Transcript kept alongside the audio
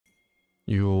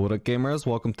Yo, what up gamers?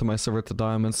 Welcome to my Sivir to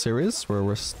Diamond series, where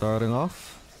we're starting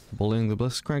off bullying the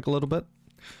Blitzcrank a little bit.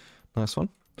 Nice one.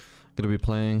 Gonna be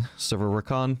playing Sivir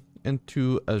Rakan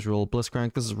into Ezreal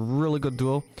Blitzcrank. This is a really good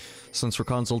duo, since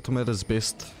Rakan's ultimate is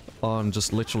based on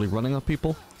just literally running at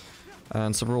people,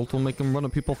 and Sivir ult will make him run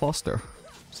at people faster.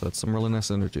 So that's some really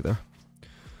nice energy there.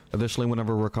 Additionally,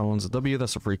 whenever Rakan wins a W,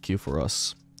 that's a free Q for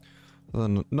us.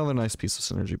 Then another nice piece of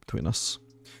synergy between us.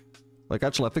 Like,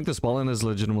 actually, I think this ball-in is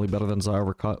legitimately better than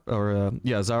Zyra Rakan, or,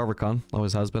 yeah, Zyra Rakan.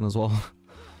 Always has been as well.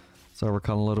 Zyra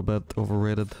Rakan a little bit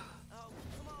overrated.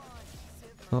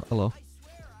 Oh, hello.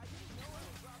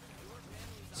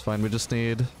 It's fine, we just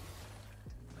need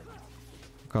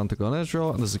Rakan to go on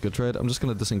Ezreal, and this is a good trade. I'm just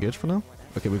gonna disengage for now.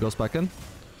 Okay, we goes back in.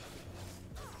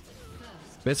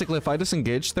 Basically, if I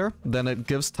disengage there, then it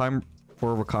gives time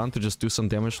for Rakan to just do some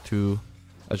damage to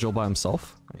Ezreal by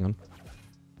himself. Hang on.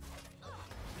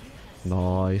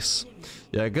 Nice.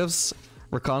 Yeah, it gives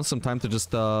Rakan some time to just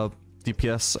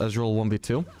DPS Ezreal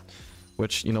 1v2.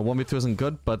 Which, you know, 1v2 isn't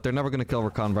good, but they're never going to kill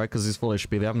Rakan, right? Because he's full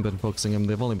HP. They haven't been focusing him.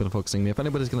 They've only been focusing me. If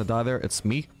anybody's going to die there, it's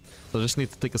me. So I just need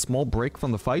to take a small break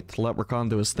from the fight, let Rakan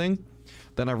do his thing.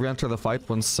 Then I re-enter the fight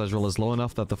once Ezreal is low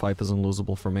enough that the fight isn't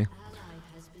losable for me.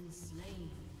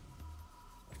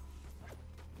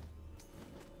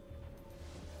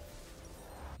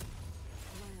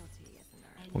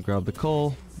 We'll grab the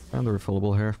coal and the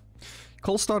refillable here.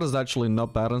 Coal start is actually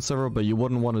not bad on Sivir, but you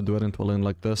wouldn't want to do it into a lane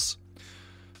like this,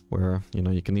 where, you know,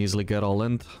 you can easily get all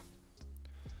in.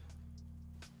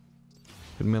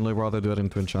 You'd mainly rather do it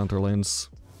into enchanter lanes.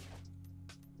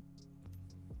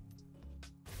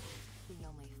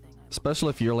 Especially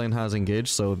if your lane has engaged,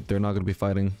 so they're not going to be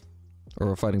fighting,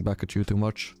 or fighting back at you too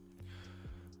much.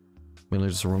 Mainly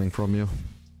just running from you.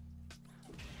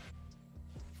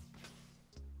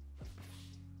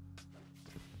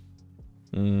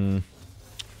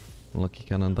 Lucky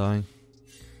cannon dying.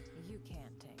 You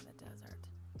can't tame the desert.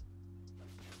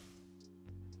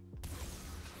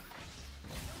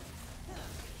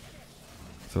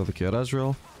 Throw the key at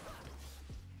Ezreal.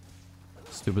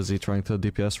 It's too busy trying to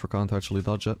DPS for Rakan to actually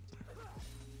dodge it.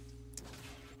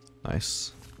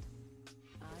 Nice.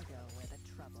 I go where the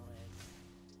trouble is.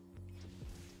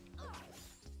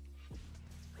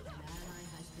 An ally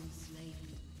has been slain.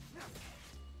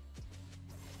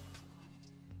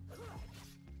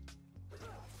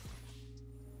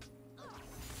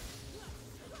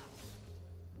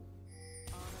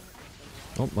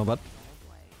 Oh, my bad.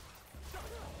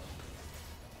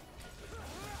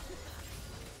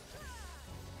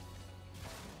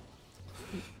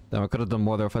 Damn, I could have done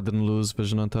more there if I didn't lose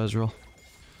vision onto Ezreal.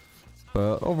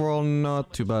 But overall,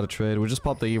 not too bad a trade. We just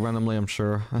popped the E randomly, I'm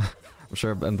sure. I'm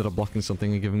sure it ended up blocking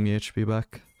something and giving me HP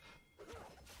back.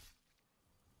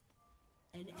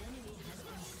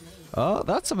 Oh,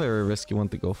 that's a very risky one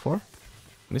to go for.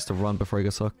 He needs to run before he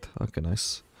gets hooked. Okay,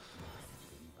 nice.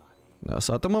 No,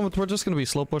 so at the moment we're just going to be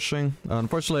slow pushing.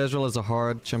 Unfortunately, Ezreal is a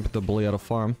hard champion to bully out of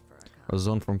farm. Or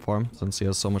zone from farm, since he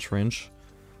has so much range.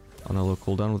 On a low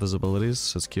cooldown with his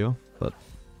abilities, his Q, but...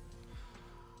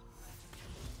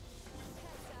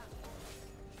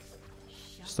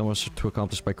 so much to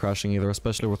accomplish by crashing either,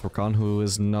 especially with Rakan, who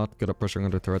is not good at pushing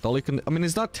under turret. All he can... I mean,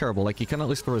 he's not terrible, like he can at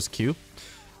least throw his Q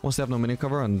once they have no minion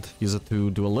cover and use it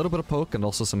to do a little bit of poke and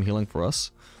also some healing for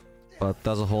us. But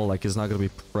as a whole, like, he's not going to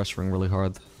be pressuring really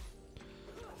hard.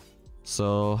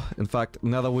 So, in fact,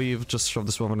 now that we've just shoved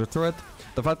this one under turret,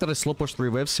 the fact that I slow push 3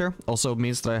 waves here also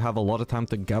means that I have a lot of time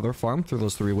to gather farm through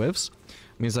those 3 waves.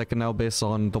 Means I can now base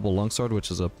on double longsword,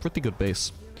 which is a pretty good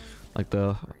base. Like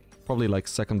the, probably like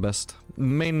second best,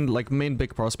 main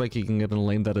big prospect you can get in a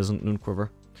lane that isn't Noon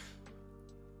Quiver.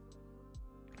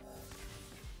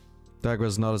 Dagger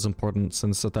is not as important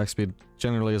since attack speed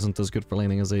generally isn't as good for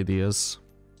laning as AD is.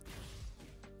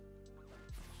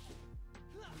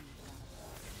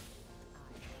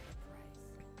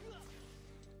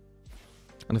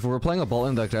 And if we were playing a ball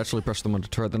in that could actually pressure them on the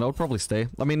turret, then I would probably stay.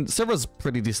 I mean, Sivir's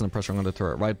pretty decent at pressuring on the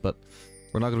turret, right? But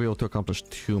we're not going to be able to accomplish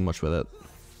too much with it.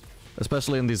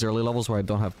 Especially in these early levels where I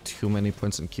don't have too many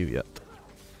points in Q yet.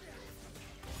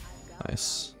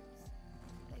 Nice.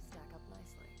 They stack up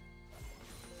nicely.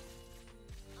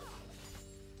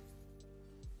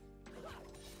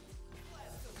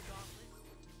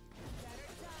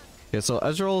 Okay, so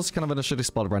Ezreal's kind of in a shitty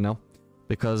spot right now.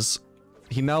 Because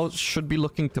he now should be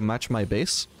looking to match my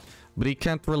base, but he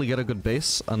can't really get a good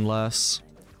base unless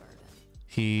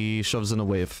he shoves in a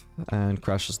wave and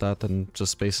crashes that and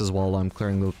just spaces while I'm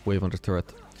clearing the wave under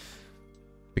turret.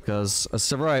 Because as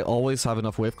Sivir, I always have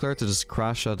enough wave clear to just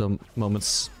crash at a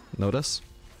moment's notice.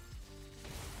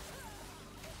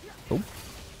 Oh.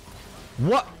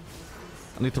 What?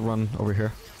 I need to run over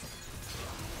here.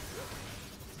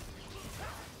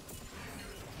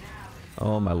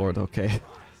 Oh my lord, okay.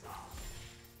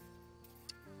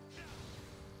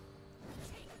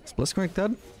 Is Blitzcrank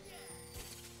dead?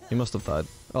 He must have died.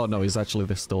 Oh no, he's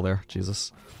actually still there.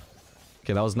 Jesus.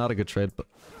 Okay, that was not a good trade, but...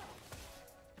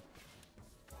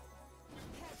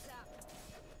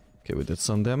 Okay, we did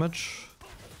some damage.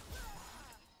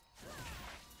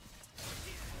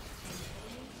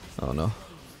 Oh no.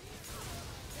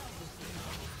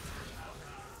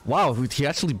 Wow, he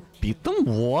actually beat them?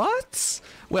 What?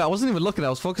 Wait, I wasn't even looking. I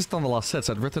was focused on the last hits.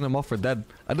 I'd written him off for dead.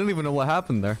 I didn't even know what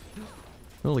happened there.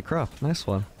 Holy crap. Nice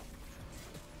one.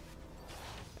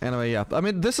 Anyway, yeah. I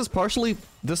mean, this is partially...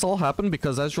 This all happened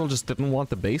because Ezreal just didn't want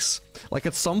the base. Like,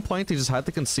 at some point, he just had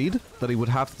to concede that he would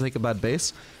have to take a bad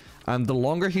base. And the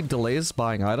longer he delays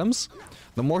buying items,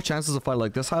 the more chances a fight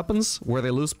like this happens, where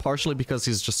they lose partially because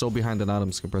he's just so behind in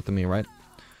items compared to me, right?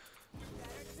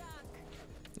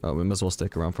 Oh, we might as well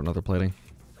stick around for another plating.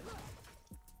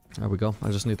 There we go. I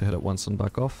just need to hit it once and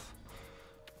back off.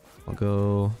 I'll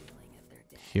go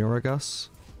here, I guess.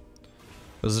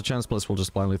 There's a chance Blitz will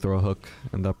just blindly throw a hook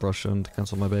in that brush and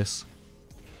cancel my base.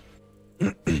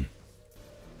 Alright,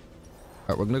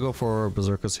 we're gonna go for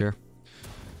Berserkers here.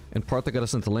 In part to get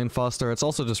us into lane faster. It's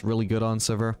also just really good on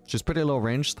Sivir. She's pretty low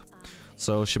ranged,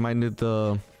 so she might need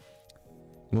the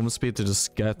movement speed to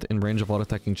just get in range of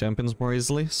auto-attacking champions more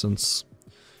easily, since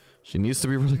she needs to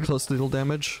be really close to deal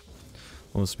damage.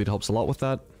 Movement speed helps a lot with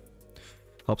that.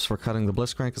 Helps for cutting the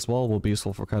Blitzcrank as well. Will be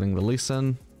useful for cutting the Lee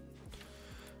Sin.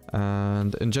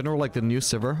 And in general, like the new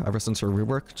Sivir, ever since her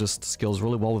rework, just scales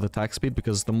really well with attack speed,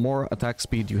 because the more attack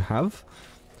speed you have,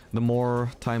 the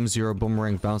more times your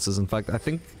boomerang bounces. In fact, I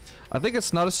think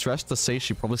it's not a stretch to say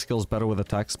she probably scales better with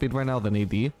attack speed right now than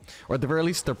AD. Or at the very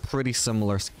least, they're pretty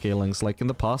similar scalings. Like in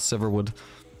the past, Sivir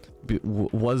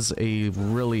was a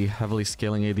really heavily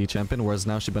scaling AD champion, whereas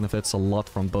now she benefits a lot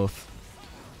from both.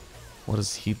 What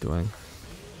is he doing?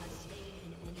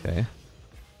 Okay.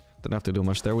 Didn't have to do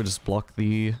much there. We just block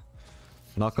the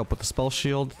knock up with the spell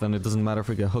shield. Then it doesn't matter if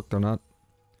we get hooked or not,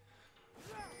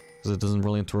 because it doesn't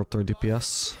really interrupt our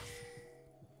DPS.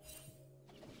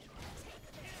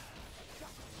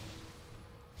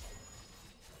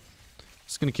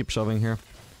 Just gonna keep shoving here.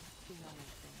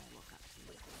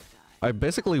 I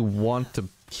basically want to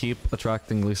keep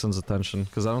attracting Lee Sin's attention,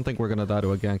 because I don't think we're gonna die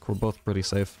to a gank. We're both pretty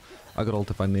safe. I could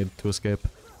ult if I need to escape.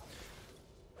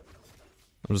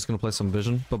 I'm just gonna play some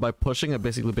vision, but by pushing, I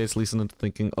basically base Lee Sin into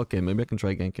thinking, okay, maybe I can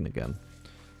try ganking again.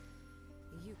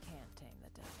 You can't tame the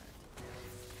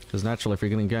desert. Because naturally, if you're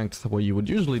getting ganked, what you would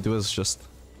usually do is just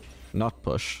not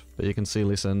push. But you can see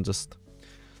Lee Sin just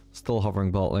still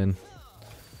hovering bot lane.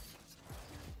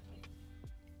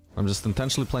 I'm just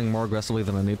intentionally playing more aggressively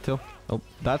than I need to. Oh,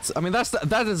 that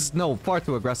is, no, far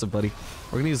too aggressive, buddy.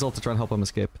 We're gonna use ult to try and help him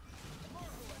escape.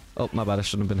 Oh, my bad, I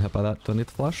shouldn't have been hit by that. Do I need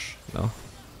to flash? No.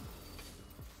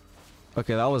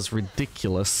 Okay, that was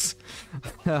ridiculous.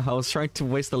 I was trying to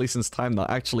waste Lee Sin's time, not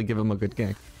actually give him a good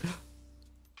gank.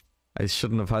 I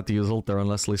shouldn't have had to use ult there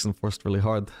unless Lee Sin forced really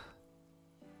hard.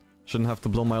 Shouldn't have to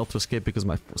blow my ult to escape because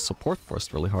my support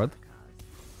forced really hard.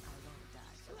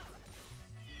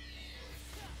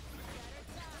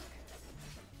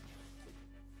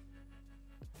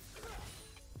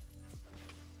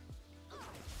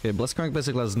 Okay, Blitzcrank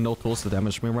basically has no tools to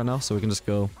damage me right now, so we can just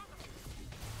go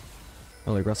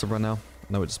really aggressive right now.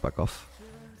 Now we just back off.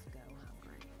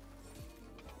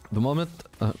 The moment...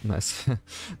 nice.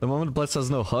 The moment Blitz has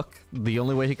no hook, the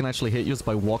only way he can actually hit you is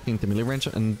by walking to melee range,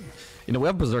 and... You know, we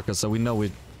have Berserkers, so we know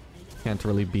we can't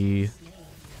really be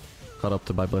caught up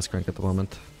to by Blitzcrank at the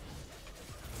moment.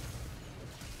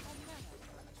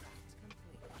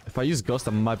 If I use Ghost,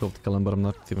 I might be able to kill him, but I'm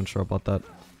not even sure about that.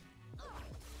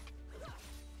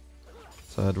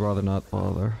 So I'd rather not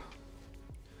bother.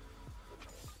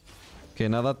 Okay,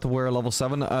 now that we're level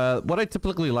 7, what I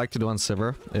typically like to do on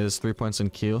Sivir is 3 points in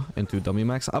Q into dummy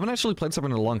max. I haven't actually played Sivir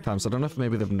in a long time, so I don't know if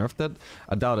maybe they've nerfed it.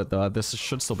 I doubt it though, this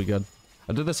should still be good.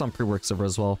 I did this on pre-work Sivir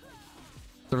as well.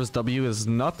 Sivir's W is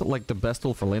not like the best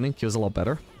tool for laning, Q is a lot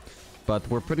better. But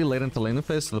we're pretty late into laning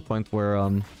phase to the point where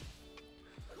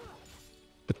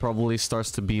it probably starts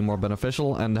to be more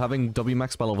beneficial, and having W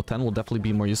max by level 10 will definitely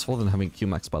be more useful than having Q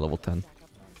max by level 10.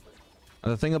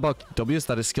 And the thing about W is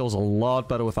that it scales a lot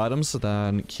better with items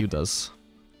than Q does.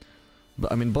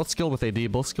 But, I mean, both skill with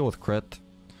AD, both skill with crit.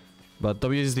 But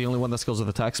W is the only one that scales with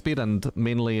attack speed, and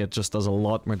mainly it just does a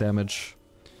lot more damage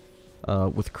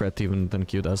with crit even than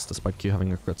Q does, despite Q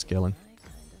having a crit scaling.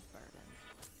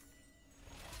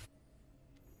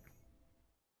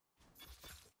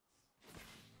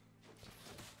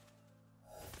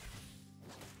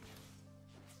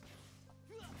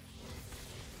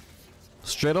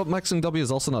 Straight up maxing W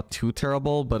is also not too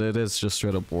terrible, but it is just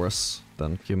straight up worse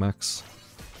than Qmax.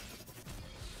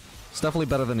 It's definitely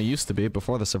better than it used to be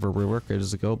before the Sivir rework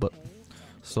ages ago, but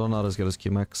still not as good as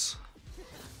Qmax.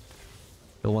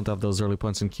 You'll want to have those early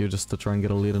points in Q just to try and get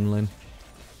a lead in lane.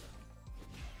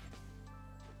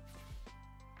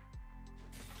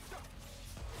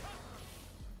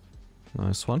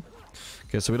 Nice one.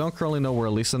 Okay, so we don't currently know where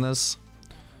Lee Sin is.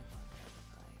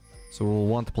 So we'll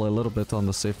want to play a little bit on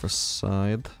the safer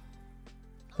side.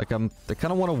 Like, I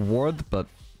kind of want to ward, but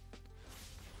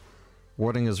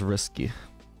warding is risky.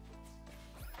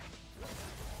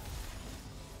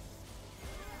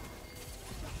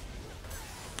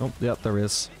 Oh, yeah, there he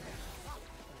is.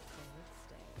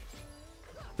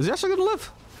 Is he actually gonna live?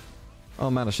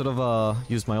 Oh man, I should have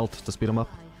used my ult to speed him up.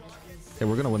 Okay,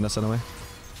 we're gonna win this anyway.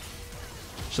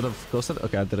 Should have ghosted?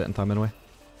 Okay, I did it in time anyway.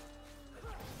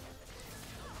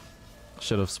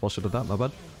 Should have spell shooted that, my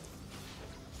bad.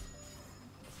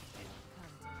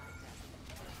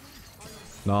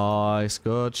 Nice,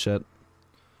 good shit.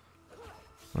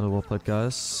 Oh, well played,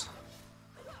 guys.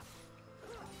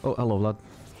 Oh, hello, Vlad.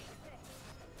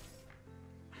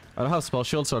 I don't have spell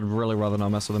shield, so I'd really rather not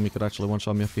mess with him. He could actually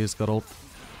one-shot me if he's got ult.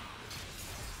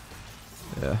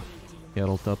 Yeah, he had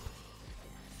ult up.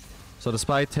 So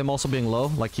despite him also being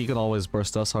low, like he can always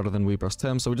burst us harder than we burst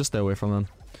him, so we just stay away from him.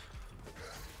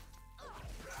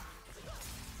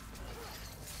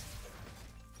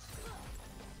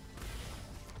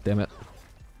 Damn it.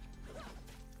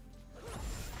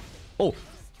 Oh!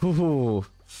 Ooh,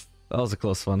 that was a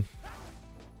close one.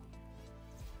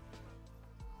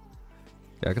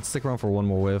 Yeah, I can stick around for one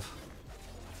more wave.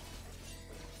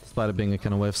 Despite it being a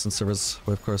kind of wave since Sivir's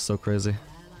wave core is so crazy.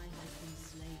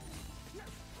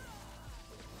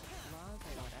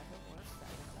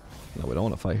 No, we don't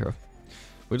want to fight here.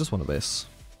 We just want to base.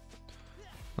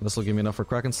 And this will give me enough for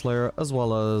Kraken Slayer, as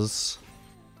well as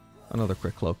another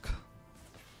quick cloak.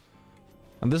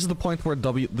 And this is the point where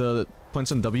the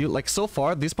points in W, like so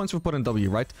far, these points we've put in W,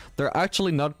 right? They're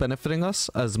actually not benefiting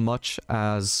us as much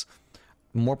as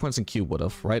more points in Q would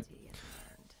have, right?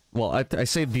 Well, I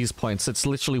say these points, it's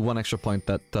literally one extra point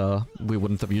that we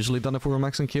wouldn't have usually done if we were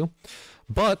maxing Q.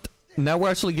 But now we're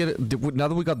actually now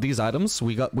that we got these items,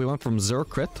 we went from 0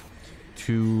 crit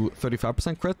to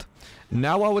 35% crit.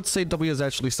 Now I would say W has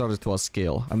actually started to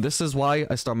scale, and this is why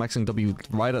I start maxing W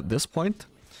right at this point,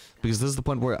 because this is the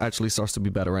point where it actually starts to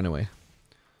be better anyway.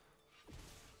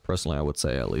 Personally, I would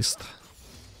say, at least.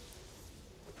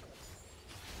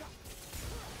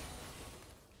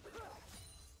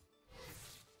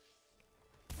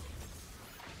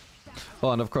 Oh,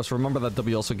 and of course, remember that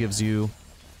W also gives you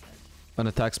an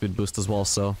attack speed boost as well,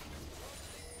 so...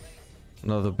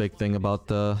 Another big thing about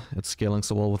it scaling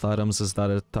so well with items is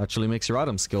that it actually makes your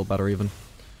items scale better even.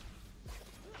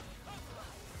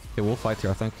 Okay, we'll fight here,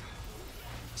 I think.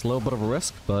 It's a little bit of a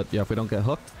risk, but yeah, if we don't get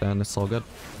hooked, then it's all good.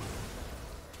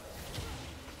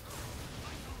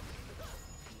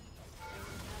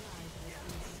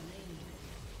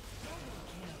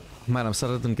 Man, I'm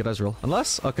sad I didn't get Ezreal.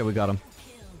 Unless... Okay, we got him.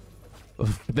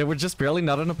 They were just barely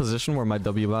not in a position where my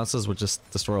W bounces would just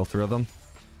destroy all three of them.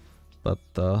 But,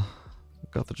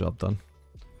 got the job done.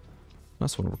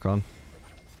 Nice one, Rakan.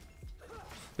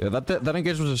 Yeah, that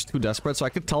engagement was just too desperate, so I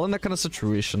could tell in that kind of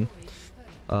situation.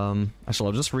 Actually,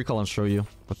 I'll just recall and show you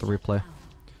with the replay.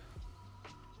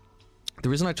 The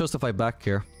reason I chose to fight back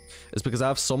here is because I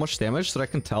have so much damage that I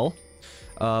can tell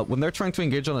when they're trying to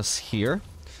engage on us here,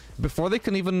 before they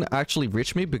can even actually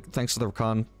reach me, thanks to the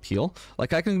Rakan heal,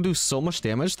 like I can do so much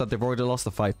damage that they've already lost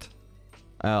the fight.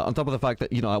 On top of the fact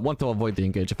that, you know, I want to avoid the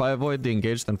engage. If I avoid the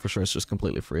engage, then for sure it's just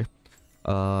completely free.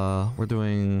 We're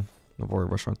doing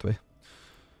Navori Rush, aren't we?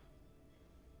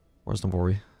 Where's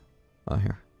Navori? Ah,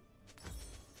 here.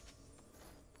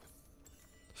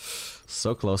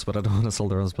 So close, but I don't want to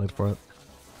soldier on blade for it.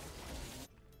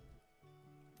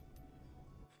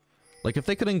 Like, if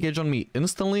they could engage on me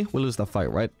instantly, we lose that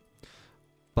fight, right?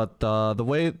 But the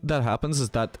way that happens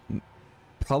is that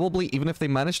probably, even if they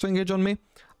manage to engage on me,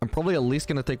 I'm probably at least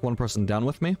going to take one person down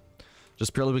with me.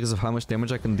 Just purely because of how much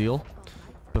damage I can deal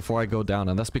before I go down.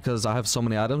 And that's because I have so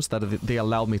many items that they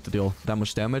allow me to deal that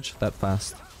much damage that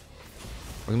fast.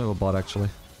 We're going to go bot, actually.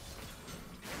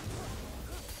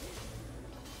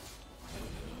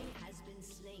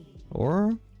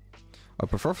 Or... I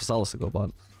prefer for Salas to go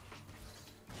bot.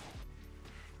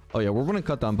 Oh yeah, we're running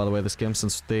cut down, by the way, this game,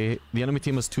 since the enemy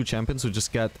team has 2 champions who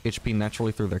just get HP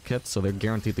naturally through their kit, so they're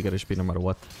guaranteed to get HP no matter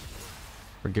what.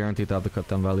 We're guaranteed to have the cut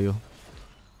down value.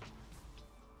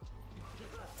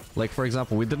 Like, for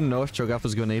example, we didn't know if Cho'Gath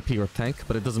was going AP or tank,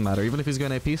 but it doesn't matter. Even if he's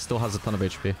going AP, still has a ton of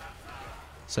HP.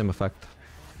 Same effect.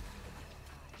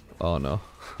 Oh no.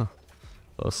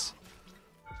 Close.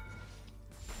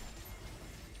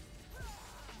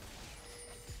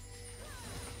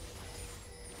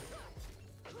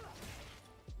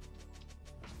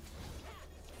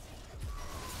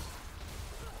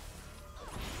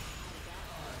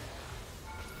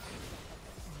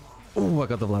 Oh, I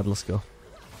got the Vlad, let's go.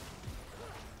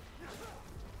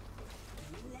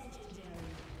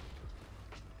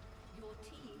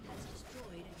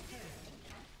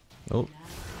 Oh.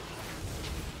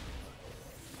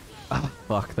 Ah,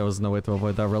 fuck, there was no way to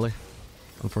avoid that, really.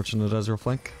 Unfortunate Ezreal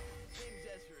flank.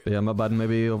 But yeah, my bad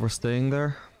maybe overstaying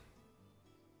there.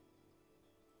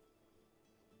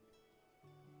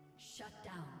 Shut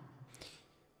down.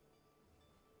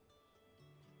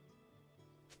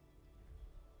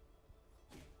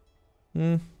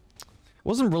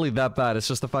 Wasn't really that bad, it's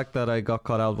just the fact that I got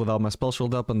caught out without my spell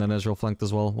shield up and then Ezreal flanked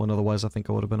as well, when otherwise I think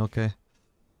I would have been okay.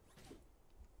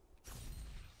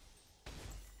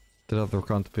 Did have the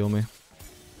Rakan to peel me.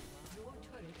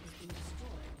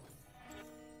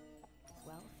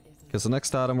 Okay, so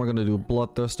next item we're gonna do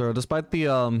Bloodthirster. Despite the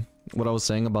what I was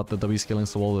saying about the W scaling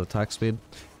so well with attack speed,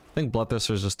 I think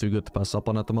Bloodthirster is just too good to pass up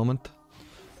on at the moment.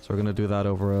 So we're gonna do that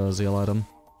over a Zeal item.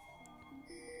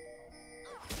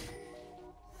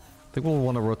 I think we'll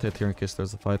want to rotate here in case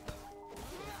there's a fight.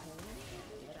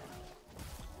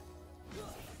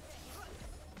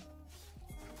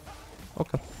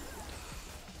 Okay.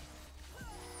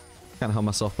 Can't help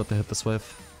myself but to hit this wave.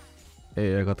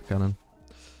 Hey, I got the cannon.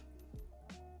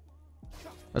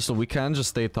 Actually, we can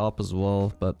just stay top as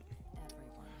well, but...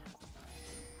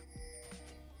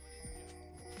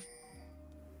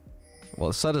 Well,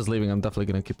 the set is leaving, I'm definitely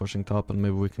gonna keep pushing top and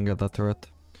maybe we can get that turret.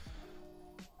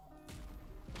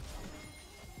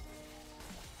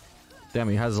 Damn,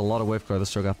 he has a lot of wave clear,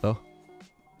 this Cho'Gath though.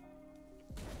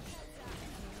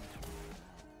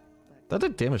 That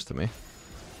did damage to me.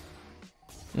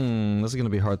 This is gonna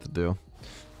be hard to do.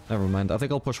 Never mind, I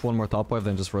think I'll push one more top wave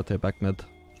then just rotate back mid.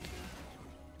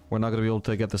 We're not gonna be able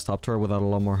to get this top turret without a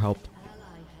lot more help.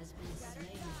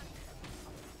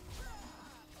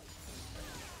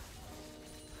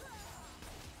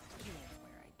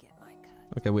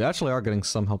 Okay, we actually are getting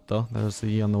some help though. There's the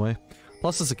E on the way.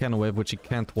 Plus it's a cannon wave which you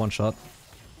can't one-shot.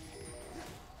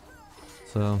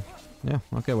 So, yeah,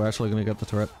 okay, we're actually gonna get the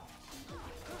turret.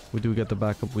 We do get the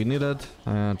backup we needed,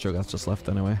 and Cho'Gath just left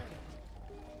anyway.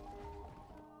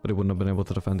 But he wouldn't have been able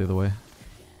to defend either way.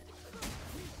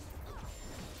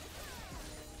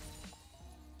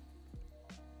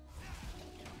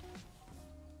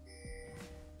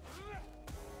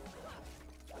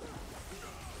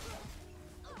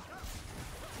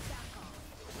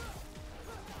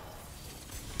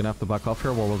 Gonna have to back off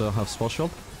here while we don't have spell shield.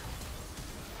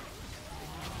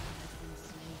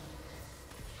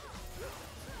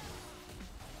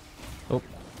 Oh.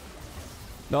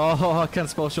 No, I can't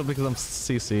spell shield because I'm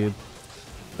CC'd.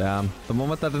 Damn. The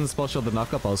moment I didn't spell shield the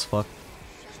knockup, I was fucked.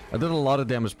 I did a lot of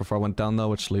damage before I went down though,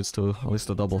 which leads to at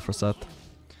least a double for set.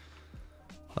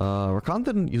 Rakan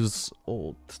didn't use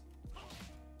ult.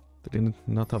 Did he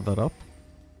not have that up?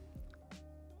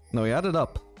 No, he had it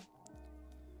up.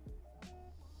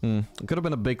 It could have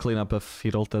been a big cleanup if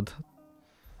he'd ulted.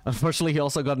 Unfortunately, he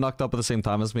also got knocked up at the same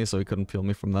time as me, so he couldn't peel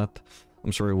me from that.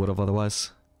 I'm sure he would have otherwise.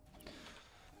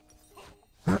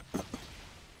 Laws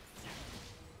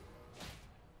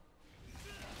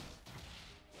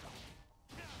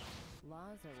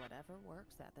or whatever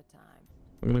works at the time.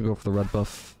 I'm gonna go for the red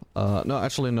buff. No,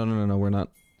 actually, no, we're not.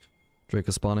 Drake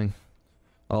is spawning.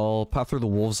 I'll path through the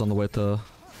wolves on the way to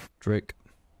Drake.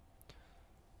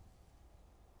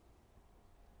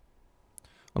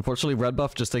 Unfortunately, red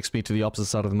buff just takes me to the opposite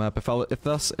side of the map. If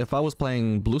I was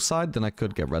playing blue side, then I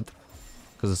could get red,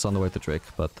 because it's on the way to Drake.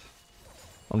 But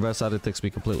on red side, it takes me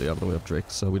completely out of the way of Drake,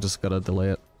 so we just gotta delay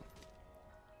it.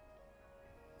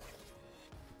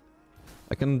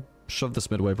 I can shove this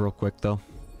mid wave real quick, though.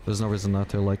 There's no reason not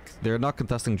to. Like, they're not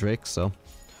contesting Drake, so.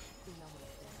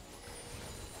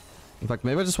 In fact,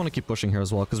 maybe I just want to keep pushing here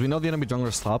as well, because we know the enemy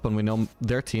jungler's top, and we know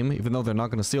their team, even though they're not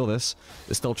going to steal this,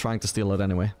 is still trying to steal it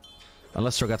anyway.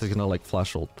 Unless Cho'Gath is gonna like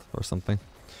flash ult or something.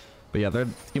 But yeah, their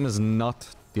team is not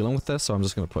dealing with this, so I'm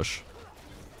just gonna push.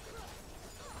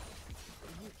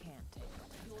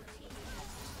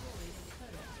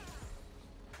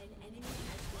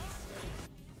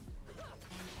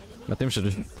 My team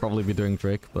should probably be doing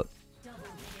Drake, but...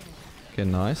 Okay,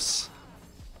 nice.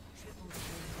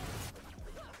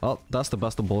 Well, that's the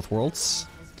best of both worlds.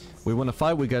 We win a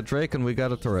fight, we get Drake, and we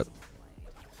get a turret.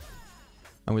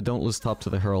 And we don't lose top to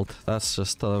the Herald. That's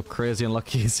just a crazy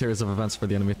unlucky series of events for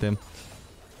the enemy team.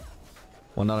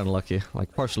 Well, not unlucky.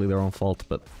 Like, partially their own fault,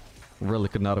 but... Really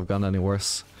could not have gone any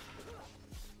worse.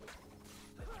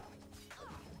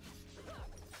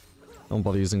 Don't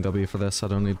bother using W for this, I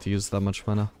don't need to use that much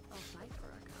mana.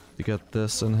 To get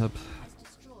this inhib.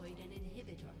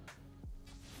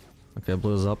 Okay,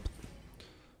 blue is up.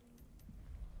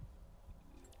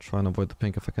 Try and avoid the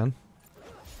pink if I can.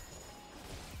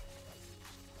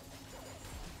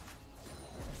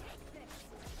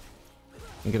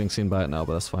 I'm getting seen by it now,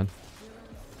 but that's fine.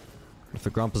 If the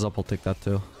Grump is up, I'll take that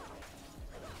too.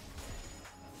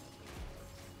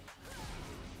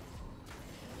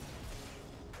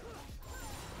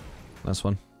 Nice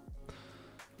one.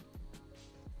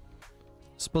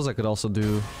 Suppose I could also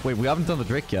do... Wait, we haven't done the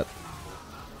Drake yet.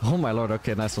 Oh my lord,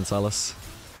 okay, nice one, Silas.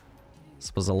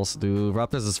 Suppose I'll also do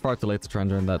Raptors. It's far too late to try and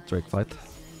join that Drake fight.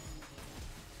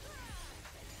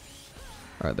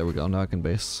 Alright, there we go, now I can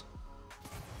base.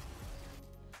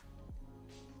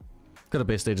 Could have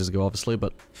based ages ago, obviously,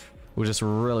 but we just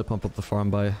really pump up the farm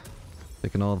by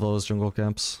taking all those jungle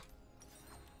camps.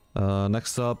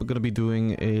 Next up, I'm gonna be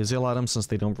doing a Zeal item since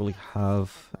they don't really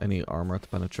have any armor to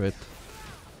penetrate.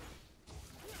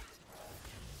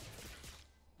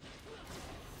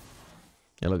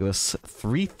 Yeah, look at this.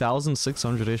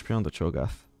 3,600 HP on the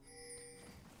Cho'Gath.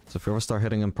 So if you ever start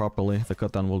hitting him properly, the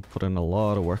cutdown will put in a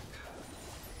lot of work.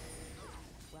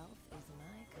 Wealth is my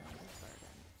kind of burden.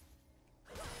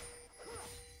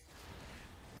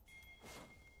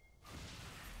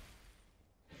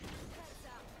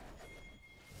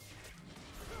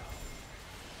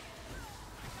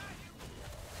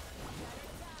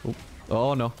 Oop.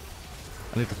 Oh no.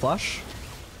 I need to flash.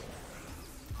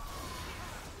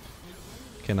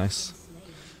 Okay, nice.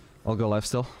 I'll go live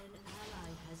still.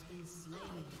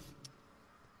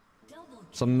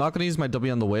 So I'm not gonna use my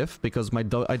W on the wave because I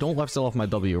don't lifesteal off my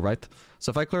W, right?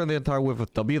 So if I clear the entire wave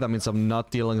with W, that means I'm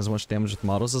not dealing as much damage with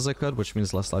models as I could, which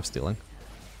means less lifestealing.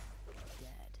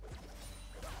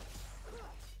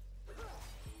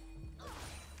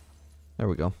 There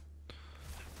we go.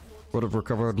 Would have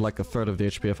recovered like a third of the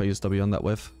HP if I used W on that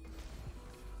wave.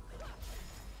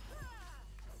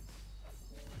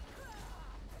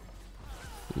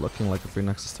 Looking like a free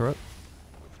Nexus turret.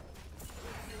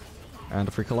 And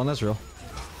a free kill on Ezreal.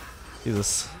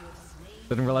 Jesus.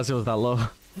 Didn't realize it was that low.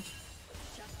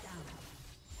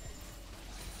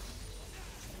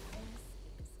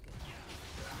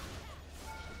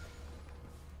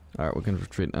 Alright, we can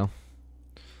retreat now.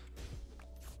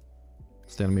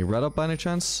 Is the enemy red up by any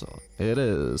chance? It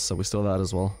is, so we steal that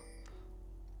as well.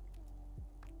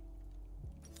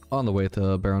 On the way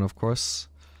to Baron, of course.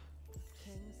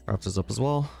 Raptors up as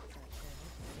well.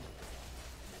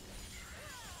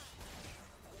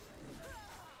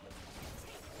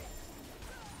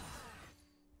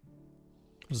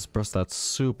 Just burst that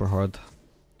super hard.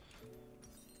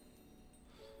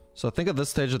 So I think at this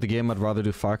stage of the game I'd rather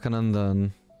do Fire Cannon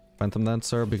than Phantom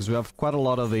Dancer because we have quite a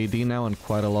lot of AD now and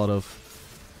quite a lot of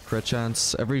crit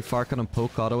chance. Every Fire Cannon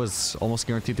poke auto is almost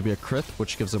guaranteed to be a crit,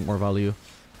 which gives it more value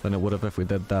than it would have if we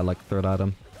did that like third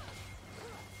item.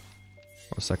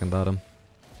 Or second item.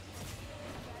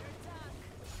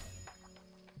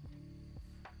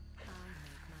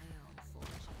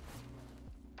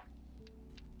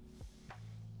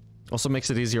 Also makes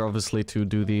it easier obviously to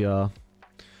do the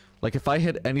like if I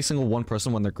hit any single one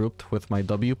person when they're grouped with my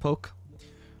W poke,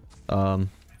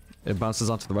 it bounces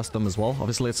onto the rest of them as well.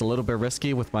 Obviously it's a little bit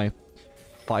risky with my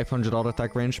 500 auto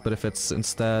attack range, but if it's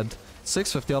instead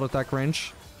 650 auto attack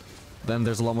range, then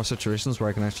there's a lot more situations where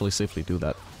I can actually safely do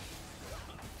that.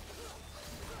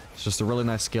 It's just a really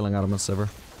nice scaling item in Sivir.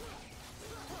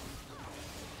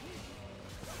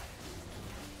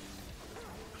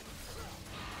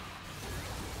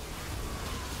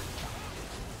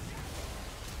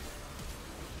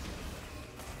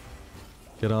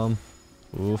 Get him.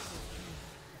 Oof.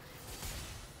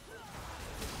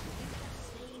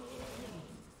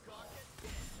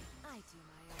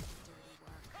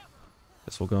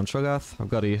 Guess we'll go on Cho'Gath. I've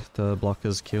got E to block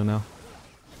his Q now.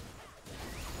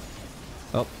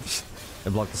 Oh, I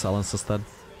blocked the silence instead.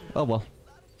 Oh well.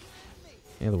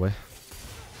 Either way.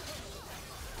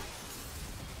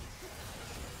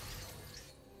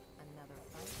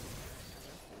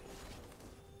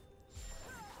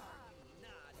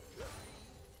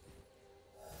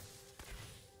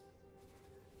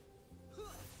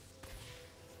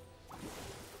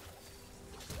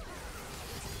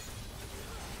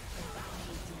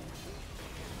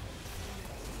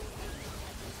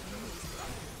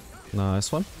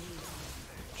 Nice one.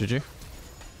 GG.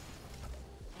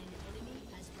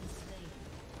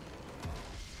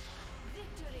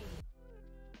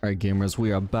 Alright gamers,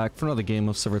 we are back for another game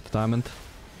of Sivir to Diamond.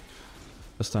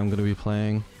 This time I'm going to be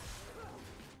playing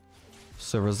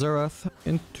Sivir Xerath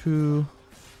into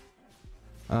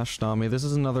Ashnami. This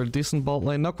is another decent bot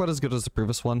lane, not quite as good as the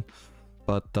previous one,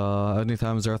 but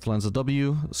anytime Xerath lands a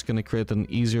W, it's going to create an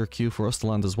easier queue for us to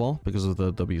land as well because of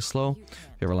the W slow.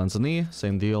 If he ever lands an E,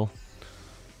 same deal.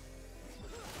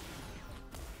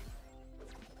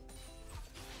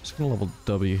 Just gonna level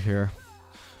W here.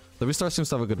 W star seems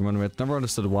to have a good run rate. Never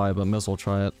understood why, but may as well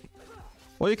try it.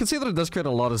 Well, you can see that it does create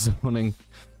a lot of zoning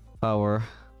power.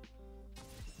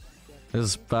 It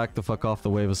is back the fuck off the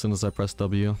wave as soon as I press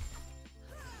W.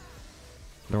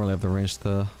 Don't really have the range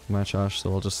to match Ash,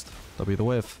 so I'll just W the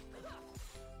wave.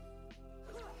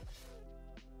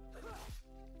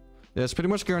 Yeah, it's pretty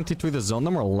much guaranteed to either zone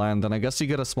them or land, and I guess you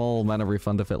get a small mana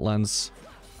refund if it lands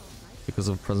because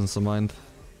of presence of mind.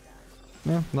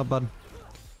 Yeah, not bad.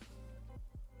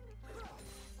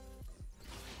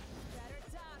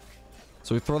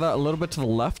 So we throw that a little bit to the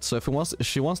left, so if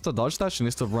she wants to dodge that, she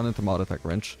needs to run into mod attack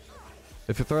range.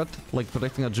 If you throw it, like,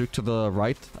 predicting a juke to the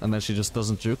right, and then she just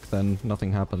doesn't juke, then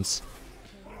nothing happens.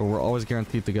 But we're always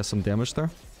guaranteed to get some damage there.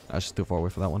 She's too far away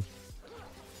for that one.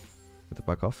 Get it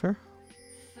back off here.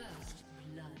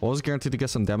 Always guaranteed to get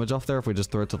some damage off there if we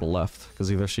just throw it to the left.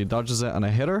 Because either she dodges it and I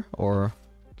hit her, or...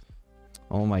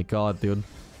 Oh my god, dude.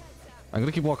 I'm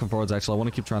gonna keep walking forwards, actually. I want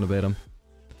to keep trying to bait him.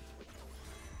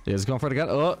 Yeah, he's going for it again.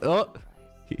 Oh!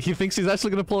 He thinks he's actually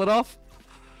gonna pull it off.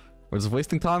 We're just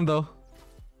wasting time, though.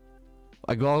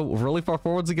 I go really far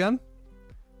forwards again.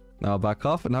 Now back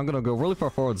off, and now I'm gonna go really far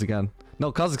forwards again.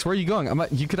 No, Kha'Zix, where are you going?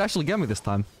 You could actually get me this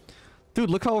time. Dude,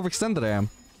 look how overextended I am.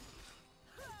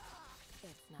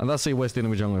 And that's how you waste the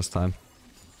enemy jungler's time.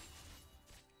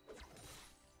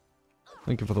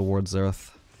 Thank you for the ward,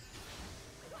 Xerath.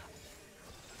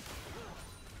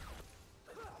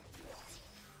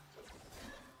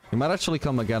 He might actually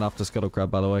come again after Scuttle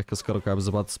Crab, by the way, because Scuttle Crab is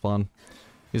about to spawn.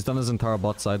 He's done his entire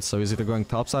bot side, so he's either going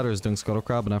top side or he's doing Scuttle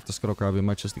Crab, and after Scuttle Crab he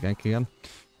might just gank again.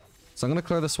 So I'm gonna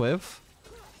clear this wave.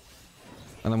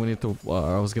 And then we need to...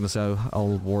 I was gonna say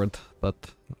I'll ward, but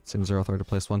it seems Xerath already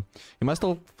placed one. He might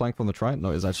still flank from the try.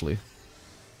 No, he's actually...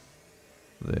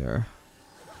 there.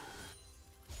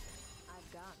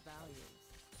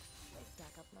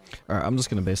 Alright, I'm just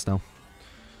gonna base now.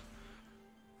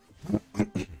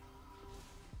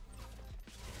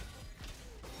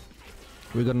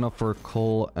 We got enough for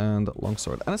Cole and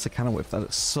Longsword. And it's a cannon wave. That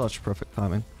is such perfect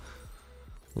timing.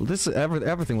 This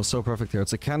everything was so perfect here.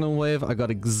 It's a cannon wave. I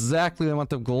got exactly the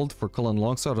amount of gold for Cole and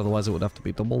Longsword. Otherwise it would have to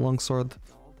be double Longsword.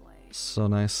 So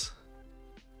nice.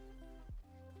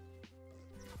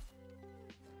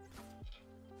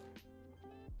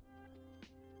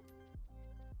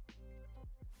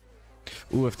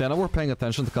 Ooh, if Dana were paying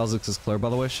attention to Kha'Zix's clear, by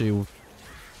the way, she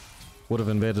would have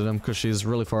invaded him because she's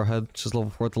really far ahead. She's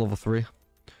level 4 to level 3.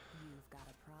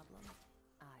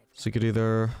 So you could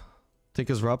either take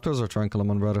his raptors or try and kill him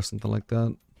on red or something like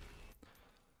that.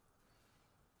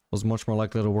 Was much more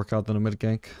likely to work out than a mid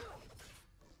gank.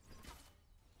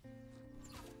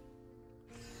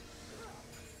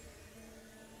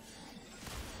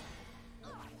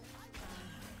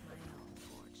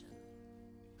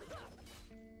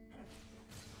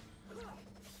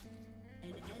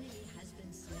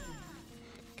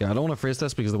 Okay, I don't want to freeze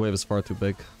this because the wave is far too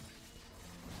big.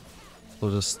 We'll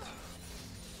just...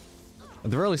 at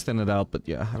the very least thin it out, but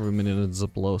yeah, every minute it's a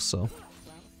blow, so...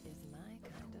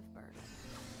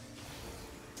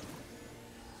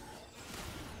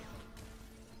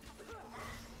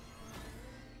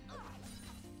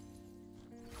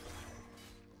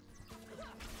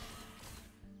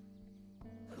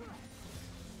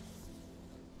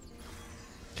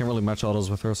 Can't really match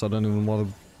autos with her, so I don't even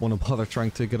want to bother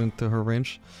trying to get into her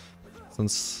range.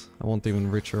 Since I won't even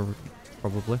reach her,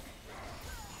 probably.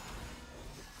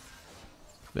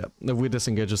 Yeah, if we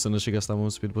disengage as soon as she gets that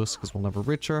movement speed boost, because we'll never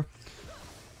reach her.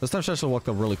 This time she actually walked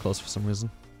up really close for some reason.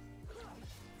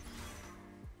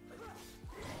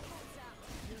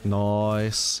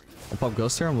 Nice. I'll pop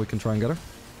Ghost here and we can try and get her.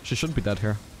 She should be dead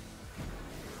here.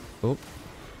 Oh.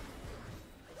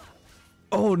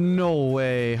 Oh, no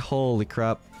way. Holy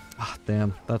crap. Ah,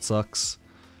 damn. That sucks.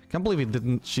 Can't believe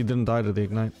she didn't die to the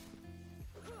ignite.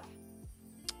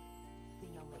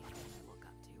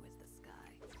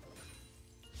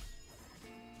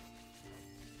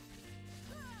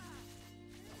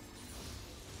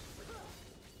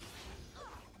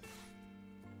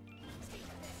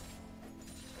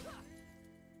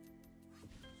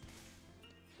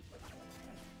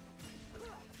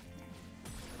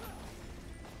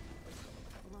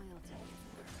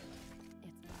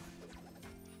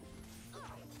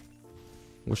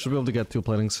 We should be able to get 2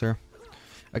 platings here.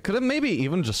 I could have maybe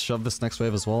even just shoved this next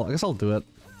wave as well. I guess I'll do it.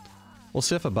 We'll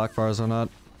see if it backfires or not.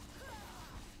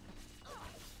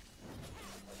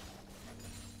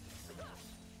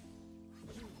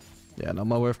 Yeah, no,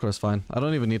 my wave core is fine. I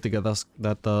don't even need to get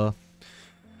that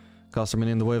caster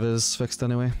minion. The wave is fixed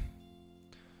anyway.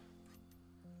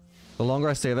 The longer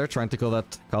I stay there trying to kill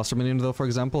that caster minion though, for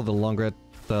example, the longer it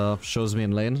shows me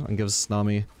in lane and gives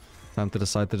Nami time to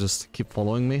decide to just keep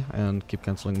following me and keep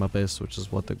cancelling my base, which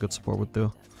is what a good support would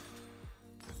do.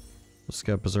 Let's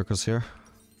get berserkers here.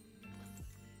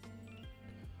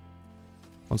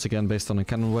 Once again, based on a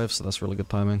cannon wave, so that's really good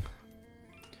timing.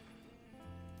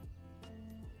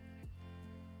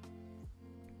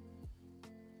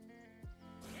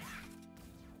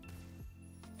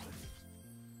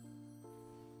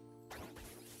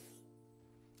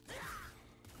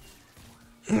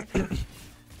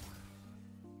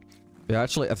 Yeah,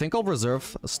 actually, I think I'll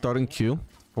reserve a starting queue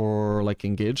for like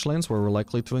engage lanes where we're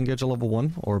likely to engage a level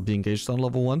 1 or be engaged on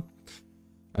level 1.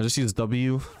 I just use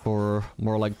W for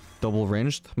more like double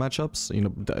ranged matchups,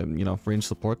 you know, range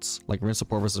supports, like range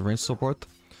support versus range support.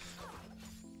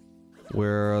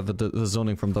 Where the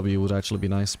zoning from W would actually be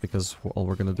nice because all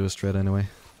we're gonna do is trade anyway.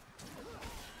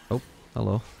 Oh,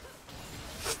 hello.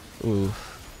 Ooh.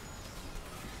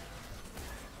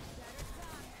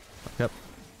 Yep.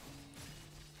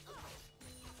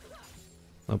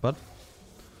 Not bad.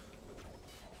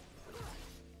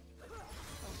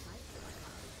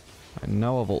 I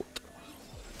now a volt.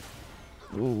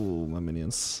 Ooh, my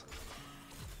minions.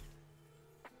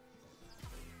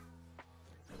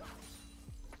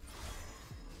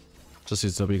 Just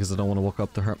use W because I don't want to walk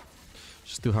up to her.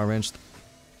 She's too high ranged.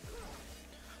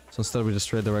 So instead we just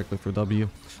trade directly through W.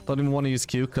 Don't even want to use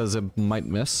Q because it might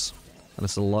miss. And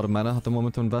it's a lot of mana at the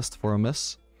moment to invest for a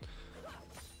miss.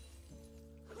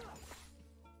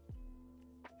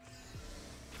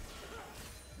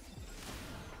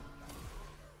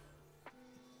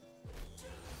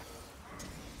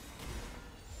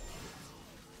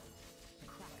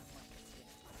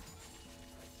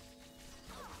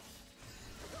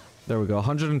 There we go,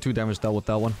 102 damage dealt with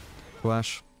that one.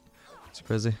 Flash. It's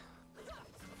crazy.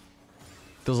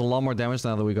 Does a lot more damage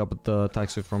now that we got with the attack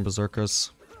suit from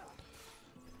berserkers.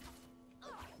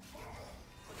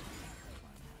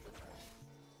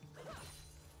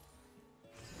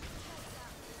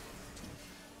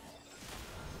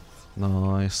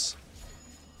 Nice.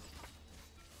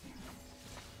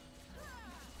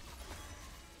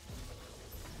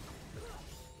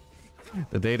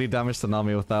 The daily damage to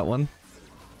Nami with that one.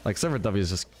 Like, Sivir W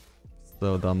is just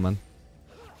so dumb, man.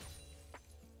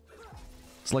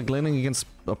 It's like laning against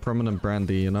a permanent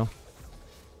Brandy, you know?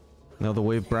 You know, the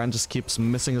way Brand just keeps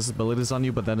missing his abilities on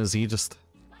you, but then his E just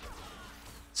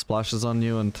splashes on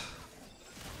you and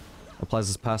applies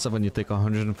his passive and you take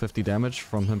 150 damage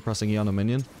from him pressing E on a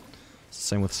minion. It's the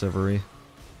same with Sivir E.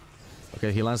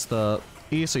 Okay, he lands the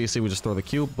E, so you see we just throw the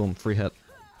Q, boom, free hit.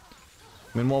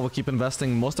 Meanwhile, we'll keep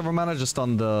investing most of our mana just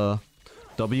on the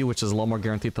W, which is a lot more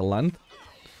guaranteed to land.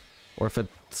 Or if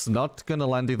it's not gonna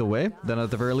land either way, then at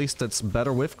the very least it's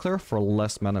better wave clear for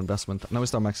less mana investment. Now we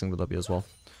start maxing the W as well.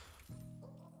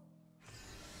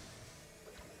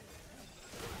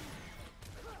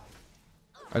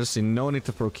 I just see no need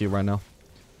to throw Q right now.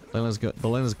 The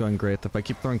lane is going great. If I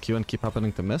keep throwing Q and keep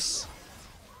happening to miss,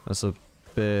 that's a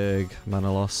big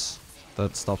mana loss.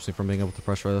 That stops me from being able to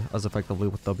pressure as effectively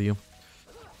with W.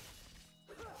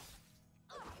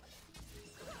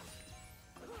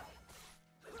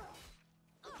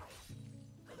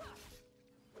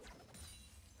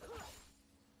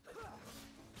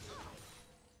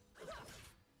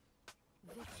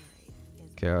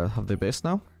 Okay, have they base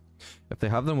now? If they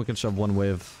have them, we can shove one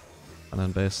wave and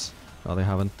then base. No, they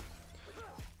haven't.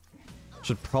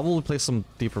 Should probably play some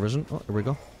deeper vision. Oh, here we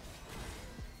go.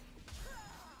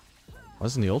 Why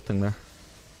isn't he ulting there?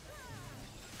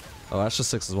 Oh, Ashe is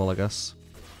 6 as well, I guess.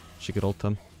 She could ult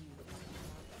him.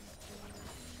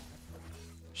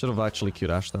 Should have actually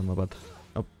queued Ashe there, my bad.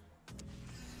 Nope.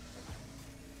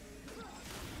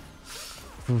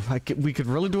 We could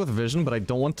really do with vision, but I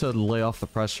don't want to lay off the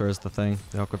pressure is the thing.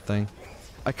 The awkward thing.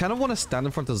 I kind of want to stand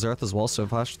in front of Xerath as well, so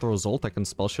if Ashe throws ult, I can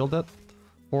spell shield it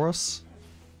for us.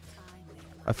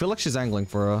 I feel like she's angling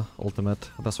for a ultimate.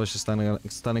 That's why she's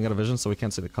standing at a vision, so we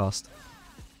can't see the cost.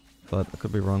 But I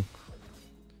could be wrong.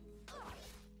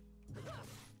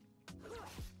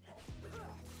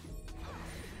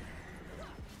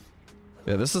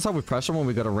 Yeah, this is how we pressure when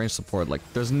we got a range support. Like,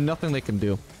 there's nothing they can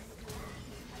do.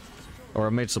 Or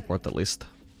a mage support, at least.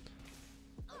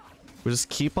 We just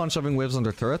keep on shoving waves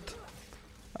under turret.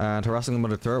 And harassing them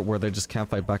under turret where they just can't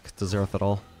fight back to Xerath at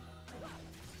all.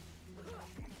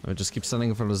 We just keep standing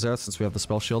in front of Xerath since we have the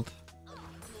spell shield.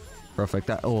 Perfect.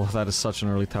 That is such an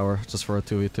early tower just for a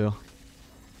 2v2.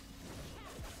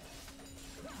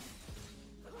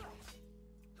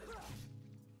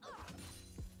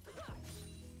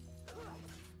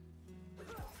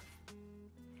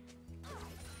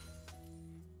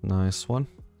 Nice one.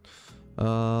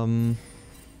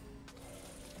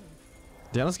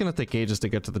 Diana's gonna take ages to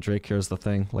get to the Drake, here's the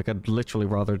thing. Like, I'd literally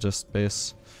rather just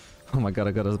base. Oh my god,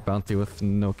 I got a bounty with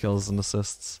no kills and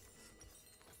assists.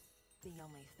 The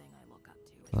only thing I look up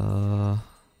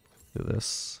to Do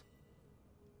this.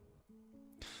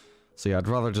 So yeah, I'd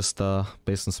rather just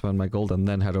base and spend my gold and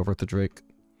then head over to Drake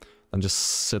than just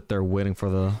sit there waiting for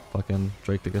the fucking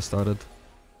Drake to get started.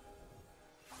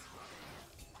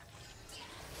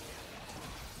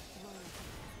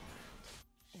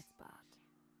 it's bad.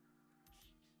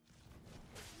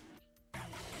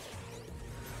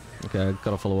 Okay, I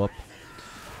gotta follow up.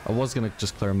 I was gonna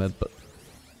just clear mid, but...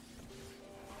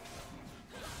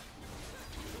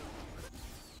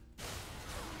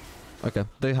 Okay,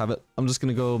 they have it. I'm just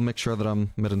gonna go make sure that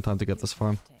I'm mid in time to get this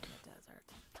farm. Tame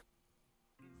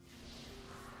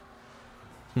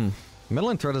the desert. Middle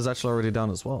lane turret is actually already down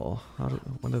as well.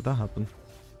 When did that happen?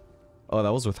 Oh,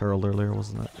 that was with Herald earlier,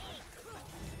 wasn't it?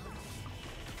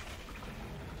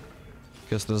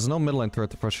 Guess there's no middle lane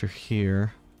turret to pressure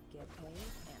here. Get paid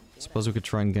and Suppose we could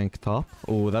try and gank top.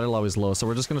 Oh, that allow is low, so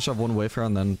we're just gonna shove one wave here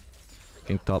and then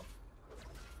gank top.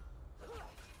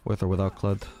 With or without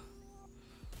Kled.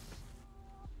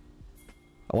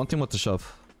 I want Timo to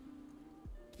shove.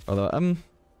 Although,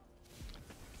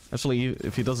 actually,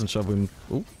 if he doesn't shove, we...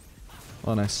 Ooh.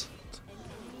 Oh, nice.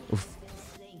 Oof.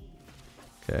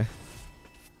 Okay.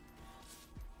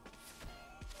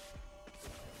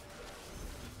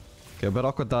 Okay, a bit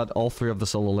awkward that all three of the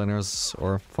solo laners,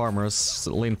 or farmers,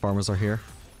 lane farmers are here.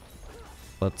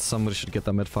 But somebody should get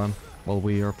that mid farm while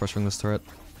we are pressuring this turret.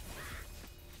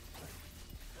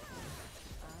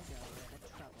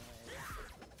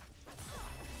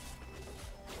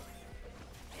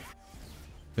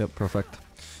 Yep, perfect.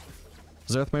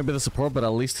 Zerth may be the support, but at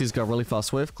least he's got really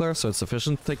fast wave clear, so it's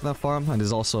sufficient to take that farm. And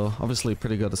he's also obviously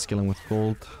pretty good at scaling with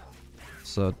gold.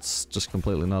 So it's just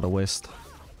completely not a waste.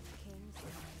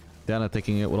 Diana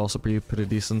taking it would also be pretty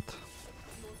decent.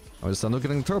 I just end up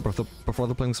getting the turret before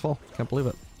the planes fall. Can't believe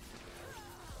it.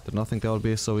 Did not think that would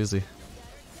be so easy.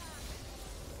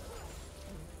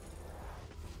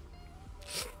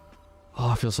 Oh,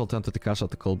 I feel so tempted to cash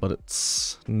out the gold, but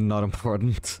it's not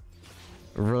important.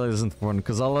 It really isn't important,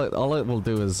 because all it will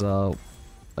do is,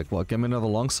 like what, get me another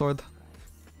longsword?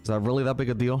 Is that really that big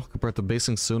a deal, compared to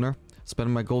basing sooner,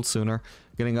 spending my gold sooner,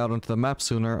 getting out onto the map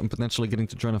sooner, and potentially getting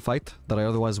to join a fight that I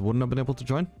otherwise wouldn't have been able to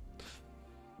join?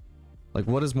 Like,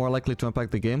 what is more likely to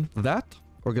impact the game? That?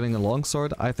 Or getting a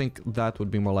longsword? I think that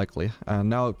would be more likely. And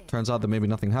now it turns out that maybe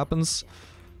nothing happens.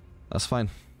 That's fine.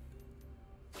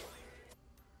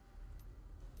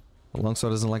 A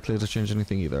longsword isn't likely to change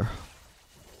anything either.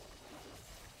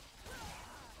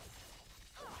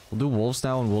 We'll do wolves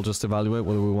now and we'll just evaluate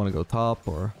whether we want to go top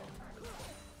or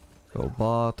go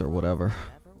bot or whatever.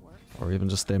 Or even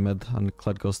just stay mid and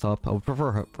Kled goes top. I would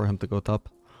prefer for him to go top.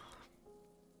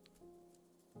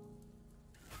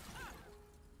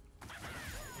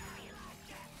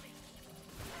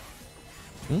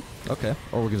 Okay,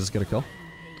 or we can just get a kill.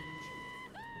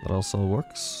 That also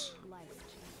works.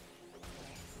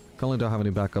 Currently don't have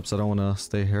any backups, I don't want to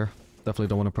stay here. Definitely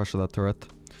don't want to pressure that turret.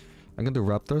 I'm gonna do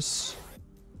raptors.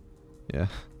 Yeah.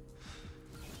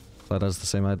 Kled has the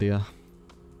same idea.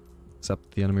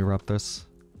 Except the enemy raptors.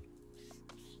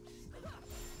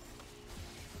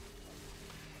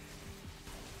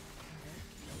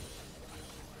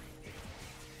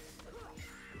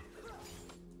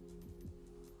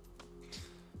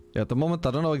 Yeah, at the moment,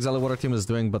 I don't know exactly what our team is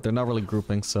doing, but they're not really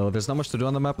grouping, so there's not much to do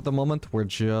on the map at the moment. We're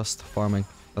just farming.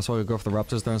 That's why we go for the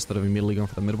raptors there instead of immediately going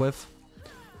for the mid-wave.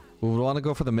 We would want to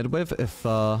go for the mid-wave if,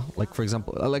 like, for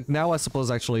example... like, now I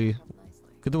suppose actually...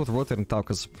 Could do with rotating top,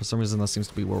 because for some reason that seems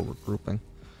to be where we're grouping.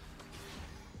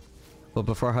 But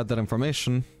before I had that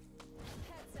information...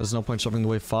 There's no point shoving the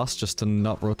wave fast just to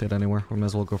not rotate anywhere. We may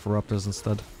as well go for raptors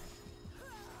instead.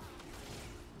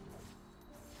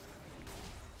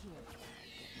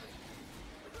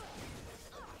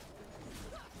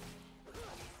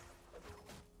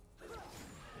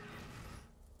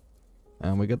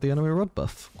 And we get the enemy red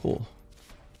buff. Cool.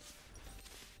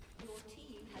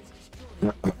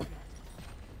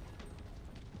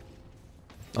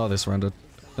 Oh, they surrendered.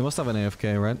 They must have an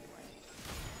AFK, right?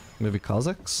 Maybe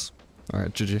Kazakhs?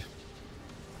 Alright, GG.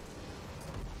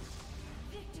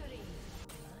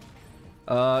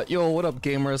 Yo, what up,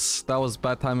 gamers? That was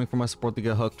bad timing for my support to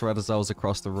get hooked right as I was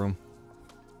across the room.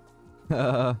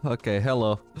 Okay,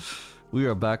 hello. We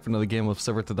are back for another game of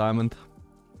Sivir to Diamond.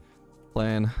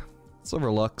 Playing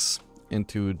Silver Lux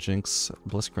into Jinx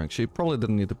Blitzcrank. She probably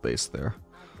didn't need the base there.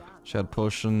 She had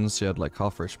potions, she had like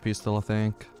half her HP still, I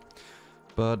think.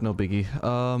 But no biggie.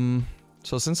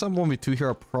 So since I'm 1v2 here,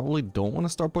 I probably don't want to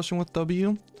start pushing with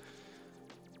W.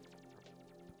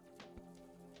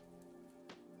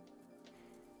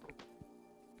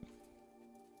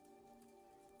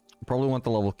 Probably want the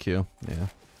level Q, yeah.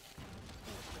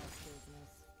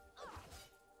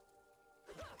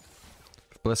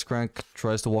 If Blitzcrank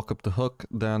tries to walk up the hook,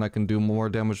 then I can do more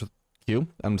damage with Q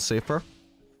and safer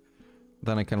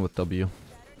than I can with W.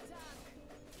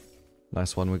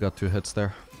 Nice one, we got 2 hits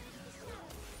there.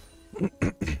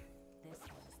 Okay,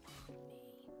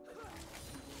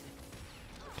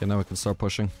 now we can start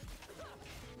pushing.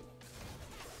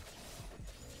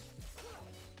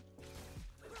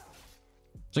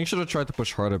 Jinx should have tried to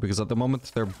push harder because at the moment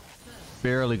they're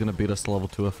barely gonna beat us to level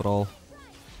 2 if at all.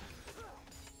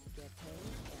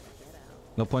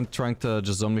 No point trying to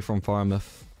just zone me from farm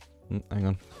if... hang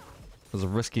on. There's a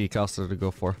risky caster to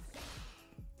go for.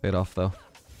 Paid off though.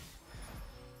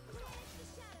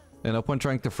 Yeah, no point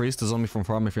trying to freeze to zone me from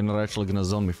farm if you're not actually gonna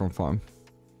zone me from farm.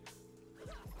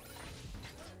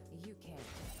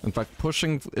 In fact,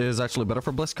 pushing is actually better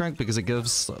for Blitzcrank because it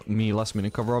gives me less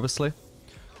minion cover, obviously.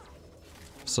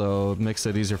 So it makes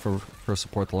it easier for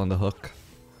support to land the hook.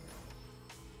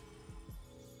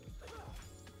 Everyone has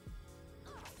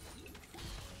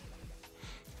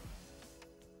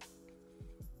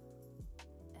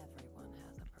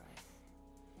a price.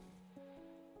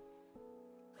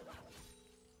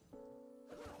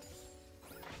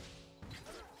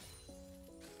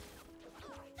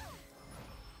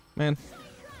 Man.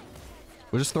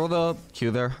 We just throw the Q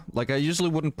there. Like, I usually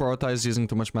wouldn't prioritize using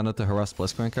too much mana to harass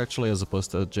Blitzcrank, actually, as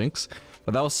opposed to Jinx.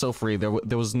 But that was so free. There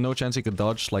was no chance he could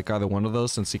dodge, like, either one of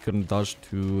those, since he couldn't dodge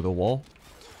to the wall.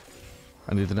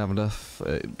 And he didn't have enough...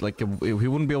 he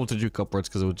wouldn't be able to juke upwards,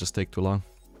 because it would just take too long.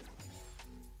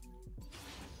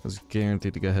 He was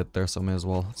guaranteed to get hit there, so may as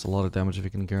well. It's a lot of damage if you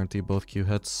can guarantee both Q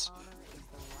hits.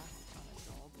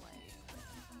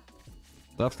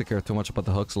 Don't have to care too much about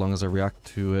the hook, as long as I react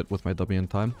to it with my W in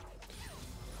time.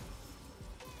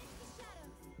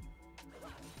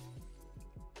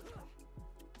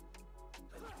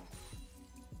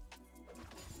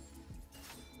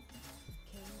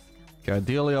 Okay,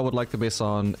 ideally I would like to base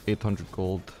on 800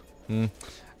 gold.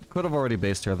 Could have already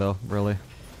based here though, really.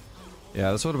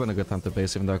 Yeah, this would have been a good time to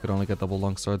base even though I could only get double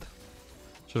longsword.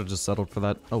 Should have just settled for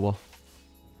that. Oh well.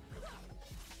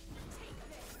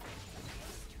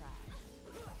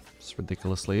 It's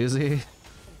ridiculously easy.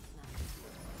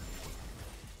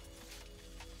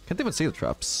 Can't even see the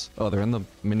traps. Oh, they're in the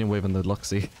minion wave and the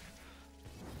Luxie.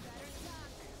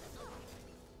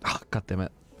 Ah, oh, god damn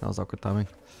it. That was awkward timing.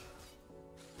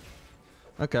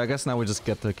 Okay, I guess now we just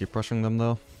get to keep pressuring them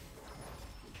though.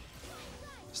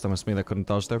 This time it's me that couldn't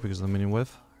dodge there because of the minion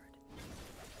wave.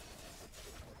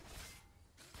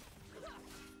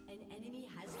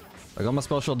 I got my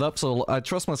spell shield up, so I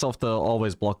trust myself to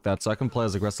always block that, so I can play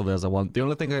as aggressively as I want. The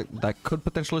only thing that could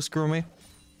potentially screw me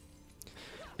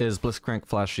is Blitzcrank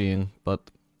flashing, but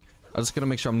I'm just gonna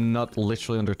make sure I'm not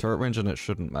literally under turret range and it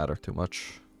shouldn't matter too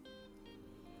much.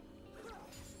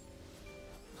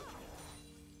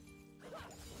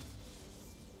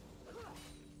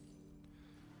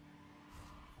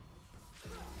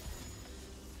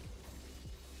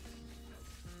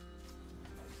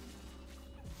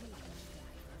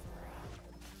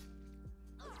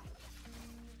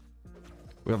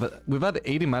 We've had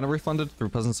 80 mana refunded through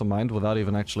Presence of Mind without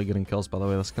even actually getting kills, by the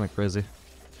way. That's kind of crazy.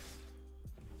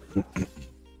 I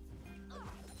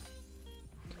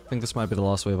think this might be the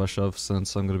last wave I shove,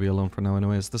 since I'm going to be alone for now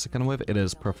anyway. Is this a kind of wave? It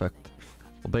is. Perfect.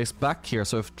 We'll base back here.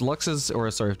 So if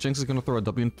if Jinx is going to throw a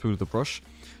W through the brush,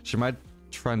 she might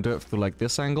try and do it through like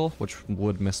this angle, which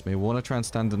would miss me. We want to try and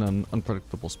stand in an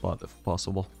unpredictable spot if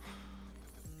possible.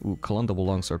 Ooh, Kalon double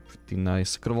longsword, pretty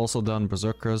nice. Could have also done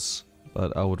Berserkers.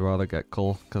 But I would rather get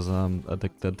Cole, because I'm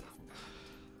addicted.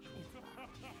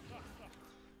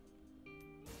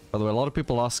 By the way, a lot of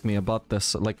people ask me about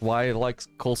this, like why I like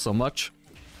Cole so much.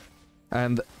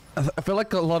 And I feel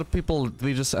like a lot of people,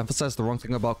 they just emphasize the wrong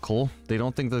thing about Cole. They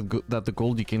don't think that the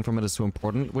gold you gain from it is too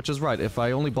important, which is right. If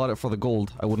I only bought it for the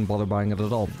gold, I wouldn't bother buying it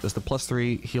at all. It's the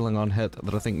 +3 healing on hit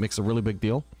that I think makes a really big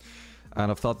deal. And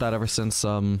I've thought that ever since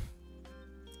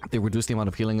they reduced the amount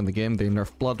of healing in the game. They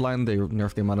nerfed Bloodline. They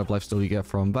nerfed the amount of lifesteal you get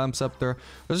from Vamp Scepter.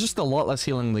 There's just a lot less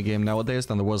healing in the game nowadays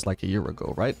than there was like a year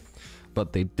ago, right?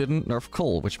 But they didn't nerf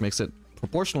Cole, which makes it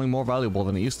proportionally more valuable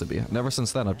than it used to be. And ever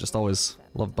since then, I've just always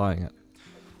loved buying it.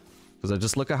 Because I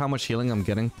just look at how much healing I'm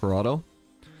getting per auto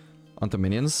onto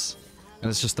minions. And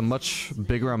it's just a much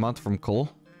bigger amount from Cole.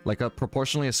 Like,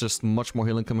 proportionally, it's just much more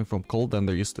healing coming from Cole than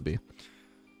there used to be.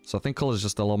 So I think Cole is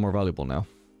just a lot more valuable now.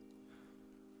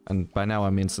 And by now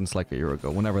I mean since like a year ago,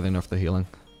 whenever they nerfed the healing.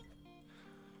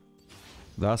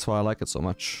 That's why I like it so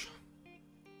much.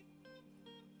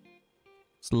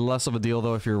 It's less of a deal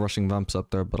though if you're rushing Vamps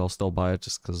up there, but I'll still buy it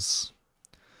just because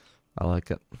I like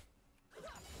it.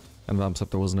 And Vamps up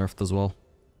there was nerfed as well.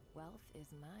 Wealth is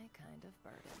my kind of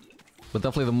burden. But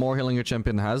definitely the more healing your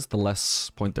champion has, the less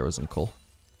point there is in Cole.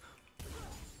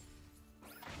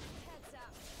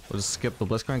 We'll just skip the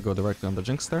Blitzcrank, go directly on the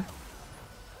Jinx there.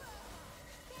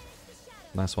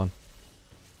 Nice one.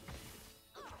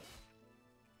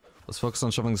 Let's focus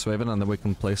on shoving this wave in and then we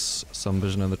can place some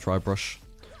vision in the tri-brush.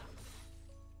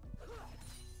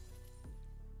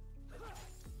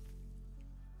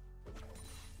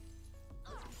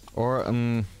 Or,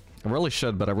 I really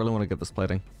should, but I really want to get this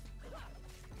plating.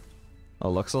 Oh,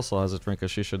 Lux also has a drinker.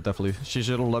 She should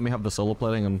let me have the solo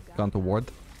plating and gone to ward.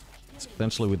 So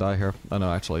potentially we die here. Oh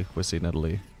no, actually, we see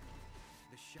Nidalee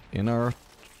in our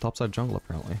topside jungle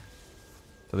apparently.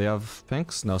 Do they have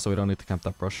pinks? No, so we don't need to camp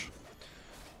that brush.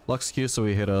 Lux Q, so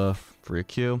we hit a free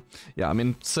Q. Yeah, I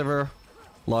mean, Sivir,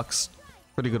 Lux,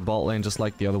 pretty good bot lane, just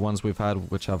like the other ones we've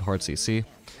had, which have hard CC.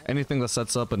 Anything that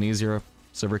sets up an easier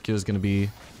Sivir Q is going to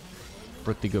be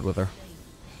pretty good with her.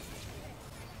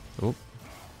 Oh.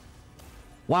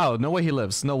 Wow, no way he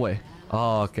lives. No way.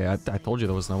 Oh, okay. I told you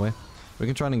there was no way. We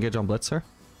can try and engage on Blitz here.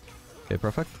 Okay,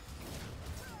 perfect.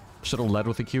 Should have led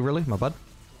with the Q, really? My bad.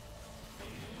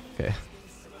 Okay.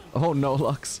 Oh, no,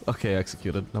 Lux. Okay,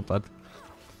 executed. Not bad.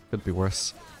 Could be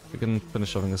worse. We can finish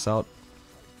shoving this out.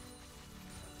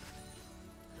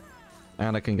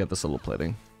 And I can get the solo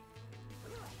plating.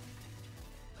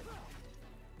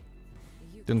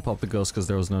 Didn't pop the ghost because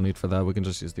there was no need for that. We can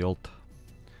just use the ult.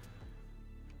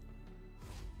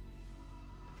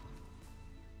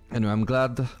 Anyway, I'm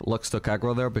glad Lux took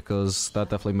aggro there because that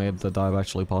definitely made the dive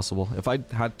actually possible. If I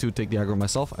had to take the aggro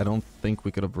myself, I don't think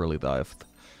we could have really dived.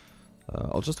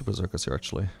 I'll just do Berserkers here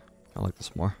actually. I like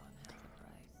this more.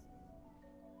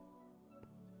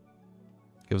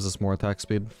 Gives us more attack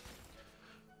speed.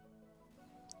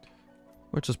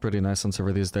 Which is pretty nice on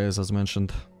Sivir these days, as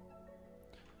mentioned.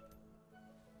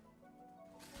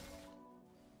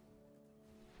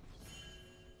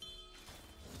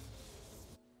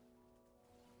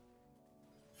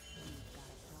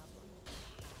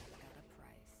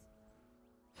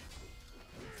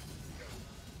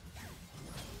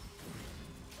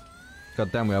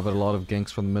 God damn, we have a lot of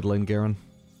ganks from the mid lane, Garen.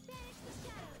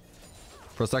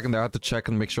 For a second there, I had to check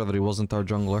and make sure that he wasn't our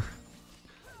jungler.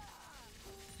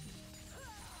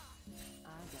 I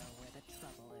know where the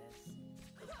trouble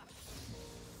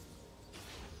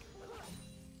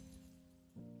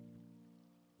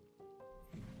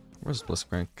is. Where's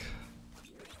Blitzcrank?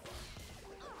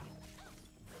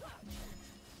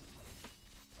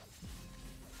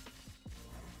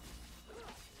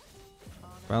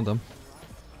 Found him.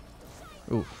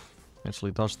 Oof.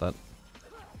 Actually dodged that.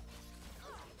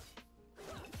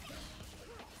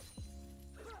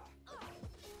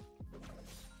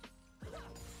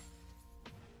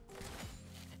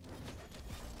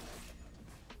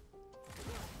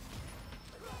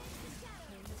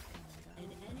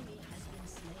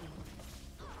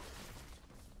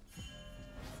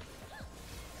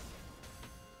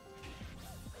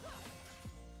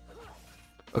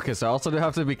 Okay, so I also do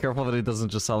have to be careful that he doesn't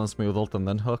just silence me with ult and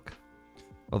then hook.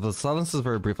 Although the silence is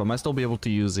very brief, I might still be able to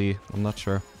use E. I'm not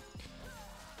sure.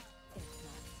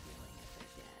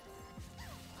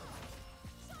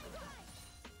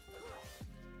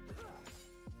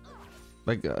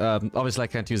 Like, obviously I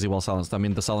can't use E while silenced. I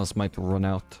mean, the silence might run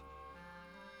out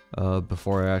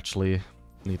before I actually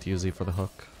need to use E for the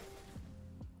hook.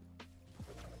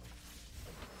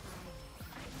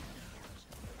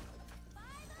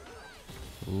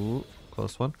 Ooh,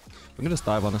 close one. We can just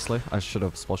dive, honestly. I should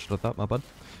have splashed at that, my bad.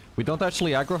 We don't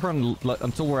actually aggro her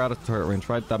until we're out of turret range,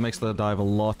 right? That makes the dive a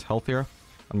lot healthier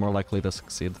and more likely to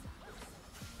succeed.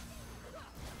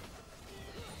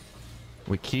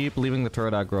 We keep leaving the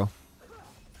turret aggro.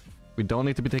 We don't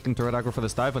need to be taking turret aggro for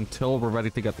this dive until we're ready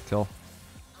to get the kill.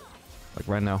 Like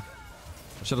right now.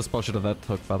 I should have splashed at that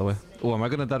hook, by the way. Oh, am I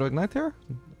gonna die to ignite here?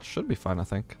 Should be fine, I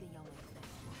think.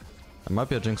 It might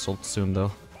be a Jinx ult soon,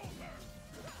 though.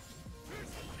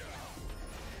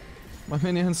 My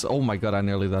minions. Oh my god, I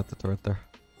nearly died the turret there.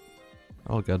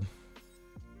 All good.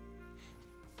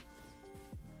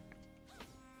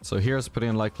 So here's pretty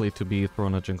unlikely to be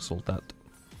thrown a Jinx ult at.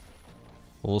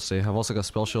 We'll see. I've also got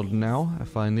spell shield now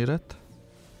if I need it.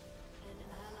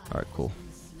 Alright, cool.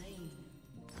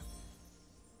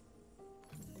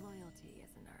 Loyalty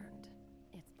isn't earned.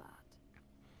 It's bought.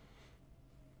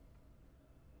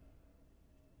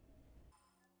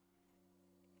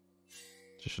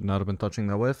 She should not have been touching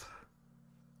that wave.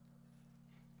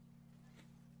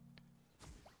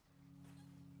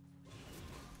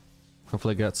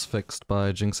 Hopefully it gets fixed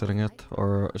by Jinx hitting it,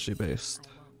 or is she based?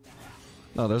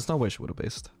 No, there's no way she would have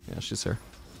based. Yeah, she's here.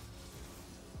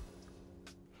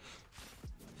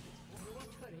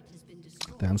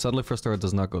 Damn, sadly first turret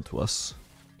does not go to us.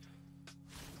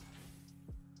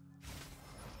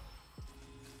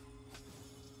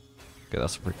 Okay,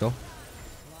 that's a free go.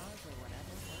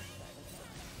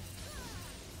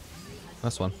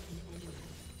 Nice one.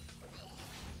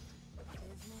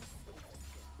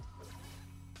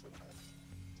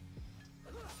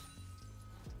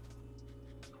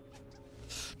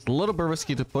 It's a little bit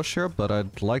risky to push here, but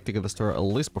I'd like to get this turret at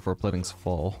least before platings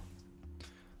fall.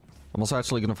 I'm also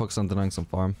actually going to focus on denying some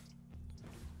farm.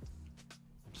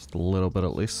 Just a little bit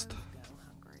at least.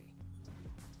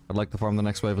 I'd like to farm the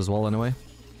next wave as well anyway.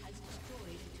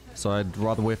 So I'd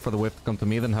rather wait for the wave to come to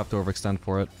me than have to overextend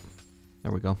for it.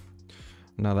 There we go.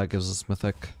 Now that gives us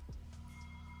mythic.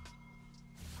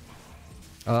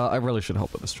 I really should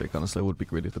help with the streak, honestly. I would be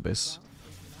greedy to base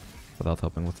without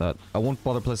helping with that. I won't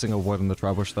bother placing a ward in the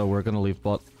Tribush though. We're gonna leave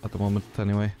bot at the moment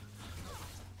anyway.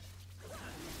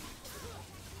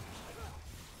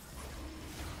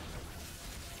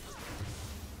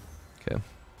 Okay.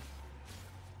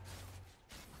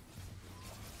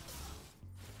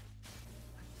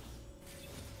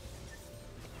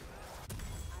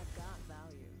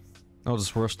 I'll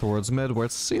just rush towards mid, where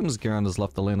it seems Garen has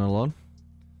left the lane alone.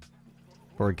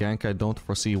 For a gank I don't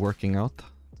foresee working out.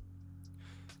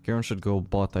 Garen should go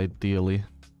bot ideally.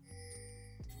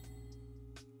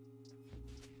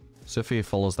 Sivir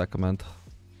follows that command.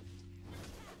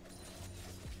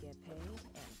 Get paid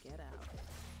and get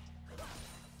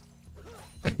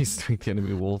out. He's doing the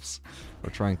enemy wolves.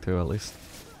 Or trying to, at least.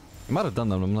 He might have done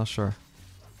them, I'm not sure.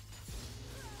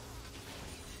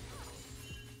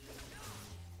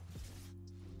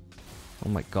 Oh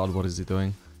my god, what is he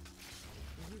doing?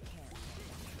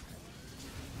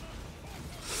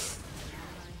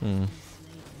 Hmm.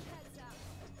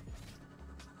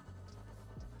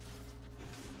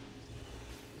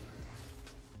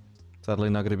 Sadly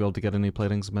not gonna be able to get any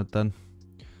platings mid then.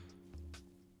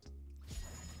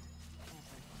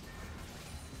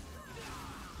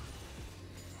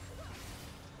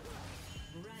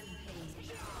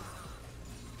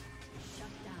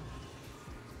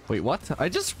 Wait, what? I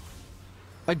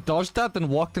dodged that, then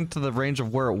walked into the range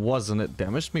of where it was, and it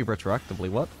damaged me retroactively.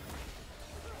 What?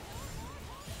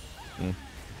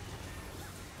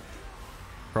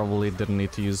 Probably didn't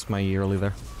need to use my yearly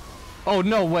there. Oh,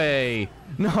 no way!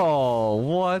 No!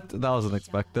 What? That was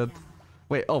unexpected.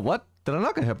 Wait, oh, what? Did I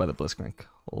not get hit by the Blitzcrank?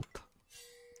 Hold.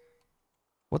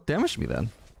 What damaged me then?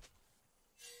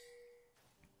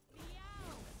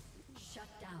 Shut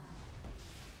down.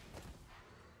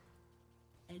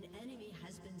 An enemy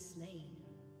has been slain.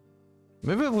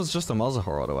 Maybe it was just a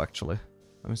Malzahar auto, actually.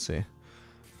 Let me see.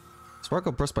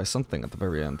 Sparkle burst by something at the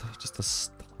very end. Just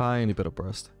a tiny bit of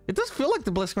burst. It does feel like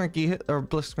the Blitzcrank hit, or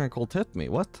Blitzcrank ult hit me.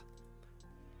 What?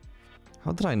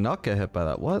 How did I not get hit by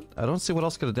that? What? I don't see what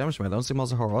else could have damaged me. I don't see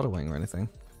Malzahar autoing or anything.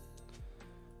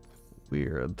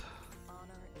 Weird.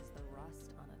 Honor is the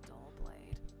rust on a dull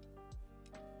blade.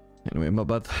 Anyway, my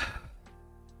bad.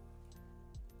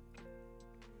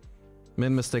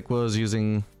 Main mistake was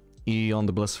using E on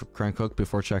the Blitzcrank hook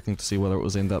before checking to see whether it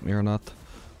was aimed at me or not.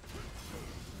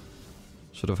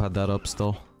 Should have had that up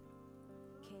still.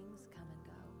 Kings come and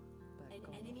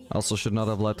go, but I also should not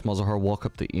have let Malzahar walk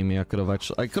up to Emi. I could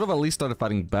have at least started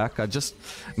fighting back.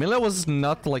 Melee was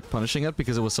not like punishing it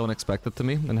because it was so unexpected to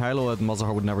me. And Hilo and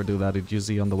Malzahar would never do that. He'd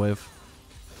use E on the wave.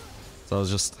 So I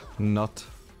was just not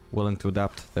willing to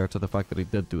adapt there to the fact that he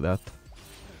did do that.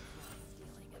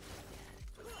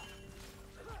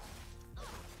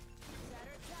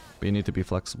 But you need to be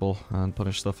flexible and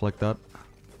punish stuff like that.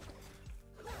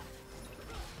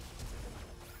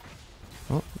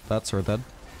 Oh, that's her dead.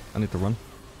 I need to run.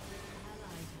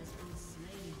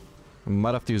 I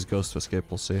might have to use Ghost to escape,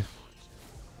 we'll see.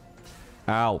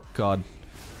 Ow, god.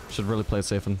 Should really play it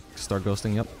safe and start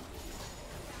ghosting, yep.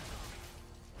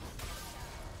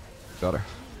 Got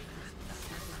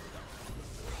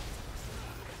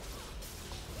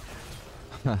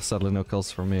her. Sadly no kills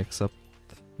for me except...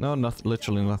 No,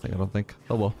 literally nothing, I don't think.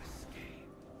 Oh well.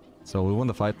 So we won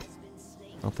the fight.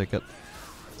 I'll take it.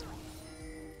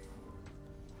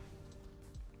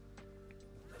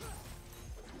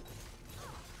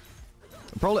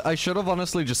 Probably, I should have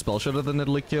honestly just spell shielded the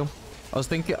Nidalee Q. I was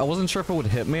thinking, I wasn't sure if it would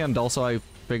hit me, and also I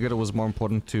figured it was more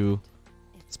important to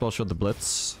spell shield the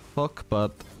Blitz hook,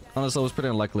 but honestly it was pretty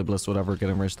unlikely Blitz would ever get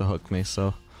in range to hook me,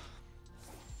 so...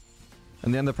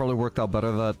 In the end it probably worked out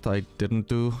better that I didn't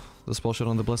do the spell shield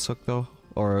on the Blitz hook though,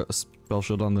 or a spell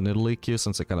shield on the Nidalee Q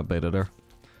since it kind of baited her.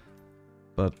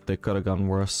 but they could have gone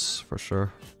worse for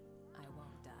sure. I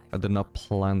won't die. I did not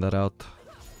plan that out.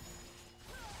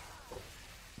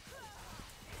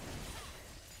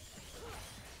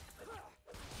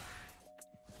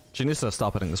 She needs to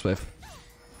stop hitting this wave.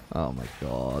 Oh my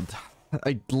god.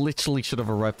 I literally should have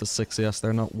arrived to 6 CS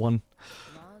there, not 1.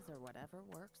 Laws or whatever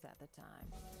works at the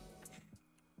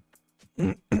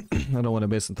time. I don't want to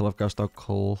base until I've cashed out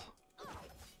coal.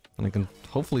 And I can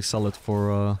hopefully sell it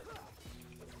for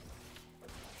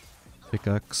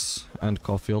pickaxe and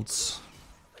Caulfields.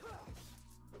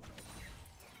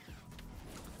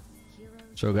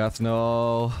 Cho'Gath,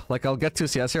 no. Like, I'll get 2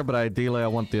 CS here, but ideally I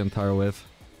want the entire wave.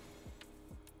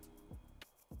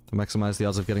 To maximize the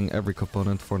odds of getting every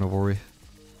component for Navori.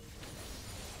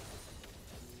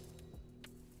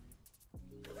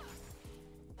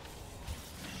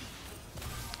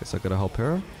 Guess I gotta help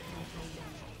here.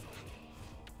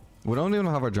 We don't even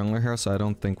have our jungler here, so I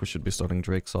don't think we should be starting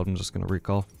Drake, so I'm just gonna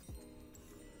recall.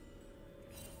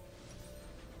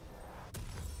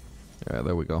 Yeah,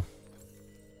 there we go.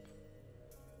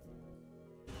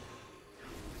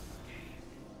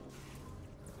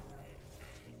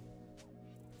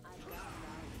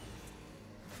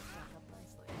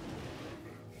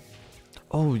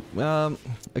 Oh,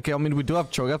 okay, I mean, we do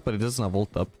have Cho'Gath, but it doesn't have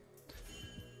ult up.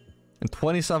 In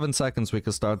 27 seconds, we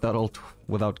can start that ult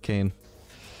without Kayn.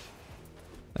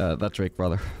 That Drake,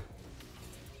 brother.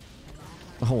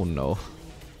 Oh no.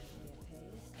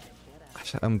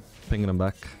 I'm pinging him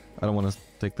back. I don't want to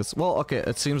take this. Well, okay,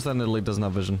 it seems that Italy doesn't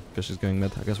have vision because she's going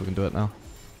mid. I guess we can do it now.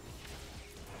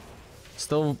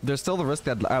 Still, there's still the risk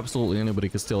that absolutely anybody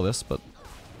could steal this, but...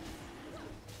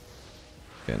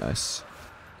 Okay, nice.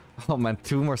 Oh man,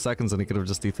 2 more seconds and he could have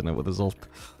just eaten it with his ult.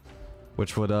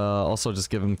 Which would also just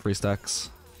give him 3 stacks.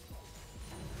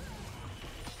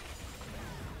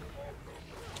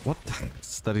 What?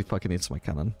 Steady fucking eats my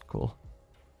cannon. Cool.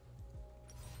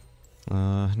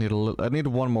 I need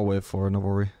one more wave for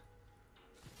Navori.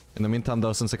 In the meantime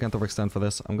though, since I can't overextend for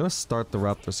this, I'm gonna start the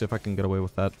Raptor, see if I can get away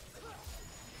with that.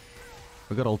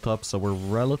 We got ult up, so we're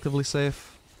relatively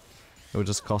safe. It would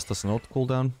just cost us an ult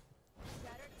cooldown.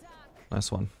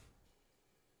 Nice one.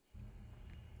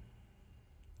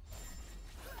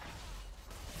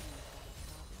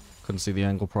 Couldn't see the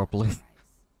angle properly.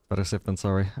 Better safe than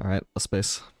sorry. Alright, a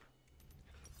space.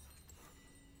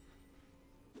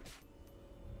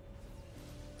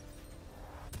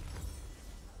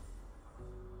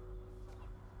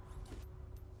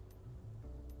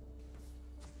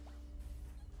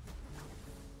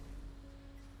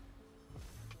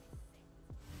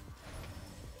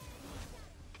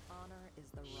 Honor is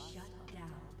the rust of the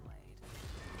blade.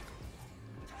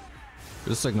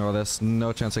 Just ignore this.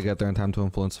 No chance I get there in time to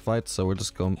influence the fight, so we're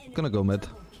just gonna go mid.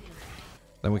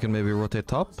 Then we can maybe rotate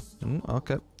top.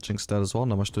 Okay, Jinx dead as well.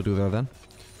 Not much to do there then.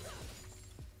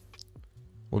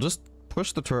 We'll just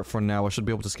push the turret for now. I should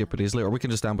be able to skip it easily, or we can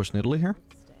just ambush Nidalee here.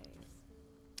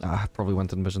 Ah, probably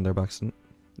went in vision there by accident.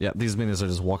 Yeah, these minions are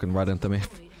just walking right into me.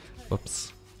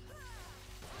 Whoops.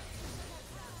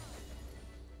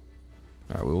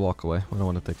 Alright, we'll walk away. We don't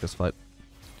want to take this fight.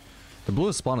 The blue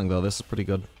is spawning though. This is pretty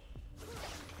good.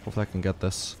 Hopefully I can get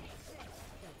this.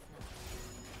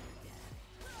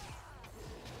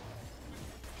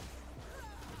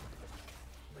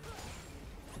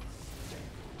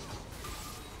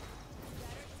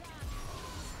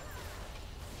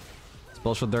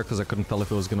 Spell shot there because I couldn't tell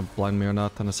if it was going to blind me or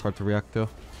not, and it's hard to react to.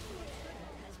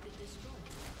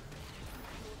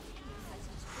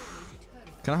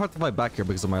 Kinda hard to fight back here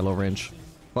because of my low range.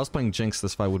 If I was playing Jinx,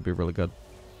 this fight would be really good.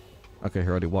 Okay, he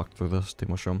already walked through this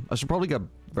Teemo Shroom. I should probably get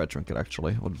Red Trinket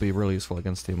actually. It would be really useful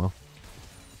against Teemo.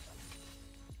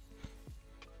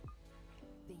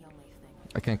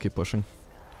 I can't keep pushing.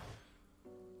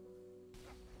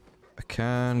 I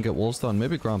can get Wolves done,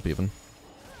 maybe Gromp even.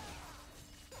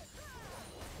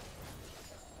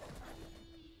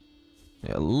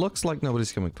 Yeah, it looks like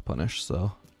nobody's coming to punish,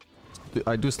 so...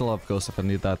 I do still have Ghost if I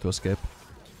need that to escape.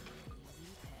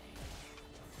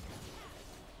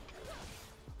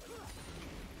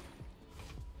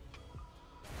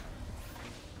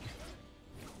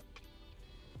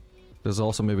 There's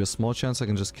also maybe a small chance I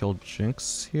can just kill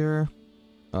Jinx here.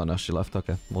 Oh no, she left.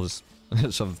 Okay, we'll just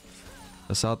shove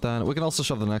this out then. We can also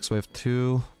shove the next wave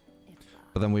too.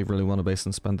 But then we really want to base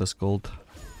and spend this gold.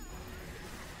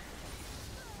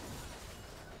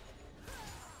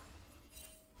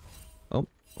 Oh,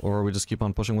 or we just keep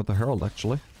on pushing with the Herald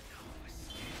actually.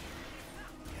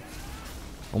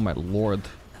 Oh my lord.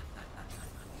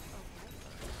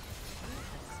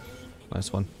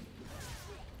 Nice one.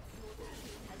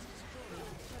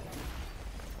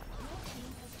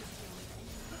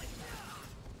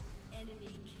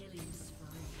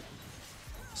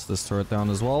 Is this turret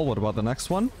down as well? What about the next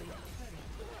one?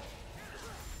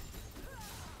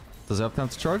 Does it have time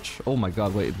to charge? Oh my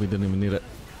god, wait, we didn't even need it.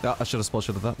 Yeah, I should have spell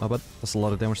shooted that, my bad. That's a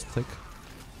lot of damage to take.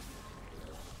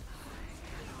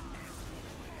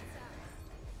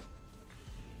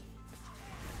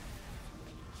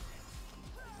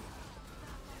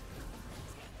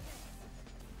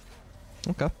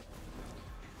 Okay.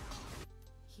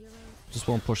 Just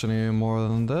won't push any more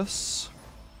than this.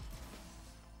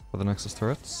 For the Nexus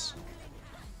turrets.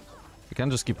 We can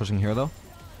just keep pushing here though.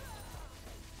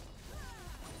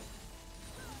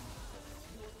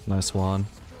 Nice one.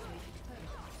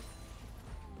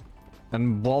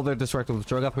 And while they're distracted with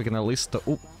Drogoth, we can at least...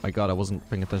 oh my god, I wasn't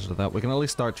paying attention to that. We can at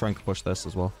least start trying to push this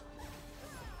as well.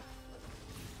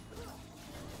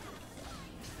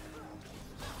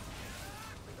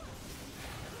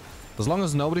 As long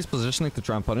as nobody's positioning to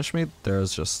try and punish me,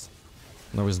 there's just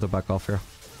no reason to back off here.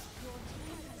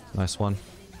 Nice one.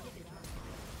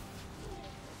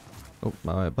 Oh,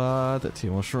 my bad.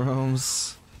 Two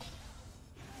mushrooms.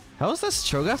 How is this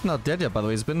Cho'Gath not dead yet, by the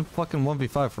way? He's been fucking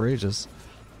 1v5 for ages.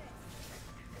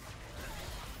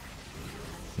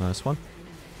 Nice one.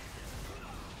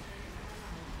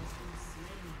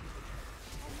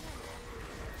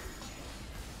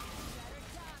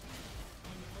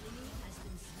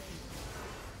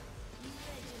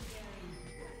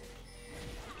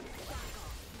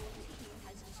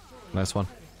 Nice one.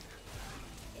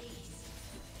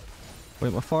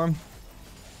 Wait, my farm.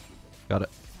 Got it.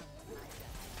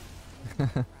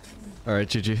 Alright,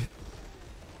 GG.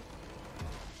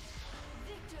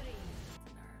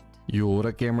 Yo, what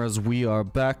up gamers? We are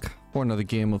back for another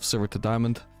game of Silver to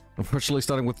Diamond. Unfortunately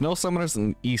starting with no summoners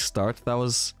and E-start. That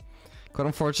was quite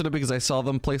unfortunate because I saw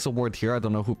them place a ward here. I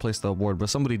don't know who placed the ward, but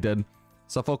somebody did.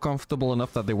 So I felt comfortable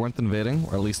enough that they weren't invading,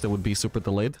 or at least they would be super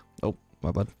delayed. Oh,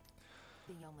 my bad.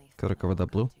 Could have covered that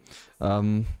blue.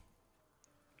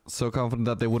 So confident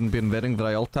that they wouldn't be invading that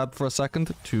I alt-tabbed for a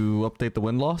second to update the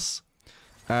win-loss.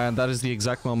 And that is the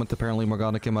exact moment apparently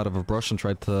Morgana came out of a brush and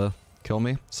tried to kill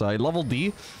me. So I leveled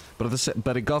D, but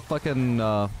it got fucking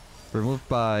removed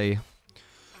by...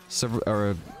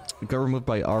 it got removed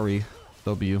by Ari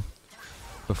W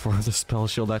before the spell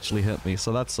shield actually hit me,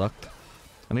 so that sucked.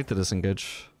 I need to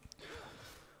disengage.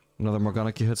 Another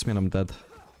Morgana Q hits me and I'm dead.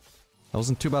 That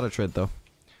wasn't too bad a trade though.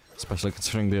 Especially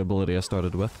considering the ability I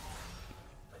started with.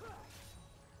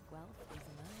 Wealth is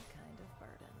another kind of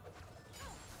burden.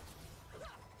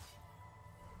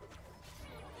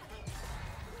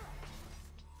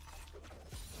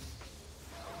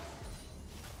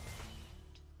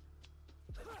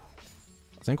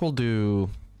 I think we'll do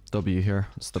W here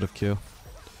instead of Q.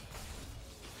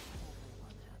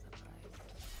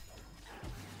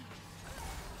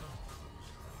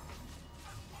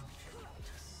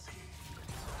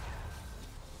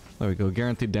 There we go,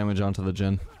 guaranteed damage onto the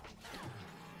Jhin.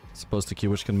 Supposed to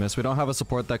Q which can miss. We don't have a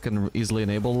support that can easily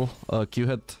enable Q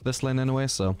hit this lane anyway,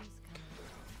 so...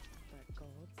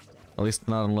 At least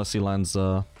not unless he lands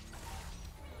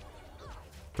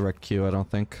direct Q, I don't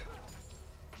think.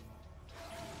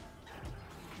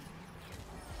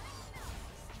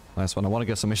 Nice one, I want to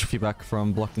get some HP back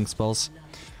from blocking spells.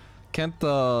 Can't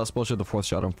spell shield the fourth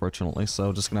shot unfortunately,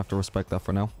 so just gonna have to respect that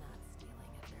for now.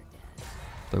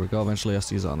 There we go, eventually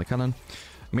SD's on the cannon.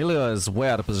 Amelia is way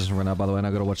out of position right now, by the way, and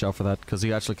I gotta watch out for that, because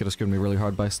he actually could have screwed me really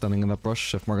hard by stunning in that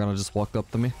brush if Morgana just walked up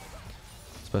to me.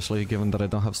 Especially given that I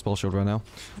don't have spell shield right now.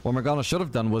 What Morgana should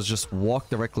have done was just walk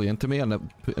directly into me, and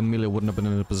Amelia wouldn't have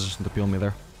been in a position to peel me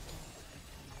there.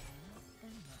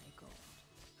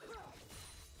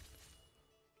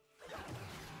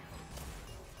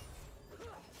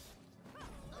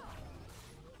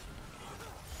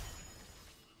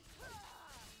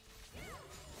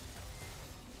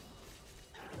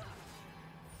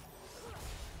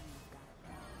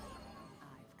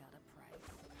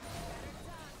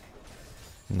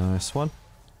 Nice one.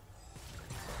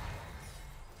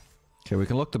 Okay, we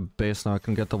can look to base now. I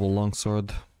can get double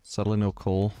longsword. Sadly, no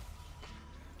coal.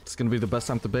 It's gonna be the best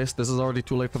time to base. This is already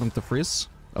too late for them to freeze.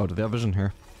 Oh, do they have vision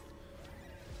here?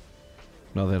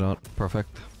 No, they don't. Perfect.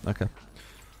 Okay.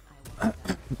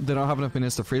 They don't have enough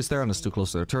minions to freeze there, and it's too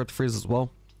close to their turret to freeze as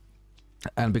well.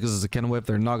 And because it's a cannon wave,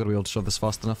 they're not going to be able to show this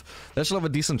fast enough. They should have a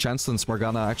decent chance since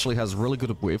Morgana actually has really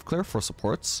good wave clear for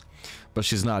supports. But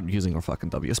she's not using her fucking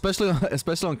W. Especially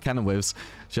on cannon waves.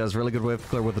 She has really good wave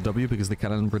clear with the W because the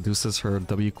cannon reduces her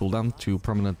W cooldown to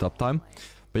permanent uptime.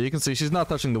 But you can see she's not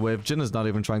touching the wave. Jhin is not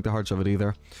even trying to hard shove it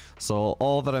either. So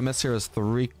all that I miss here is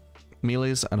 3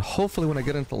 melees. And hopefully when I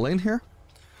get into lane here,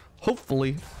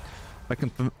 hopefully I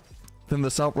can thin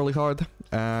this out really hard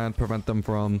and prevent them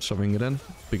from shoving it in,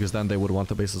 because then they would want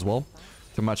the base as well.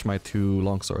 to match my 2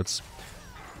 longswords.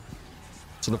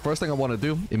 So the first thing I want to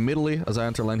do immediately as I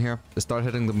enter lane here is start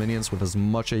hitting the minions with as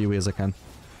much AoE as I can.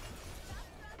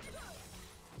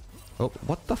 Oh,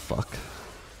 what the fuck?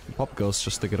 Pop Ghost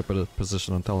just to get a bit of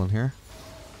position on Talon here.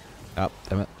 Ah,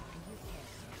 damn it.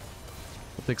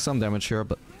 I'll take some damage here,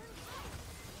 but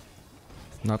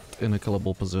not in a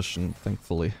killable position,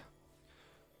 thankfully.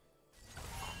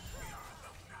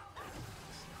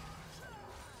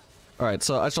 Alright,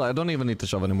 so actually I don't even need to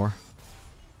shove anymore.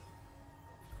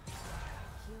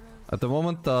 At the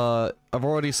moment, I've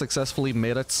already successfully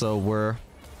made it so we're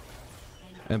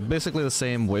in basically the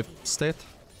same wave state.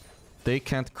 They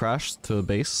can't crash to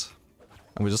base.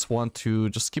 And we just want to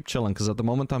just keep chilling, because at the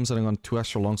moment I'm sitting on 2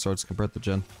 extra longswords compared to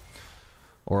Jin.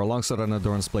 Or a longsword and a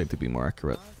Endurance Blade to be more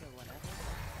accurate.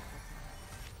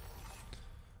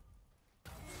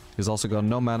 He's also got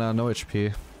no mana, no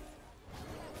HP.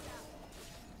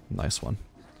 Nice one.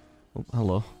 Oh,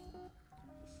 hello.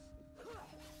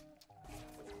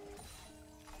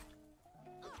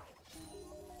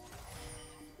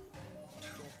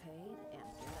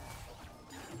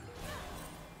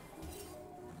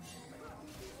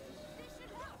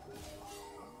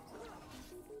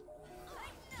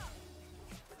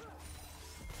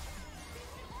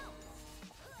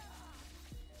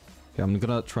 Okay, I'm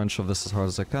gonna try and shove this as hard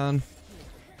as I can. Do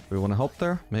we want to help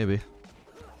there? Maybe.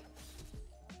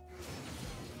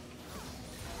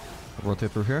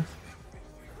 Rotate through here.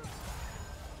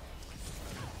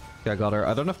 Okay, I got her.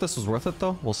 I don't know if this was worth it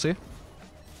though. We'll see.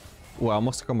 Ooh, I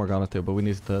almost took a Morgana too, but we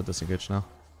need to disengage now.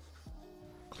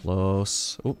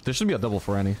 Close. Oh, there should be a double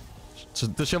for Annie.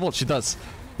 Does she have ult? She does.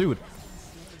 Dude.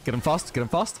 Get him fast. Get him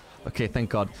fast. Okay, thank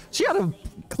God. She had a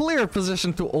clear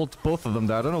position to ult both of them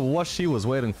there. I don't know what she was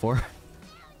waiting for.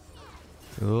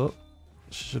 Oh,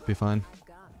 she should be fine.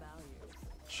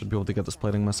 Should be able to get this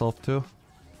plating myself too.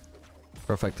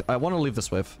 Perfect. I want to leave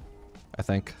this wave, I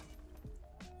think.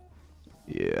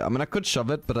 Yeah, I mean, I could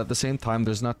shove it, but at the same time,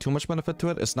 there's not too much benefit to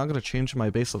it. It's not going to change my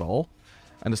base at all.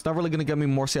 And it's not really going to get me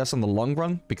more CS in the long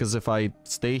run, because if I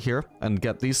stay here and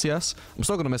get these CS, I'm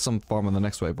still going to miss some farm on the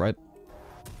next wave, right?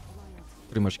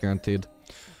 Pretty much guaranteed.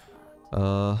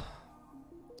 Do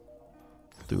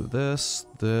this,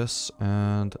 this,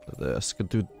 and this. Could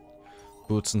do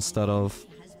boots instead of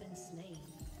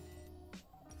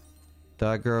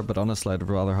dagger, but honestly I'd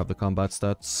rather have the combat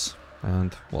stats.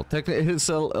 And, well, technically it's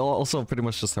also pretty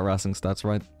much just harassing stats,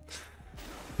 right?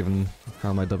 Given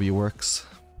how my W works.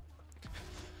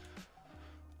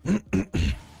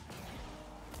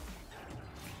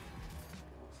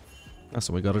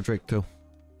 So we got a Drake too.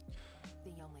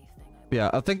 Yeah,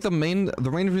 I think the main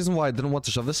reason why I didn't want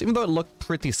to shove this, even though it looked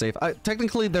pretty safe,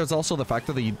 technically there's also the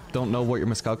factor that you don't know what you're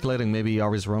miscalculating. Maybe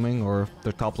Ahri's roaming or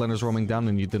their top laner's roaming down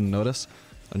and you didn't notice.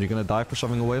 And you're gonna die for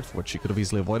shoving a wave, which you could have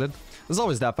easily avoided. There's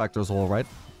always that factor as well, right?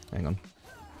 Hang on.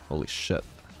 Holy shit.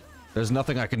 There's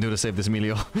nothing I can do to save this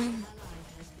Emilio. I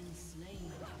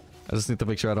just need to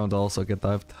make sure I don't also get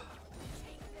dived.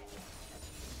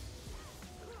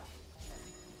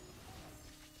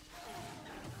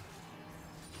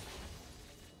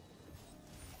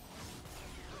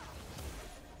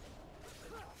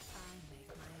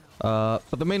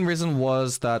 But the main reason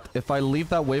was that if I leave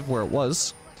that wave where it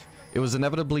was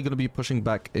inevitably going to be pushing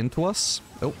back into us.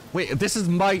 Oh, wait, this is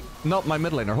not my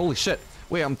mid laner. Holy shit.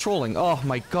 Wait, I'm trolling. Oh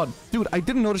my god. Dude, I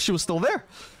didn't notice she was still there.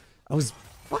 I was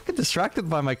fucking distracted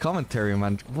by my commentary,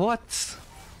 man. What?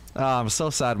 Ah, I'm so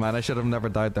sad, man. I should have never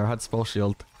died there. I had spell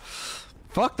shield.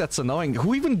 Fuck, that's annoying.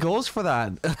 Who even goes for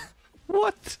that?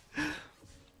 What?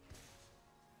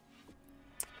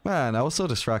 Man, I was so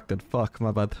distracted. Fuck,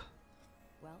 my bad.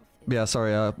 Yeah,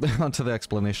 sorry, onto the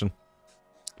explanation.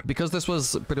 Because this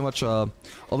was pretty much all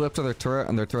the way up to their turret,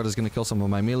 and their turret is going to kill some of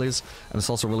my melees, and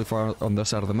it's also really far on this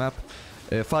side of the map.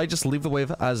 If I just leave the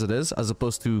wave as it is, as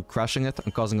opposed to crashing it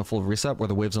and causing a full reset where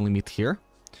the waves only meet here.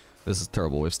 This is a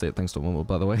terrible wave state, thanks to Momo,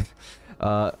 by the way.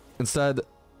 Instead,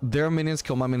 their minions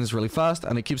kill my minions really fast,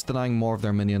 and it keeps denying more of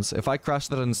their minions. If I crash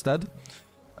that instead,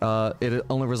 it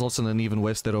only results in an even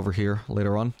wave state over here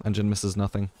later on, and Jin misses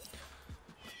nothing.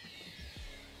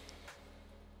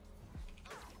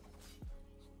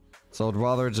 So I'd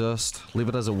rather just leave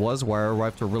it as it was, where I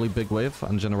arrived to a really big wave,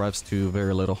 and Jin arrives to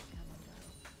very little.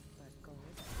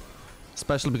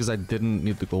 Especially because I didn't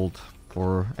need the gold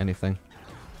for anything.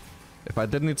 If I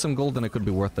did need some gold, then it could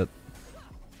be worth it.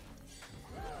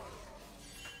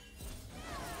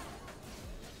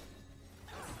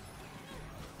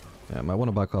 Yeah, I might want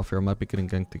to back off here. I might be getting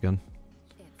ganked again.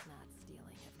 It's not stealing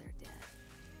if they're dead.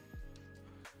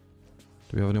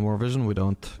 Do we have any more vision? We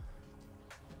don't.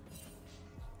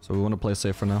 So we want to play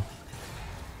safe for now.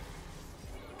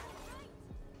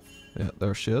 Yeah,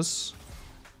 there she is.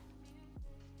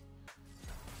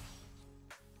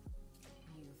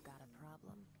 You've got a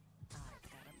problem. I've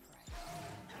got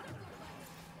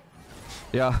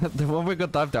a prey. Yeah, when we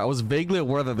got dived there, I was vaguely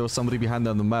aware that there was somebody behind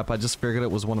on the map. I just figured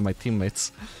it was one of my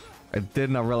teammates. I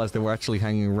did not realize they were actually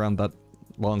hanging around that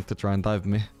long to try and dive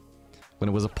me. When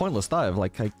it was a pointless dive,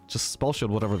 like I just spell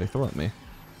shield whatever they throw at me.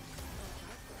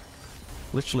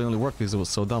 Literally only worked because it was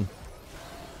so dumb.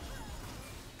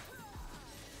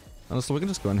 Honestly, we can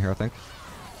just go in here, I think.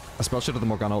 I spell shielded the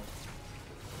Morgana ult.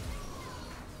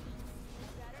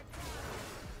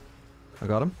 I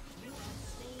got him.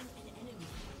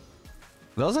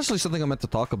 That was actually something I meant to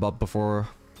talk about before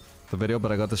the video,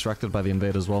 but I got distracted by the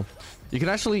invade as well. You can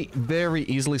actually very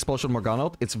easily spell shield Morgana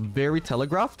ult. It's very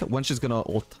telegraphed when she's gonna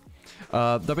ult.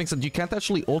 That being said, you can't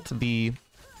actually ult the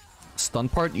stun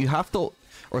part. You have to,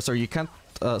 or sorry, you can't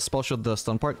spell shield the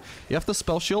stun part. You have to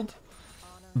spell shield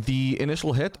the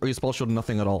initial hit, or you spell shield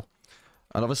nothing at all.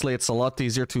 And obviously it's a lot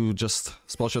easier to just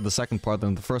spell shield the second part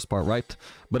than the first part, right?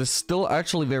 But it's still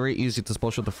actually very easy to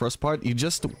spell shield the first part. You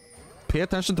just pay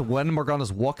attention to when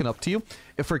Morgana's walking up to you.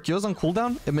 If her Q's on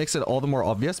cooldown, it makes it all the more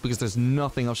obvious because there's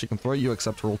nothing else she can throw at you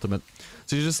except her ultimate.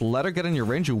 So you just let her get in your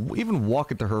range, you even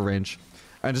walk into her range,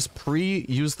 and just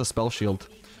pre-use the spell shield.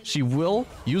 She will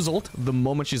use ult the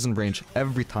moment she's in range.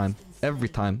 Every time. Every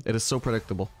time. It is so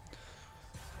predictable.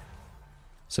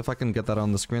 See if I can get that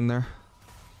on the screen there.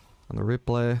 On the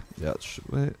replay. Yeah, it should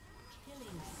wait.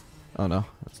 Oh no.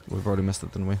 We've already missed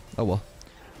it, didn't we? Oh well.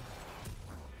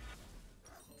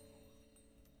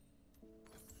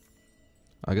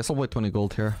 I guess I'll wait 20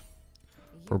 gold here.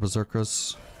 For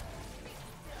Berserkers.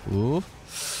 Ooh.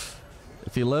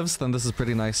 If he lives, then this is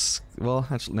pretty nice. Well,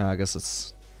 actually, no, I guess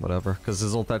it's whatever. Because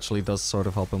his ult actually does sort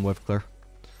of help him wave clear.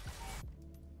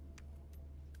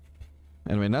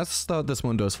 Anyway, that's this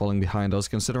window is falling behind. I was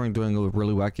considering doing a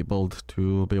really wacky build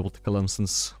to be able to kill him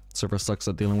since Sivir sucks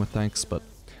at dealing with tanks, but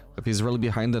if he's really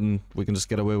behind, then we can just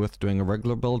get away with doing a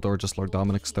regular build or just Lord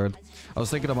Dominic's third. I was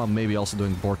thinking about maybe also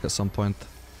doing Bork at some point,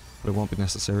 but it won't be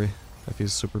necessary if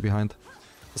he's super behind.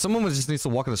 Someone just needs to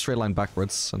walk in a straight line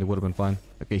backwards and it would have been fine.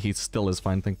 Okay, he still is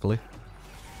fine, thankfully.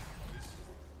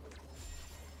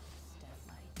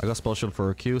 I got spell shield for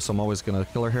her Q, so I'm always gonna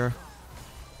kill her here.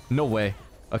 No way.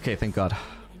 Okay, thank god.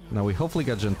 Now we hopefully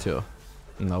get Jhin too.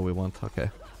 No, we won't. Okay.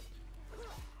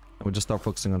 And we just start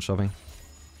focusing on shoving.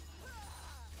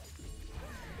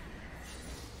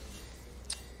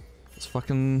 It's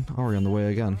fucking Ari on the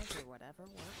way again.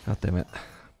 God damn it.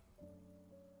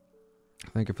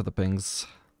 Thank you for the pings.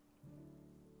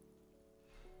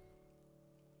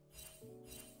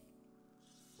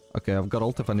 Okay, I've got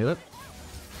ult if I need it.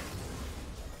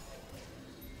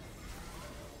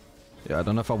 Yeah, I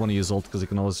don't know if I want to use ult because he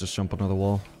can always just jump under the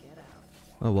wall.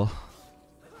 Oh well.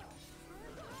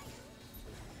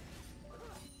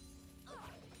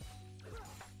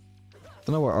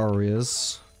 Don't know where Ari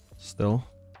is. Still.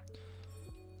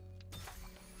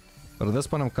 But at this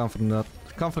point I'm confident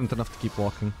enough to keep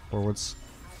walking forwards.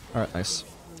 Alright, nice.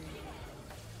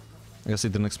 I guess he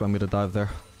didn't expect me to dive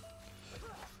there.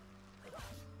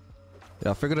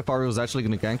 Yeah, I figured if Ari was actually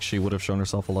going to gank, she would have shown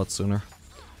herself a lot sooner.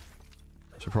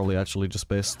 She probably actually just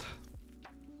based.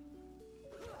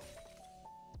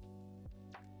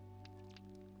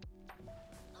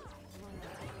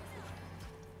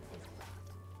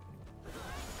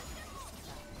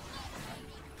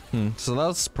 So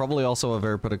that's probably also a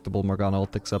very predictable Morgana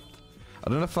ult, except I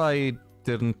don't know if I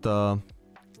didn't let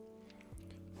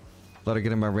her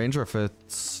get in my range or if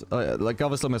it's like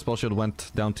obviously my spell shield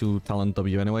went down to talent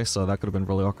W anyway, so that could have been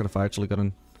really awkward if I actually got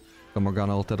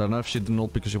Morgana ulted. I don't know if she didn't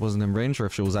ult because she wasn't in range or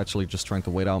if she was actually just trying to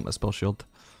wait out my spell shield.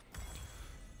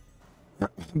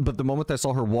 But the moment I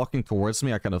saw her walking towards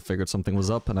me, I kind of figured something was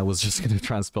up and I was just gonna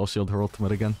try and spell shield her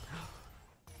ultimate again.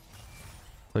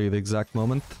 Tell you the exact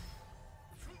moment.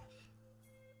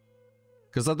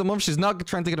 Because at the moment she's not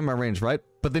trying to get in my range, right?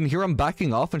 But then here I'm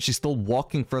backing off and she's still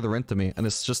walking further into me. And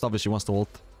it's just obvious she wants to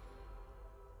ult.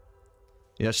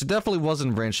 Yeah, she definitely was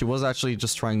in range. She was actually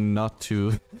just trying not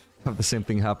to have the same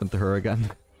thing happen to her again.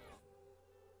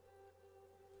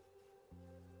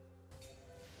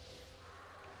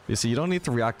 You see, you don't need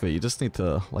to reactivate. You just need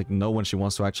to, like, know when she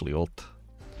wants to actually ult.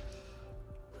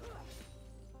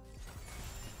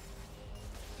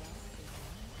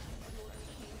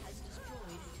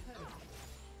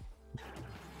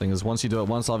 Thing is, once you do it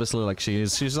once, obviously, like,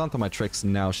 she's onto my tricks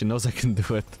now. She knows I can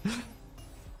do it.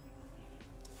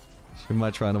 She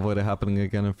might try and avoid it happening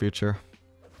again in future.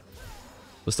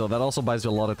 But still, that also buys you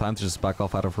a lot of time to just back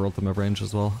off out of her ultimate range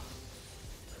as well.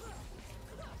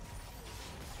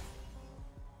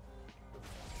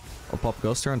 I'll pop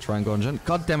Ghost here and try and go on Jhin.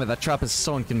 God damn it, that trap is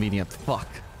so inconvenient. Fuck.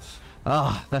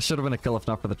 Ah, that should have been a kill if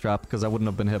not for the trap, because I wouldn't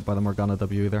have been hit by the Morgana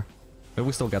W either. But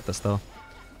we still get this though.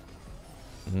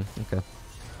 Okay.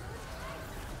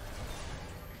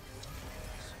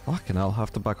 Fucking hell, I'll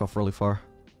have to back off really far.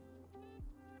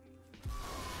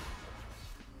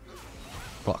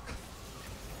 Fuck.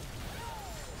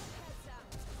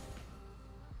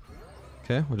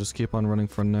 Okay, we'll just keep on running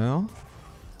for now.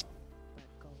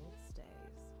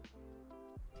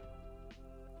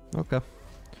 Okay.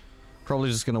 Probably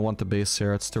just gonna want the base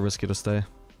here, it's too risky to stay.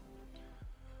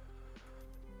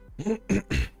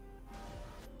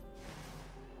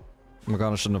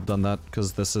 Morgana shouldn't have done that,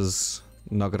 because this is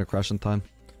not gonna crash in time.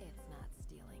 It's not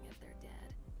stealing if they're dead.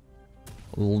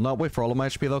 I'll not wait for all of my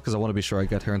HP though, because I want to be sure I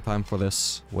get here in time for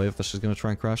this wave that she's gonna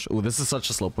try and crash. Ooh, this is such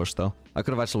a slow push though. I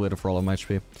could have actually waited for all of my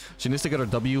HP. She needs to get her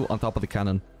W on top of the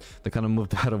cannon. The cannon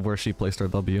moved ahead of where she placed her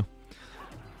W.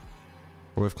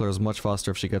 Her wave clear is much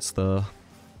faster if she gets the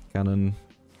cannon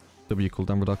W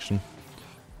cooldown reduction.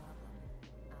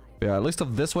 But yeah, at least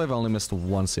of this wave I only missed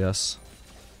one CS.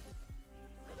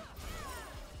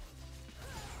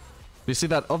 You see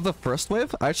that of the first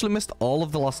wave, I actually missed all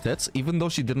of the last hits, even though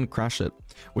she didn't crash it.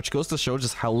 Which goes to show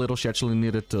just how little she actually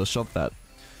needed to shove that.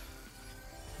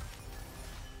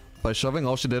 By shoving,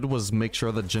 all she did was make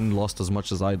sure that Jhin lost as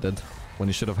much as I did, when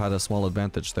he should have had a small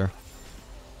advantage there.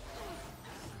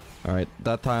 Alright,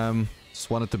 that time, just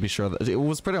wanted to be sure that... It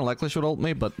was pretty unlikely she would ult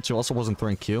me, but she also wasn't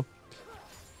throwing Q.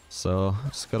 So,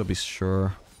 just gotta be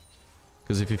sure.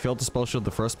 Because if you fail to spell shield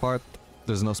the first part,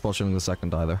 there's no spell shielding the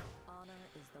second either. Honor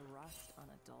is the rust on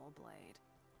a dull blade.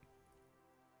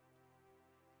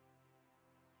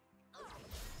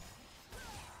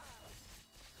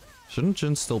 Shouldn't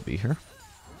Jhin still be here?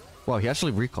 Wow, he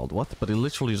actually recalled, what? But he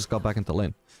literally just got back into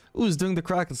lane. Ooh, he's doing the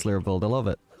Kraken Slayer build, I love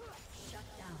it.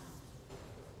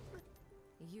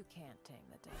 You can't tame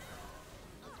the day.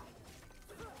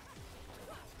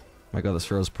 My god, this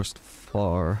hero's pushed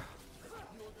far.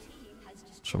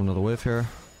 Shove another wave here.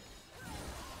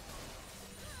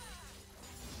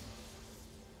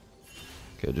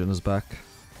 Okay, Jhin is back.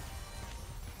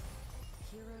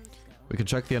 We can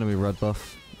check the enemy red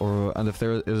buff. And if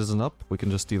there isn't up, we can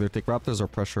just either take Raptors or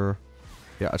pressure...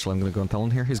 Yeah, actually I'm gonna go and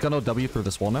Talon here. He's got no W through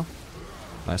this wall now.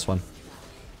 Nice one.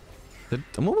 Did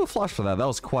a move flash for that? That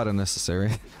was quite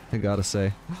unnecessary, I gotta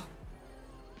say.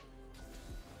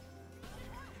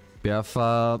 Yeah, if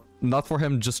not for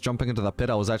him just jumping into that pit,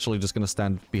 I was actually just gonna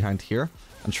stand behind here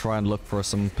and try and look for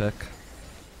some pick.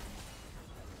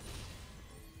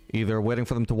 Either waiting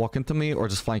for them to walk into me or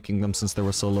just flanking them since they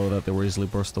were so low that they were easily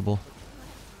burstable.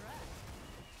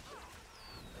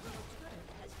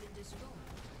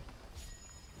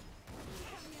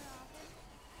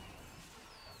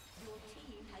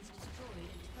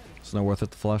 It's not worth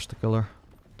it to flash to kill her.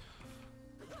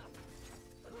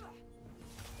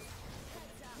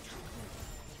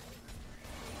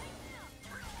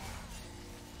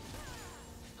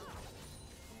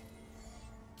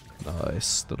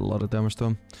 Nice, did a lot of damage to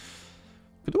him.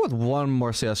 Could do with one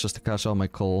more CS just to catch all my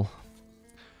coal,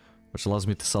 which allows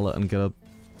me to sell it and get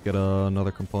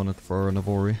another component for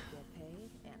Navori.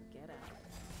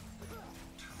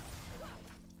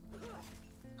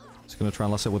 Just gonna try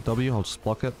and last it with W. I'll just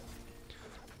block it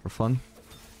for fun.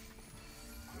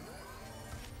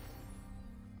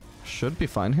 Should be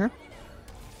fine here.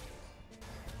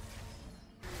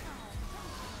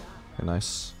 Okay,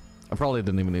 nice. I probably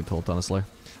didn't even need to ult, honestly.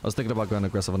 I was thinking about going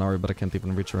aggressive on Ari, but I can't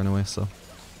even reach her anyway, so...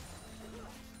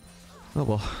 Oh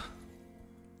well.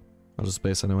 I'll just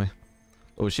base anyway.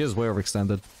 Oh, she is way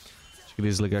overextended. She could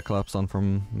easily get collapsed on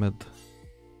from mid.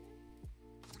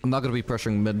 I'm not gonna be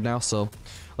pressuring mid now, so...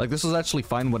 Like, this was actually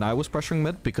fine when I was pressuring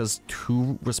mid, because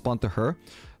to respond to her,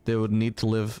 they would need to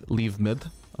leave mid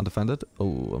undefended.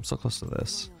 Oh, I'm so close to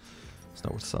this. It's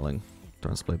not worth selling.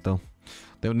 Transplate though.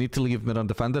 They would need to leave mid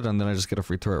undefended and then I just get a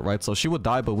free turret, right? So she would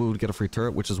die, but we would get a free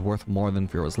turret, which is worth more than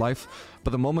Fira's life.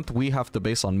 But the moment we have to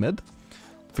base on mid,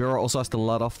 Fira also has to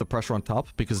let off the pressure on top,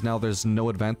 because now there's no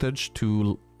advantage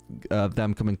to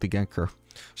them coming to gank her.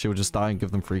 She would just die and give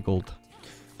them free gold.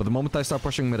 But the moment I start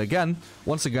pushing mid again,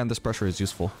 once again this pressure is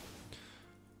useful.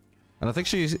 And I think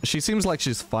she seems like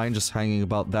she's fine just hanging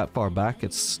about that far back.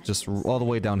 It's just all the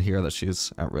way down here that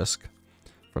she's at risk.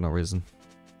 For no reason.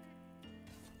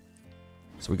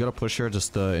 So we gotta push her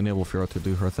just to enable Fira to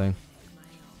do her thing.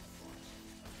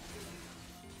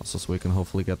 Also so we can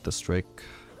hopefully get this Drake.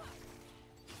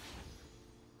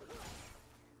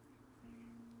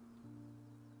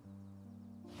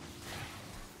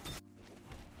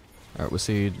 Alright, we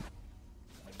see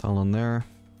Talon there.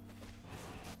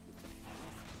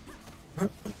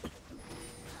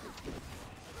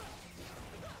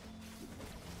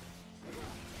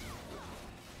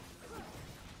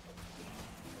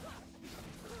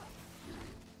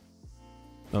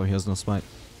 Oh, he has no smite.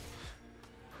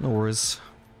 No worries.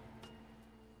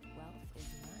 Wealth is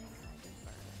my kind of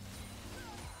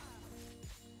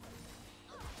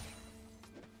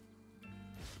burden.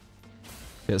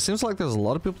 Yeah, it seems like there's a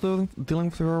lot of people dealing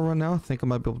with her right now. I think I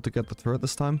might be able to get the turret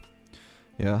this time.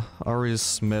 Yeah,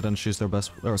 Ari's mid and she's their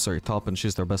best, or sorry, top and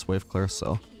she's their best wave clear,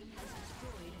 so.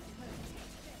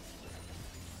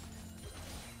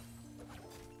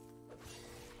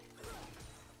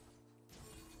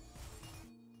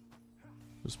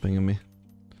 Who's pinging me?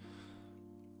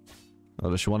 Oh,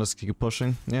 does she want us to keep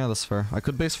pushing? Yeah, that's fair. I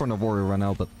could base for an warrior right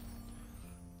now, but...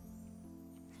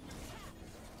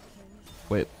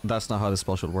 Wait, that's not how this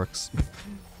spell shield works.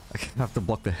 I have to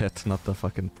block the hit, not the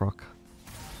fucking proc.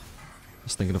 I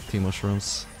was thinking of Team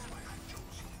Mushrooms.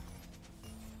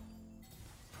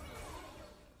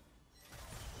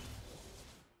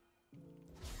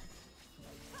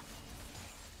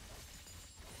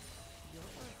 You're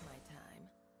worth my time.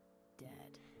 Dead.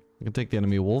 I can take the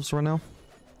enemy wolves right now.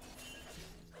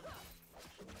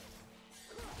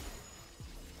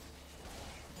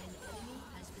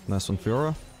 Nice one,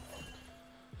 Fiora.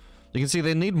 You can see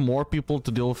they need more people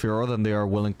to deal with Fiora than they are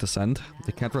willing to send.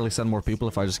 They can't really send more people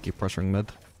if I just keep pressuring mid.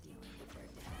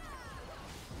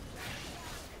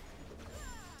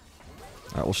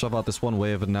 Alright, we'll shove out this one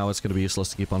wave and now it's gonna be useless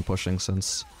to keep on pushing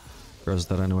since Fiora's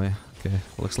dead anyway. Okay,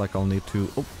 looks like I'll need to...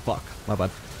 Oh, fuck. My bad.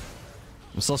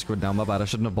 I'm still screwed now, my bad. I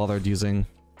shouldn't have bothered using...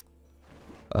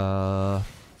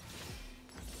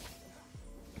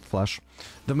 Flash.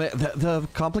 The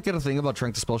complicated thing about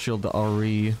trying to spell shield the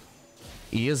RE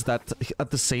is that at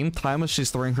the same time as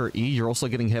she's throwing her E, you're also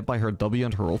getting hit by her W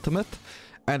and her ultimate.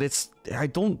 And it's... I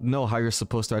don't know how you're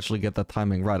supposed to actually get that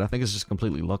timing right. I think it's just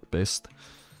completely luck-based.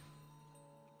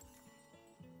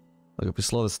 Like, if we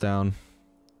slow this down...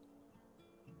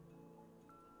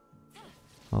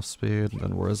 Off speed,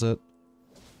 then where is it?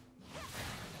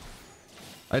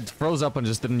 I froze up and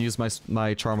just didn't use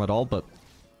my charm at all, but...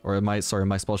 Or my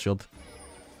spell shield.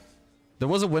 There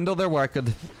was a window there where I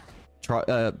could...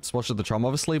 spell shield the charm,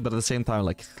 obviously, but at the same time,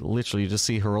 like, literally you just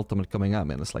see her ultimate coming at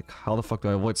me, and it's like, how the fuck do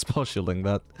I avoid spell shielding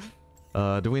that?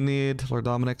 Do we need Lord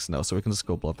Dominic's? No, so we can just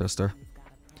go Bloodthirster.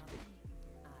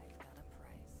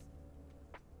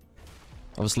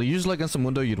 Obviously, usually against a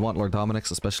Mundo, you'd want Lord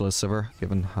Dominic's, especially as Sivir,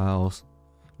 given how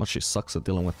much she sucks at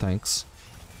dealing with tanks.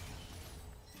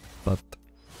 But...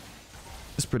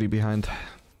 it's pretty behind.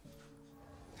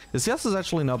 His CS is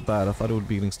actually not bad. I thought it would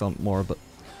be getting stumped more, but...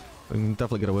 we can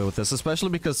definitely get away with this, especially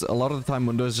because a lot of the time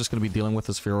Mundo is just going to be dealing with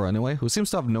his Fiora anyway, who seems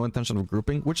to have no intention of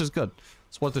grouping, which is good.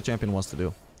 It's what the champion wants to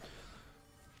do.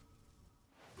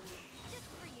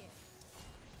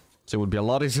 So it would be a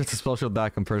lot easier to spell shield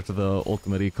that compared to the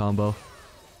ultimate E combo. I'll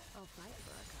fight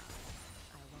for a cause.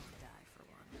 I won't die for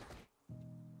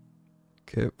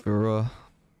one. Okay, Fiora.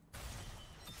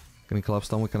 Getting collapsed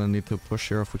down, we kind of need to push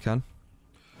here if we can.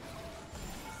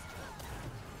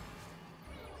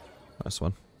 Nice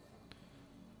one.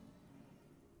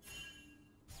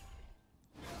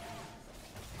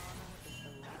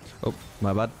 Oh,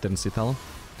 my bad. Didn't see Talon.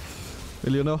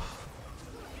 Will you know?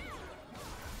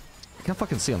 I can't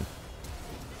fucking see him.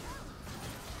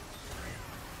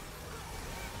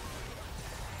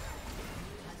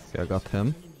 Okay, I got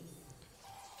him.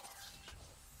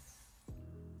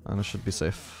 And I should be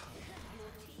safe.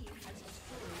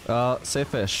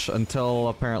 Safe-ish, until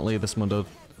apparently this Mundo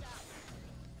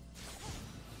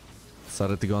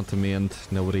decided to go onto me and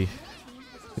nobody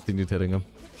continued hitting him.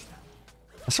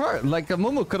 I swear, like, a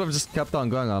Mumu could have just kept on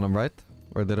going on him, right?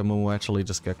 Or did a Mumu actually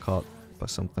just get caught by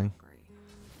something?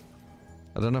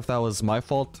 I don't know if that was my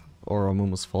fault or a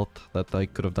Mumu's fault that I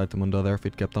could have died to Mundo there if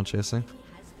he'd kept on chasing.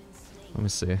 Let me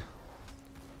see.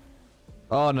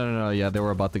 Oh, no, yeah, they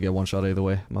were about to get one shot either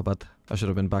way. My bad. I should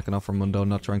have been backing off from Mundo,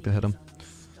 not trying to hit him.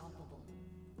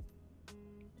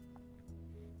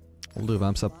 We'll do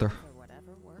Vamp Scepter. For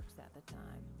whatever works at the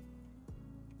time.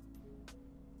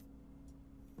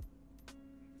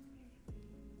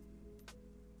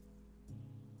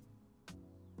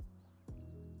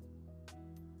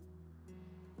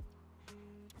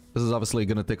 This is obviously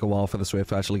going to take a while for this wave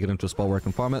to actually get into a spot where I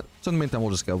can farm it. So in the meantime,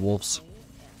 we'll just get wolves.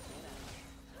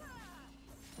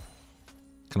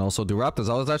 Can also do raptors.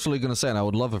 I was actually going to say, and I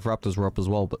would love if raptors were up as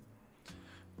well, but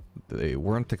they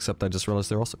weren't, except I just realized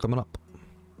they're also coming up.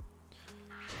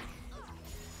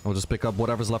 I'll just pick up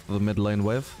whatever's left of the mid lane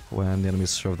wave when the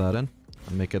enemies shove that in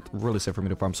and make it really safe for me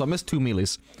to farm. So I missed 2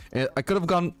 melees. I could have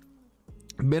gone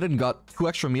mid and got 2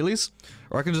 extra melees,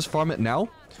 or I can just farm it now,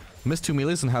 miss 2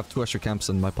 melees and have 2 extra camps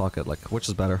in my pocket, like, which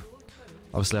is better?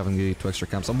 Obviously having the 2 extra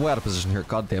camps. I'm way out of position here,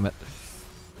 god damn it.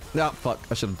 Yeah, fuck,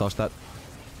 I should have dodged that.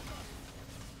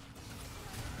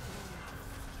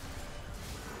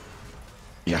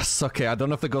 Yes, okay, I don't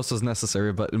know if the ghost was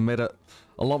necessary, but it made it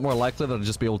a lot more likely that I'd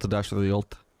just be able to dash through the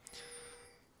ult.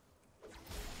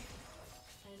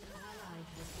 An ally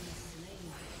has been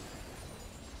slain.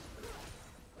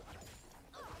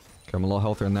 Okay, I'm a lot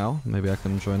healthier now. Maybe I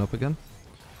can join up again.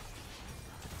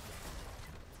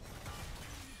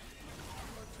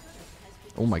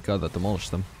 Oh my god, that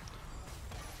demolished them.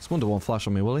 This one won't flash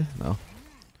on me, will he? No.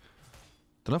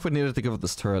 Don't know if we needed to give up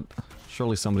this turret.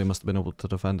 Surely somebody must have been able to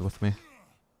defend with me.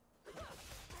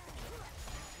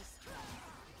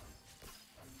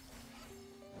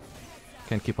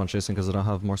 Can't keep on chasing because I don't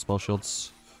have more spell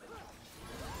shields.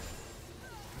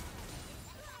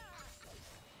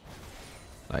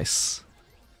 Nice.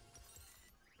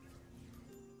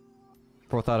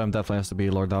 Fourth item definitely has to be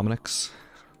Lord Dominic's.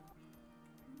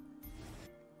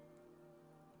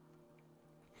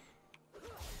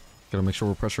 Gotta make sure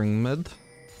we're pressuring mid.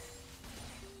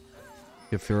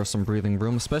 Give Fiora some breathing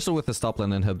room, especially with this top lane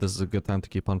inhib. This is a good time to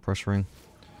keep on pressuring.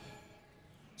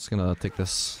 Just gonna take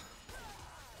this.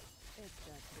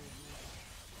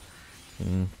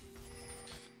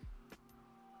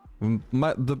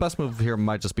 The best move here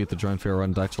might just be to join Fiora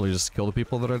and actually just kill the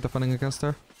people that are defending against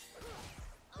her.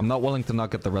 I'm not willing to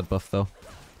not get the red buff though.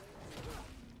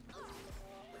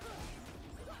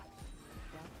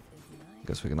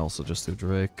 Guess we can also just do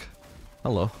Drake.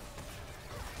 Hello.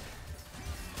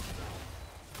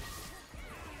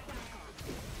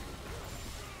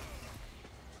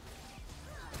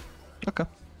 Okay.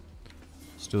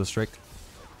 Let's do this Drake.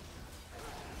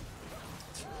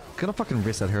 Gonna fucking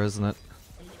reset here, isn't it?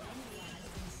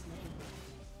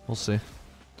 We'll see.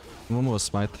 Mumu was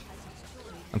smite.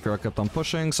 And Fiora kept on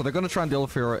pushing, so they're gonna try and deal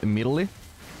with Fiora immediately.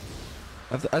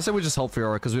 I say we just help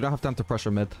Fiora, because we don't have time to pressure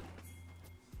mid.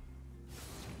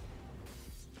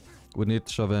 We need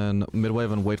to shove in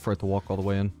mid-wave and wait for it to walk all the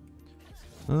way in.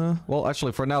 Well,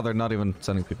 actually, for now, they're not even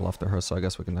sending people after her, so I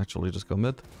guess we can actually just go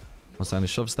mid. Once Annie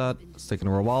shoves that, it's taking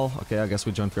her a while. Okay, I guess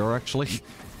we join Fiora, actually.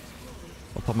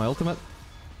 I'll pop my ultimate.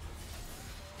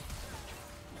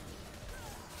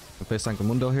 I face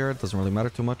Mundo here, it doesn't really matter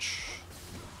too much.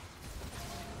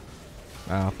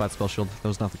 Ah, bad spell shield. There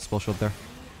was nothing spell shield there.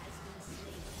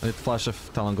 I need to flash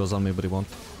if Talon goes on me, but he won't.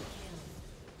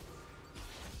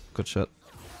 Good shit.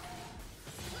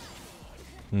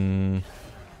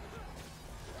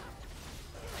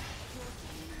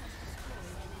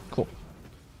 Cool.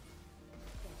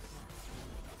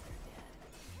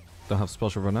 Don't have spell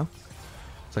shield right now,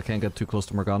 so I can't get too close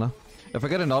to Morgana. If I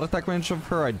get an auto attack range of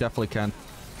her, I definitely can't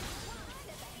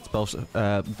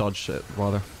dodge it,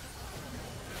 rather.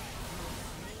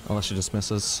 Unless she just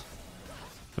misses.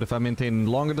 But if I maintain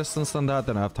longer distance than that,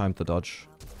 then I have time to dodge.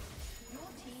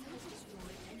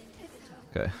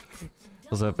 Okay. I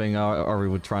was hoping Ari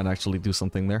would try and actually do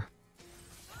something there.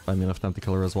 I mean, enough time to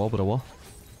kill her as well, but I will.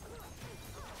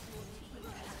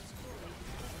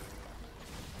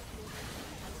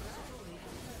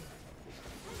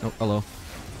 Oh, hello.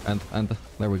 And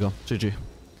there we go. GG.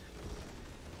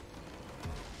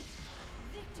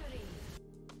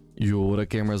 Yo, what up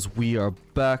gamers, we are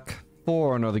back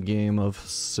for another game of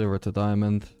Sivir to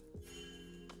Diamond.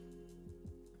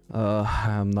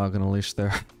 I'm not gonna leash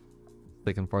there.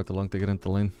 Taking far too long to get into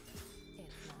lane.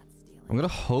 I'm gonna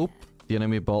hope the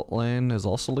enemy bot lane is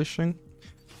also leashing.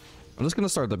 I'm just gonna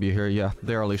start W here. Yeah,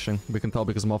 they are leashing. We can tell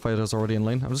because Malphite is already in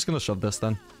lane. I'm just gonna shove this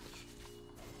then.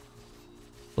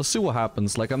 Let's see what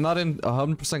happens. Like, I'm not in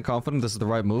 100% confident this is the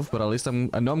right move, but at least I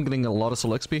know I'm getting a lot of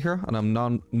soul XP here, and I'm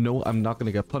not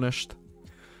gonna get punished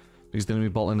because the enemy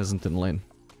bot lane isn't in lane.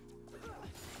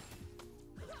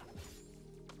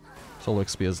 Soul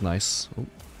XP is nice. Ooh.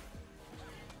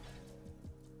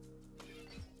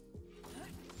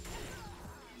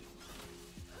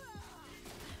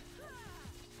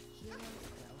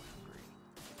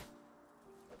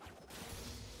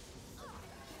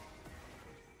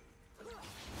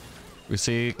 We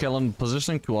see Kellen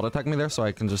positioning to auto attack me there, so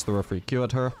I can just throw a free Q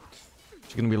at her.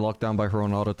 She's gonna be locked down by her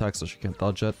own auto attack, so she can't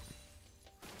dodge it.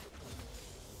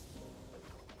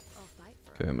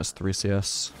 Okay, I missed 3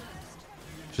 CS.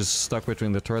 She's stuck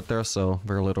between the turret there, so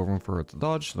very little room for her to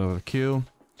dodge. Another Q.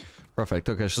 Perfect.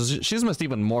 Okay, she's missed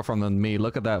even more from than me.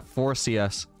 Look at that, 4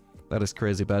 CS. That is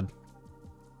crazy bad.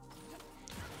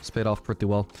 It's paid off pretty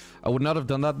well. I would not have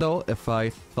done that though if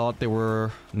I thought they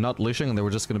were not leashing and they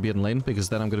were just going to be in lane, because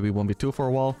then I'm going to be 1v2 for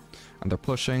a while and they're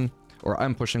pushing, or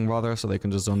I'm pushing rather, so they can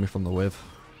just zone me from the wave.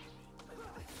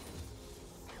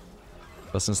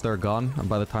 But since they're gone, and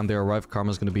by the time they arrive,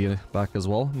 Karma's going to be back as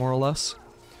well, more or less.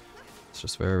 It's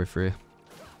just very free.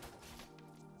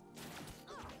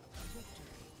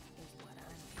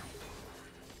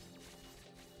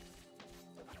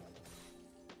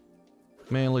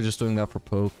 Mainly just doing that for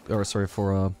poke, or sorry,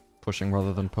 for pushing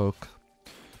rather than poke.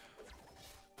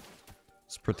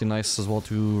 It's pretty nice as well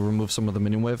to remove some of the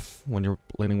minion wave when you're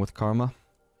laning with Karma.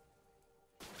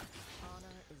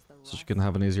 So she can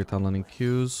have an easier time landing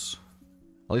Qs.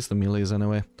 At least the melees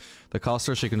anyway. The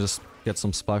caster she can just get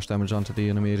some splash damage onto the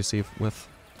enemy ADC with.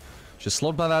 She's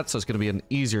slowed by that, so it's going to be an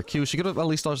easier Q. She could have at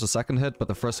least dodged the second hit, but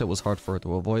the first hit was hard for her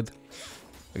to avoid.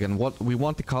 Again, what we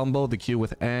want to combo the Q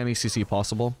with any CC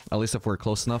possible, at least if we're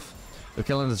close enough. If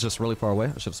Killen is just really far away,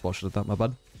 I should have splashed at that, my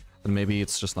bad. Then maybe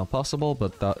it's just not possible,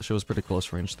 but that she was pretty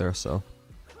close range there, so.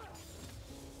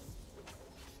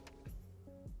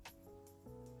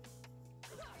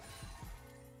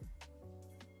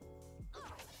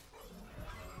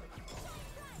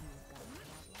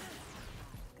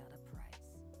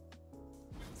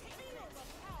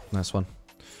 Nice one.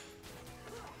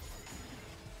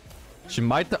 She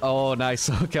might... Oh, nice.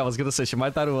 Okay, I was gonna say she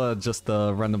might die to just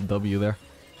a random W there.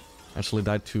 Actually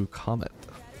died to Comet.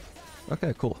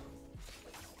 Okay, cool.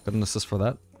 Got an assist for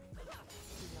that.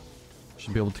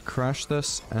 Should be able to crash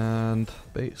this and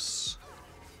base.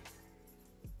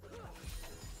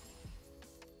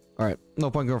 Alright, no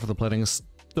point going for the plating. It's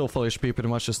still full HP pretty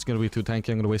much. Just gonna be too tanky.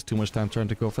 I'm gonna waste too much time trying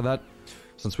to go for that.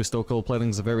 Since we still cold plating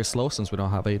is very slow since we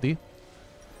don't have AD.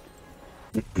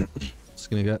 Just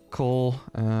gonna get coal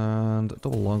and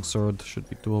double longsword should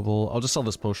be doable. I'll just sell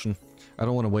this potion. I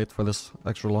don't want to wait for this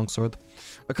extra longsword.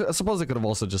 I suppose I could have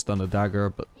also just done a dagger,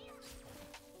 but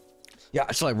yeah,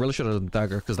 actually I really should have done a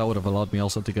dagger because that would have allowed me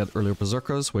also to get earlier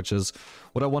berserkers, which is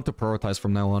what I want to prioritize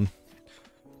from now on.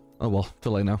 Oh well,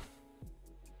 too late now.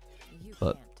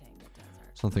 But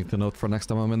something to note for next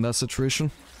time I'm in that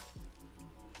situation.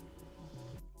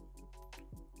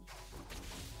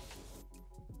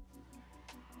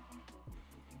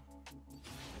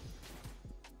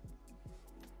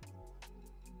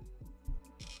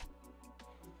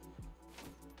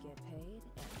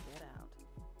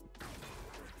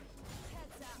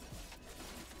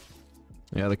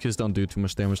 Yeah, the Qs don't do too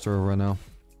much damage to her right now.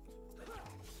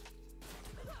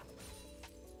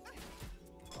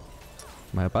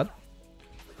 My bad.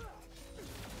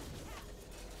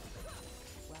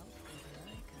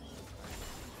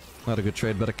 Not a good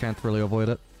trade, but I can't really avoid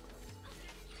it.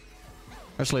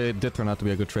 Actually, it did turn out to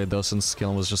be a good trade though, since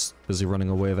Killen was just busy running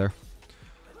away there.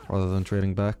 Rather than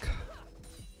trading back.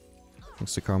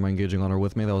 Thanks to Karma engaging on her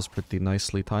with me, that was pretty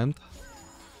nicely timed.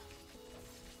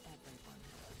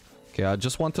 Okay, I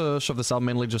just want to shove this out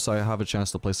mainly just so I have a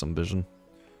chance to play some vision.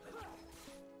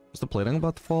 Is the plating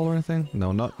about to fall or anything?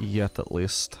 No, not yet at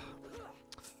least.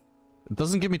 It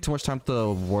doesn't give me too much time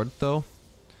to ward though.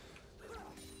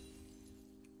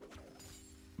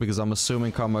 Because I'm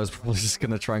assuming Karma is probably just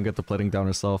gonna try and get the plating down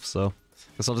herself, so...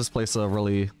 I guess I'll just place a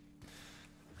really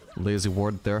lazy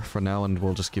ward there for now and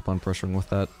we'll just keep on pressuring with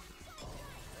that.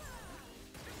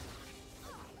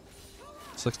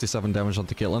 67 damage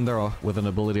onto Caitlyn there with an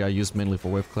ability I used mainly for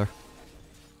wave clear.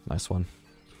 Nice one.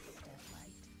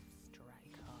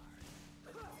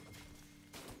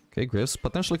 Okay, Graves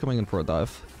potentially coming in for a dive.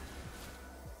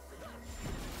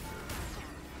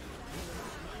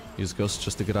 Use Ghost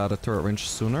just to get out of turret range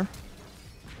sooner.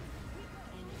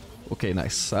 Okay,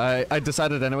 nice. I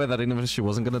decided anyway that even if she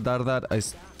wasn't gonna die to that, I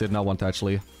did not want to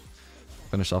actually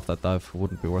finish off that dive. It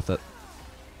wouldn't be worth it.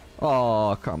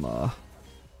 Oh, Karma.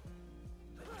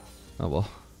 Oh well.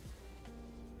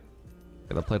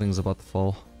 Okay, the plating is about to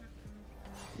fall.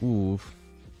 Ooh.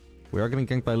 We are getting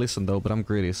ganked by Lee Sin though, but I'm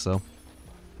greedy, so...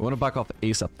 We want to back off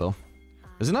ASAP though.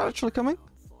 Is he not actually coming?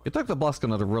 He took the blast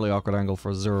gun at a really awkward angle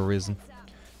for zero reason.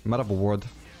 He might have a ward.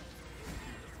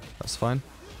 That's fine.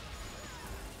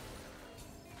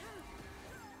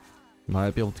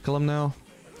 Might be able to kill him now.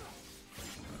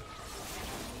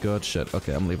 Good shit.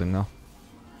 Okay, I'm leaving now.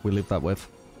 We leave that wave.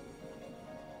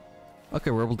 Okay,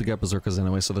 we're able to get berserkers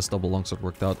anyway, so this double longsword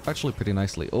worked out actually pretty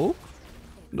nicely. Oh!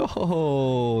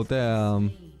 No!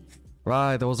 Damn.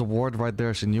 Right, there was a ward right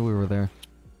there. She knew we were there.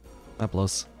 That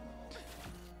blows.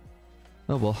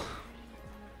 Oh well.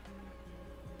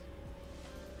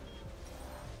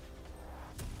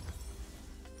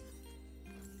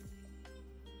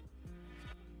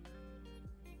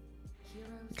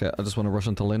 Okay, I just want to rush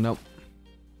into lane now.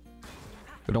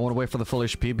 We don't want to wait for the full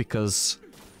HP because...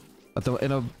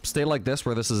 in a state like this,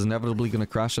 where this is inevitably going to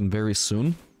crash and very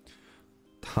soon,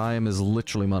 time is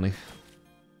literally money.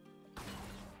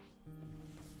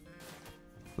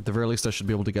 At the very least, I should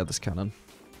be able to get this cannon.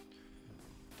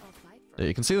 Yeah,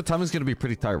 you can see the time is going to be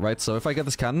pretty tight, right? So if I get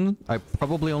this cannon, I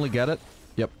probably only get it.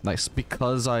 Yep, nice.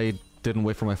 Because I didn't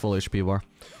wait for my full HP bar.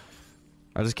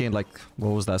 I just gained like, what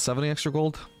was that, 70 extra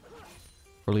gold?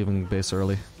 For leaving base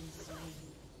early.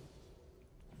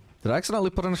 Did I accidentally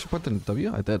put an extra point in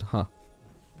W? I did, huh?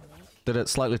 Did it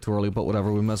slightly too early, but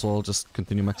whatever. We might as well just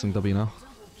continue maxing W now.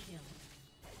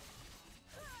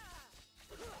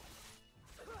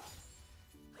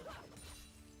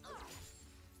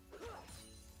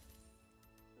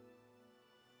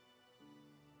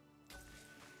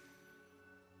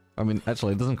 I mean,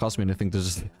 actually, it doesn't cost me anything to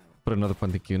just put another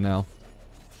point in Q now.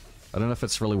 I don't know if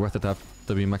it's really worth it to have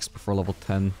W max before level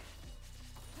 10.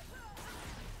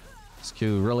 This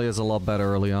Q really is a lot better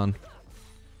early on.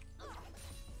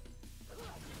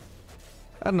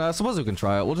 I don't know, I suppose we can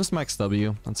try it. We'll just max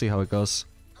W and see how it goes.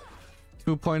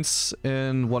 2 points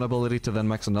in one ability to then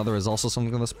max another is also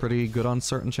something that's pretty good on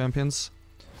certain champions.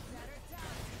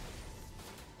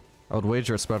 I would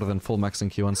wager it's better than full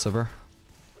maxing Q on Sivir.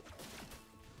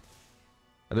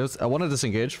 I want to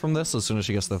disengage from this as soon as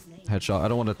she gets the headshot. I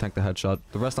don't want to tank the headshot.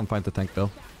 The rest I'm fine to tank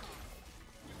though.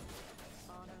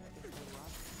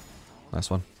 Nice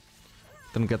one.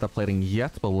 Didn't get that plating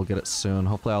yet, but we'll get it soon.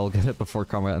 Hopefully I'll get it before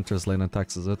Karma enters lane and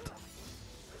taxes it.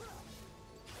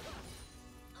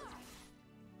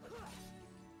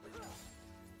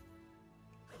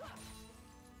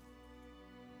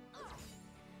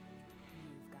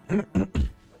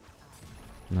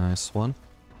 Nice one.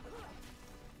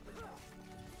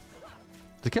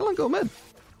 Did Caitlyn go mid?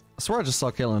 I swear I just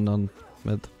saw Caitlyn on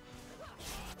mid.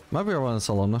 Might be around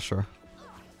solo, I'm not sure.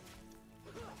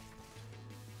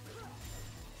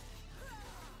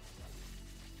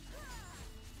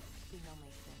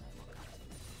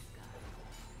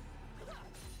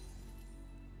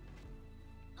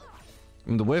 I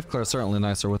mean, the wave clear is certainly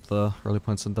nicer with the early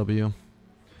points in W.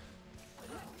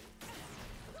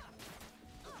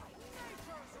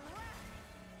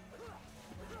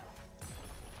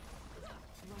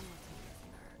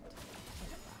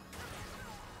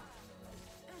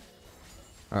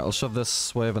 Alright, I'll shove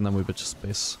this wave and then we bitch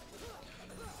space.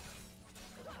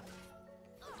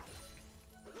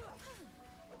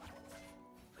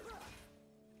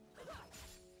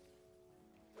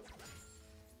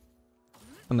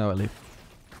 And now I leave.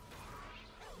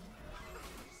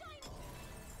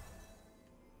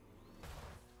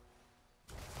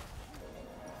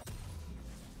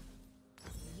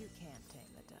 You can't tame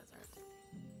the desert.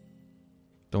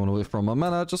 Don't want to wait for my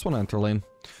mana, just want to enter lane.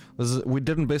 We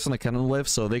didn't base on a cannon wave,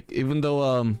 so they, even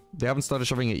though they haven't started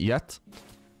shoving it yet,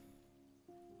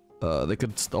 they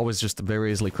could always just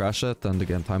very easily crash it, and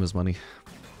again, time is money.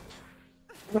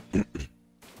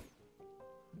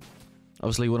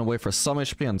 Obviously, you want to wait for some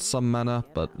HP and some mana,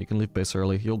 but you can leave base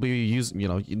early. You'll be using, you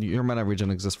know, your mana regen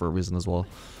exists for a reason as well.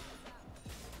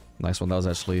 Nice one, that was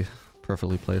actually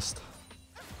perfectly placed.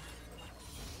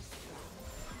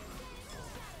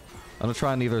 I'm gonna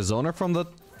try and either zone her from the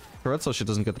turret so she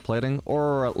doesn't get the plating,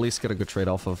 or at least get a good trade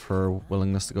off of her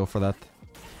willingness to go for that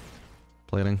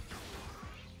plating.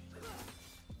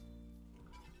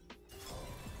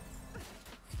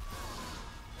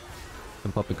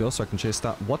 Can pop a ghost so I can chase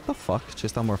down. What the fuck?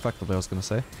 Chase down more effectively, I was gonna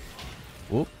say.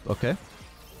 Ooh, okay.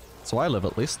 So I live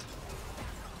at least.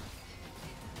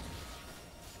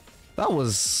 That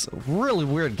was a really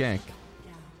weird gank.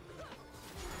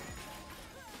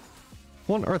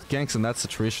 What on earth ganks in that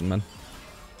situation, man?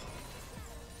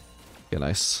 Okay,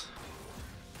 nice.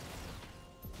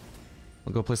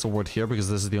 I'll go place a ward here because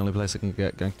this is the only place I can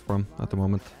get ganked from at the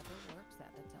moment.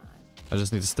 I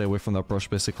just need to stay away from that brush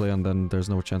basically, and then there's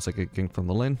no chance I get ganked from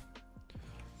the lane.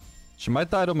 She might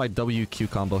die to my WQ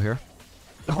combo here.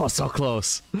 Oh, so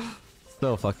close.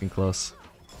 So fucking close.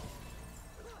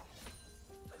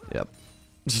 Yep.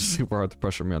 Just super hard to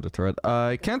pressure me on the turret.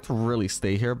 I can't really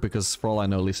stay here because for all I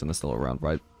know, Lee Sin is still around,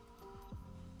 right?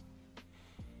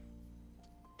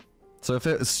 So if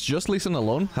it's just Lee Sin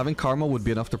alone, having Karma would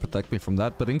be enough to protect me from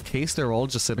that, but in case they're all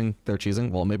just sitting there cheesing,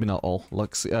 well, maybe not all.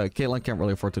 Lux, Caitlyn can't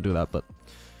really afford to do that, but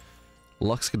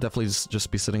Lux could definitely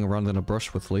just be sitting around in a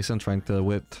brush with Lee Sin trying to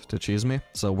wait to cheese me,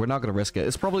 so we're not going to risk it.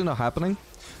 It's probably not happening,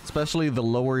 especially the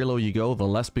lower elo you go, the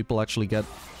less people actually get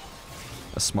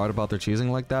smart about their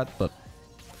cheesing like that, but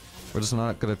we're just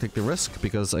not going to take the risk,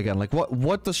 because again, like,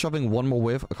 what does shoving one more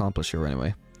wave accomplish here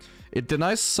anyway? It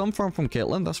denies some farm from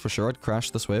Caitlyn, that's for sure. I'd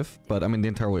crash this wave, but I mean, the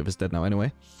entire wave is dead now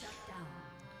anyway.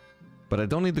 But I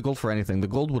don't need the gold for anything. The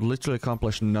gold would literally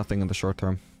accomplish nothing in the short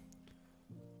term.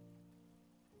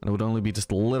 And it would only be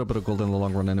just a little bit of gold in the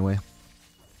long run anyway.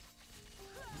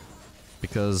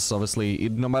 Because obviously,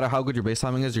 no matter how good your base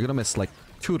timing is, you're gonna miss like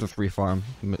 2 to 3 farm,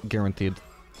 guaranteed.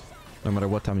 No matter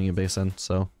what timing you base in,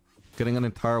 so getting an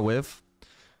entire wave,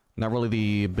 not really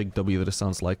the big W that it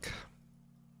sounds like.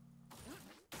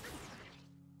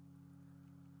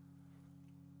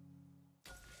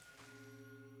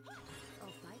 I'll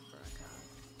fight for a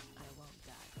cause. I won't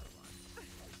die for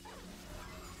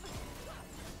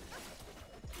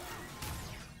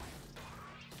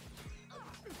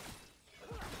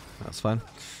That's fine.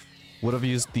 Would have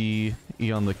used the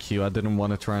E on the Q. I didn't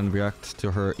want to try and react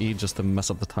to her E just to mess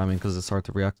up the timing because it's hard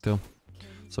to react to.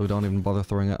 So we don't even bother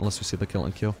throwing it unless we see the kill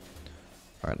and Q.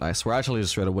 Alright, nice. We're actually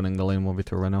just straight up winning the lane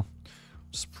 1v2 right now.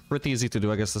 It's pretty easy to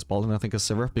do, I guess, this ball, and I think, as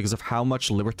Sivir, because of how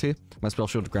much liberty my spell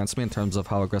shield grants me in terms of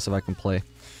how aggressive I can play.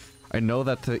 I know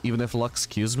that even if Lux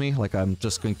Qs me, like, I'm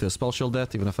just going to spell shield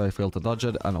it, even if I fail to dodge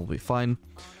it, and I'll be fine.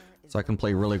 So I can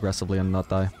play really aggressively and not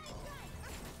die.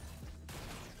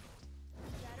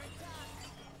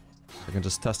 I can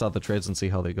just test out the trades and see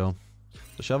how they go.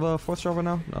 Does she have a 4th shot right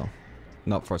now? No.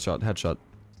 Not 4th shot, headshot.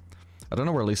 I don't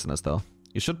know where Lee Sin is, though.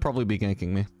 You should probably be ganking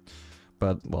me.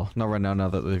 But, well, not right now, now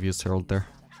that they've used Herald there.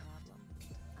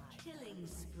 Killing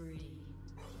spree.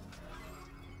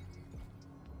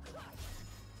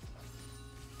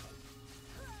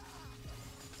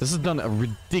 This has done a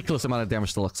ridiculous amount of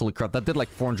damage to Lux. Holy crap, that did like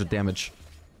 400 damage.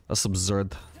 That's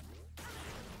absurd. An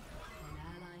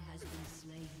ally has been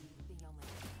slain.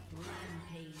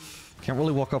 Rampage. Can't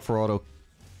really walk up for auto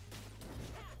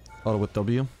with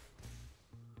W.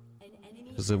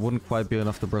 Because it wouldn't quite be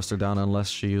enough to burst her down unless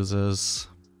she uses...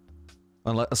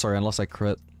 unless I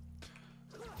crit.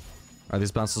 Alright,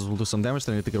 these bounces will do some damage,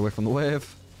 they need to get away from the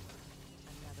wave.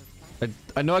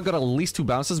 I know I got at least 2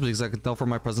 bounces because I can tell from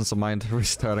my presence of mind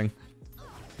restarting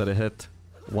that it hit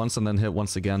once and then hit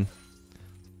once again.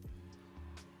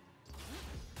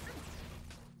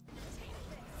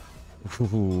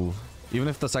 Ooh. Even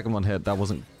if the second one hit, that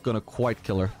wasn't gonna quite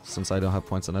kill her since I don't have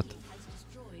points in it.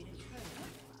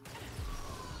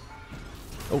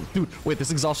 Oh, dude, wait,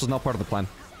 this exhaust was not part of the plan.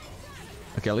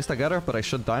 Okay, at least I got her, but I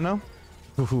should die now.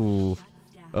 Ooh.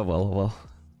 Oh well, oh well.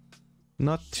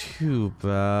 Not too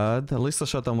bad. At least the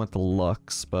shutdown went to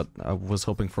Lux, but I was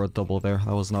hoping for a double there.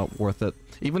 That was not worth it.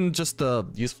 Even just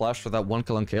use flash for that 1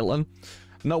 kill on Caitlyn,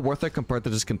 not worth it compared to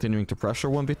just continuing to pressure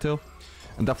 1v2.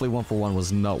 And definitely 1-for-1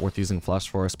 was not worth using flash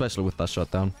for, especially with that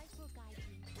shutdown.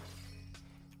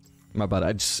 My bad,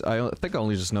 I think I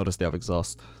only just noticed they have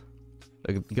exhaust.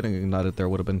 Like, getting ignited there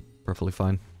would have been perfectly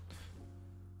fine.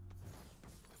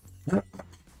 You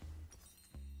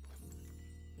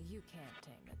can't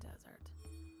tame the desert.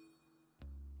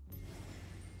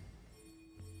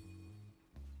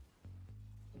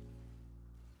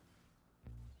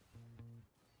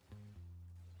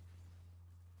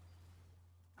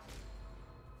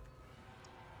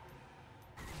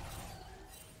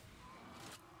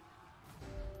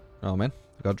 Oh man,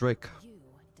 I got Drake. You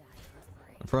die for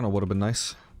free. Inferno would have been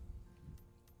nice.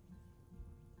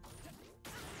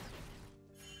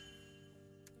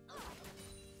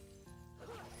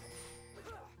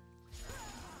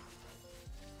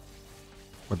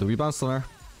 Where did we bounce on her?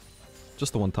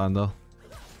 Just the one time though.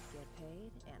 Get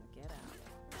paid and get out.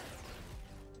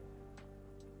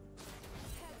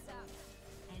 Heads up.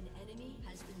 An enemy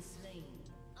has been slain.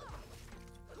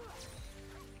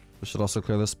 We should also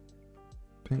clear this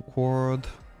pink ward.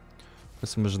 There's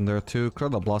some vision there too. Clear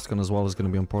that blast gun as well is going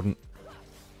to be important.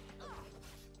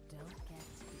 Don't get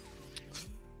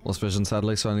Lost vision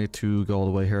sadly, so I need to go all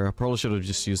the way here. I probably should have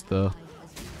just used the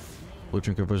blue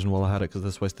trinket vision while I had it, because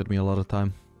this wasted me a lot of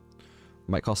time.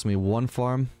 Might cost me 1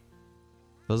 farm.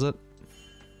 Does it?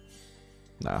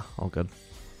 Nah, all good.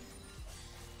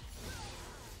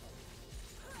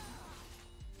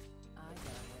 I know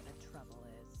where the trouble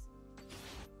is.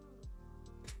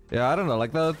 Yeah, I don't know,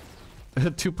 like the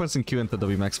 2 points in Q into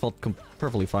W max felt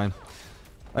perfectly fine.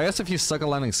 I guess if you suck at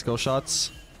landing skill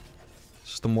shots,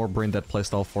 it's just a more brain dead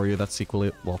playstyle for you. That's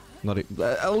equally, well, not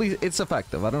at least it's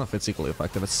effective. I don't know if it's equally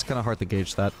effective. It's kind of hard to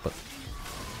gauge that, but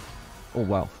oh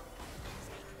wow,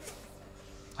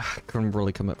 I couldn't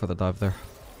really commit for the dive there.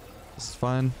 This is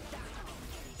fine,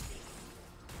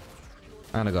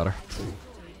 and I got her.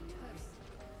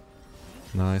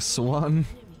 Nice one.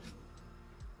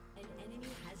 An enemy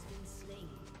has been slain.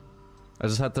 I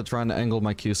just had to try and angle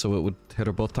my Q so it would hit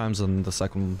her both times and the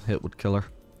second hit would kill her.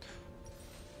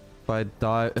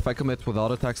 If I commit with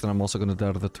auto attacks, then I'm also gonna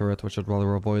die to the turret, which I'd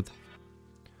rather avoid.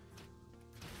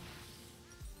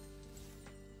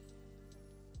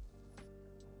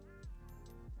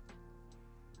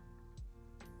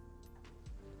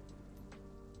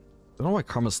 I don't know why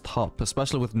Karma's top,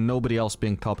 especially with nobody else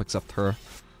being top except her.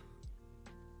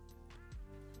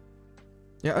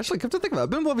 Yeah, actually, come to think of it, I've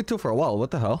been 1v2 for a while.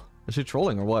 What the hell? Is she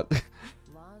trolling or what? Laws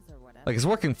or whatever. Like, it's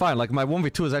working fine. Like, my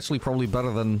 1v2 is actually probably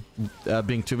better than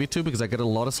being 2v2 because I get a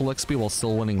lot of solo XP while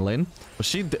still winning lane. But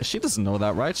she doesn't know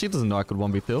that, right? She doesn't know I could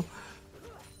 1v2.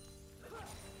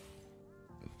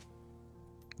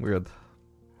 Weird.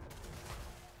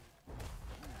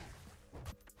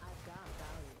 I've got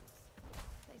values.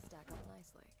 They stack up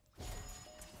nicely.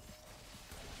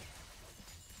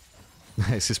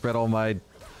 Nice, he spread all my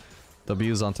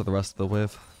W's onto the rest of the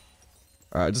wave.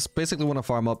 Alright, I just basically want to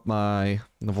farm up my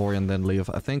Navori and then leave.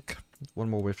 I think one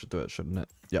more wave should do it, shouldn't it?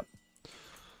 Yep.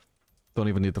 Don't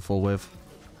even need the full wave.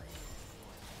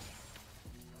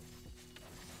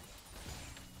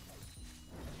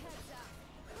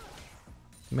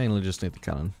 Mainly just need the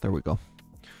cannon. There we go.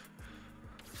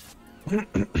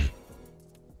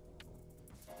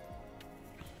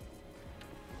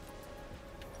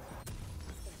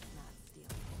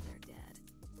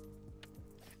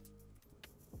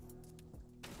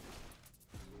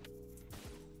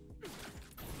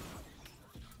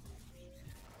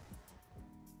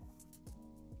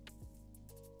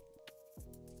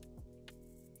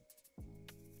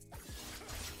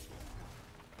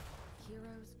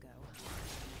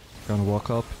 Gonna walk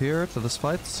up here to this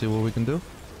fight, see what we can do.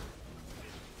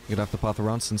 You'd have to path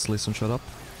around since Lee Sin shut up.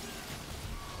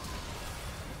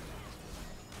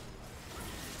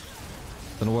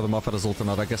 Don't know whether Moffat has ult or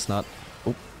not, I guess not.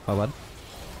 Oh, my bad.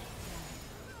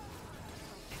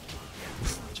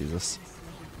 Jesus.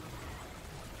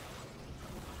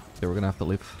 Yeah, we're gonna have to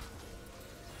leave.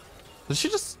 Did she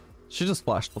just... She just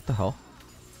flashed, what the hell?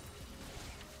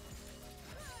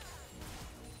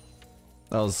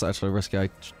 That was actually risky, I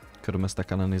could have missed that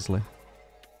cannon easily.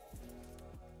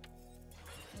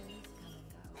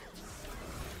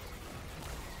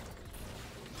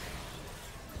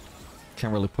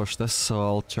 Can't really push this, so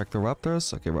I'll check the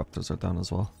raptors. Okay, raptors are down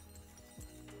as well.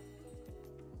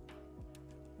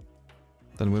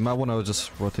 Then we might want to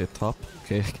just rotate top.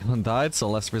 Okay, Killen died, so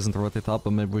less reason to rotate top,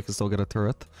 but maybe we can still get a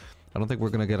turret. I don't think we're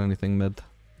gonna get anything mid.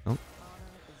 Nope.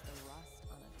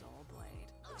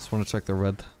 Just want to check the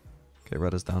red. Okay,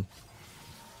 red is down.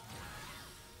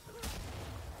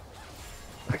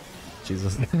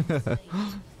 Jesus.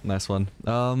 Nice one.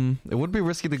 It would be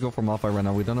risky to go for Malphite right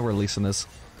now. We don't know where Lee Sin is.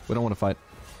 We don't want to fight.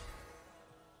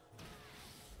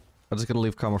 I'm just gonna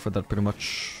leave Karma for that pretty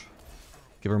much.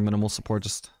 Give her minimal support,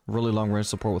 just really long range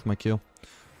support with my Q.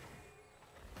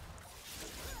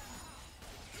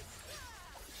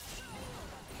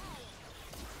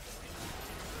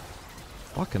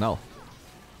 Fucking hell.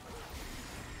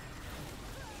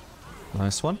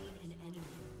 Nice one.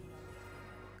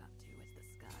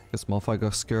 Guess Malphite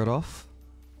got scared off.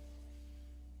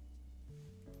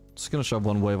 Just gonna shove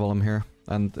one wave while I'm here.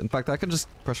 And in fact, I can just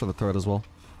pressure the turret as well.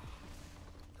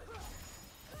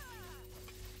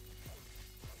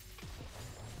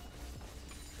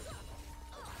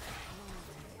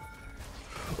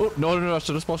 Oh, no, I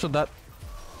should have splashed that.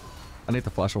 I need to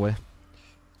flash away.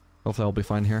 Hopefully I'll be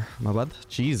fine here. My bad.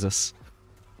 Jesus.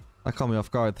 That caught me off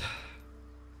guard.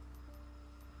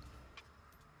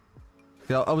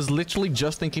 Yeah, I was literally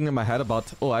just thinking in my head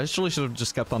about... Oh, I actually should have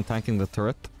just kept on tanking the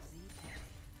turret.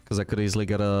 Because I could easily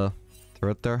get a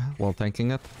turret there while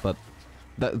tanking it. But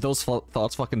those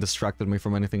thoughts fucking distracted me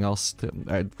from anything else.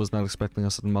 I was not expecting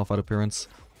a sudden Malphite appearance.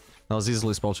 I was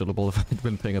easily spell shieldable if I had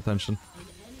been paying attention.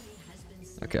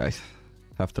 Okay, I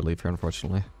have to leave here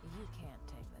unfortunately.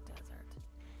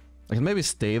 I can maybe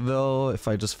stay though if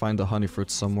I just find a honey fruit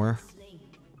somewhere.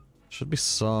 Should be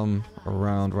some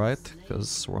around, right?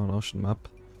 Because we're on ocean map.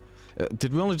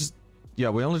 Did we only just... Yeah,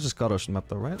 we only just got ocean map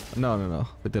though, right? No.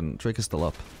 We didn't. Drake is still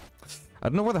up. I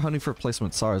don't know where the honey fruit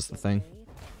placements are is the thing.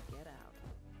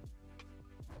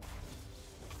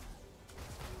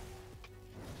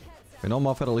 We know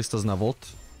Moffat at least doesn't have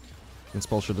ult. You can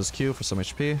spell shield his Q for some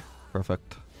HP.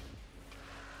 Perfect.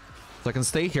 So I can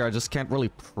stay here, I just can't really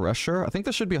pressure. I think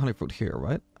there should be a honey fruit here,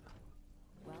 right?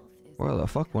 Where the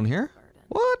fuck? One here?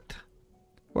 What?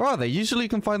 Where are they? Usually you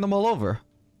can find them all over.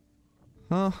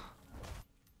 Huh?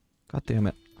 God damn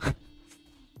it.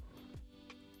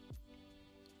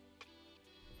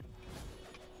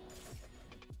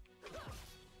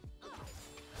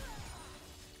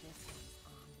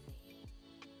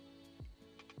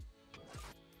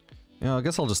 Yeah, I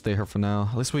guess I'll just stay here for now.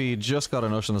 At least we just got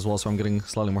an ocean as well, so I'm getting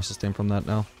slightly more sustain from that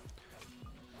now.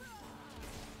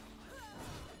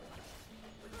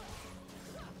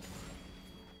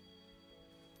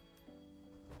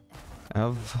 I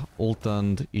have ult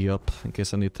and E up in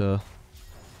case I need to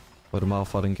let a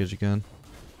Malphite engage again.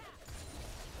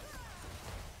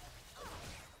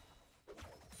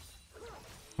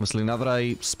 Obviously, now that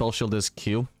I spell shield his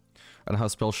Q and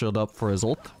have spell shield up for his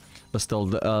ult, but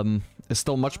still, it's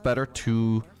still much better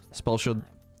to spell shield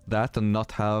that and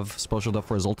not have spell shield up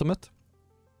for his ultimate.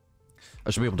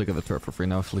 I should be able to get the turret for free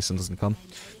now if Lee Sin doesn't come.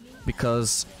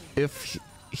 Because if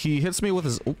he hits me with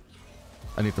his... Oh,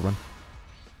 I need to run.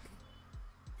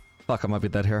 Fuck, I might be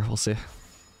dead here. We'll see.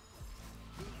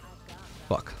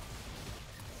 Fuck.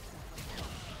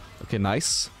 Okay,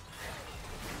 nice.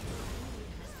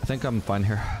 I think I'm fine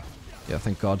here. Yeah,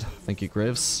 thank God. Thank you,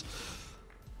 Graves.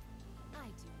 I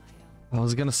do my own. I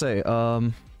was gonna say,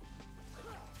 what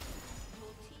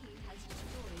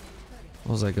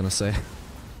was I gonna say?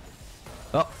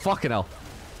 Oh, fucking hell.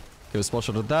 Okay, we spell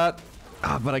shielded that.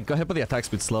 Ah, but I got hit by the attack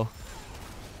speed slow.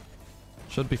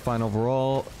 Should be fine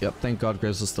overall. Yep, thank God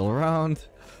Graves is still around.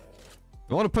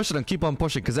 I want to push it and keep on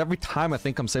pushing, because every time I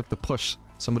think I'm safe to push,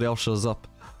 somebody else shows up.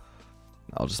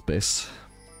 I'll just base.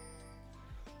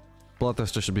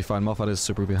 Bloodthirster should be fine. Malphite is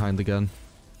super behind again.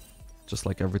 Just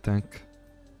like every tank.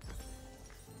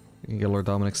 You can get Lord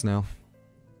Dominic's now.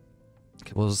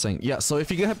 Okay, what was I saying? Yeah, so if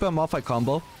you get hit by a Malphite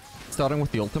combo, starting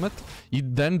with the ultimate, you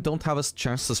then don't have a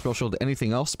chance to spell shield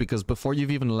anything else, because before you've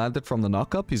even landed from the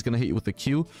knock-up, he's gonna hit you with the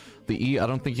Q, the E. I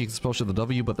don't think you can spell shield the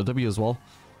W, but the W as well.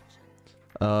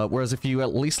 Whereas if you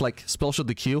at least like spell shield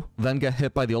the Q, then get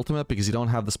hit by the ultimate because you don't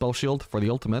have the spell shield for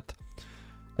the ultimate,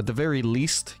 at the very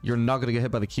least, you're not gonna get hit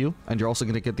by the Q, and you're also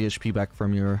gonna get the HP back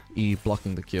from your E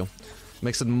blocking the Q.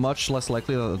 Makes it much less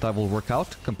likely that that will work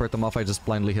out, compared to Malphite just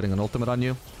blindly hitting an ultimate on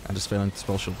you, and just failing to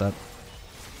spell shield that.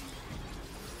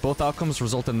 Both outcomes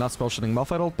result in not spell shielding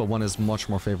Malphite ult, but one is much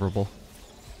more favorable.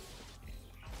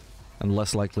 And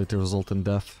less likely to result in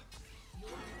death.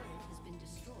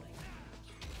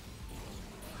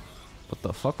 What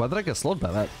the fuck? Why did I get slowed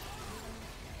by that?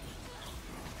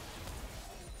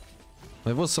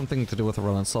 It was something to do with a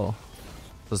Relent Soul.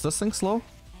 Does this thing slow? An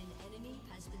enemy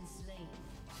has been slain.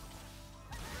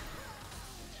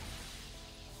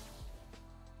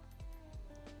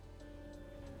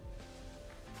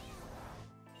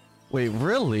 Wait,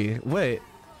 really? Wait.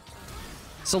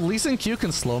 So Lee Sin Q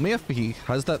can slow me if he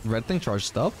has that red thing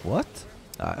charged up? What?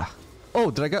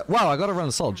 Oh, did I get... Wow, I got a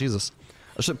Relent Soul. Jesus.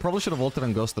 I probably should have ulted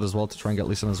and ghosted as well to try and get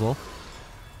Lee Sin as well.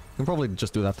 I can probably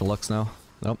just do that to Lux now.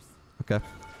 Nope. Okay.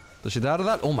 Does she die out of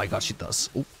that? Oh my god, she does.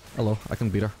 Oh, hello. I can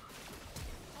beat her.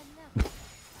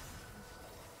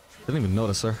 Didn't even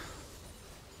notice her.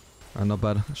 Alright, not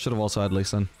bad. Should have also had Lee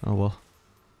Sin. Oh well.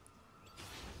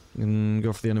 We can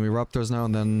go for the enemy Raptors now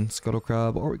and then Scuttle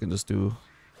Crab, or we can just do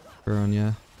Baron,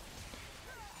 yeah.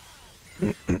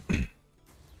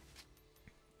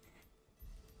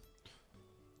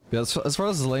 Yeah, as far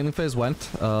as the laning phase went,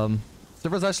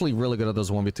 Sivir's actually really good at those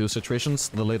 1v2 situations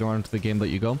the later on into the game that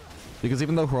you go. Because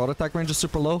even though her auto attack range is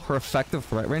super low, her effective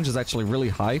threat range is actually really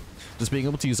high. Just being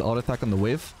able to use auto attack on the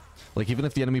wave. Like, even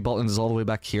if the enemy bot lane is all the way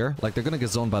back here, like, they're gonna get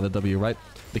zoned by the W, right?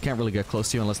 They can't really get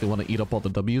close to you unless they want to eat up all the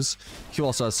Ws. Q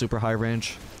also has super high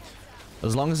range.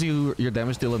 As long as your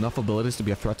damage deal enough abilities to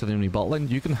be a threat to the enemy bot lane,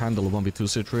 you can handle a 1v2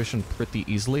 situation pretty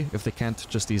easily if they can't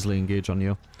just easily engage on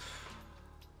you.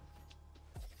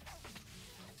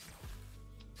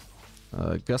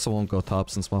 I guess I won't go top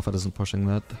since Malphite isn't pushing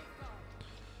that.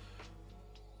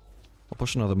 I'll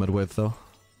push another mid wave though.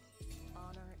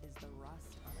 Honor is the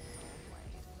rust on a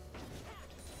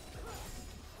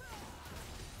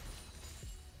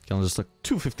blade. Okay, just like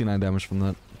 259 damage from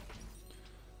that.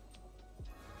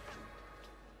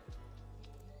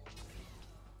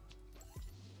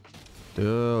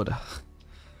 Dude.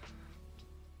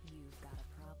 You've got a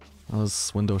problem. I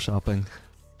was window shopping.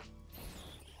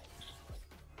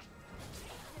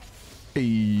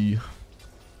 Hey.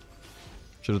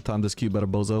 Should have timed this Q better,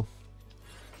 bozo.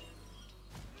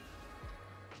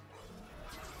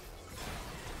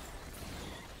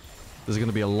 There's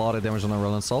gonna be a lot of damage on that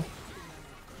Relent Soul.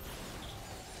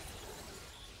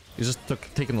 He's just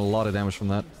taking a lot of damage from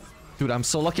that. Dude, I'm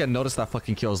so lucky I noticed that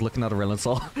fucking kill. I was looking at a Relent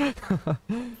Soul. I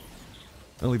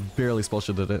only barely spell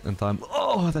shielded it in time.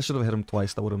 Oh, that should have hit him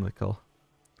twice. That would have been a kill.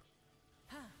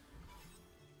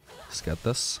 Let's get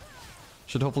this.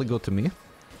 Should hopefully go to me.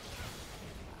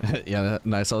 Yeah,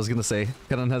 nice. I was gonna say,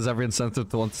 Cannon has every incentive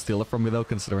to want to steal it from me though,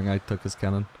 considering I took his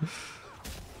cannon.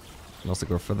 Can also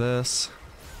go for this.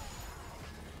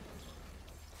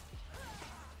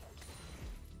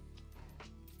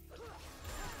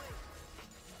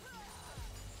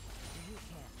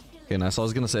 Okay, nice. I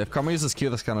was gonna say, if Karma uses Q,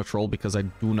 that's kind of troll because I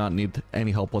do not need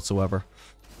any help whatsoever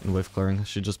in wave clearing. I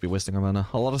should just be wasting our mana.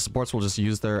 A lot of supports will just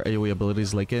use their AoE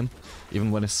abilities late game,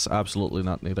 even when it's absolutely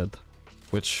not needed.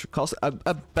 Which costs,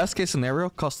 at best case scenario,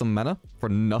 costs them mana for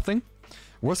nothing.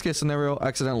 Worst case scenario,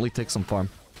 accidentally take some farm.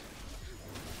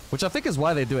 Which I think is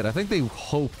why they do it. I think they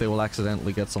hope they will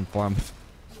accidentally get some farm.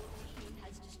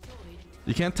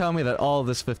 You can't tell me that all of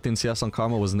this 15 CS on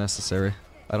Karma was necessary.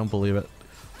 I don't believe it.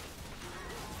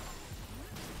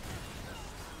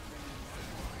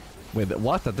 Wait,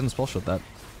 what? That didn't spell shot that.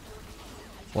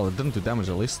 Well, it didn't do damage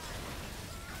at least.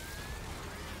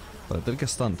 But it did get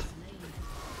stunned.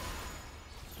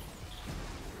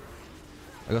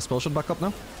 I got spell shot back up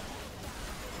now.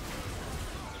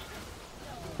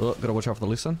 Oh, gotta watch out for the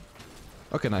Lee Sin.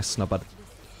 Okay, nice. Not bad.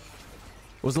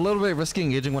 It was a little bit risky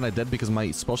engaging when I did because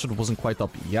my spell shield wasn't quite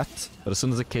up yet. But as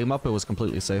soon as it came up, it was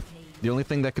completely safe. The only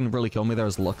thing that can really kill me there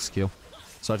is Lux Q.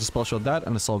 So I just spell shield that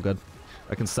and it's all good.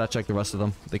 I can stat check the rest of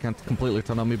them. They can't completely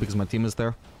turn on me because my team is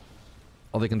there.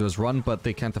 All they can do is run, but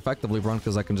they can't effectively run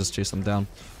because I can just chase them down.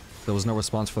 There was no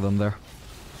response for them there.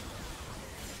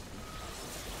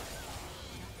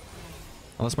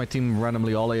 Unless my team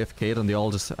randomly all AFK'd and they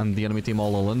all just and the enemy team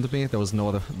all into me, there was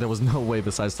no way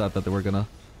besides that they were gonna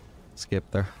escape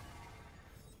there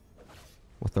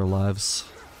with their lives.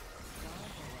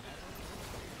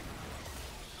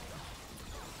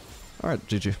 Alright,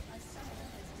 GG.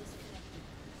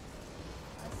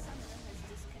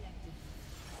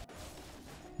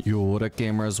 Yo, what up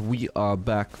gamers, we are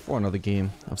back for another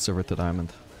game of Sivir to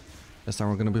Diamond. This time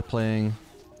we're going to be playing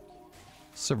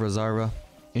Sivir Zyra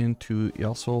into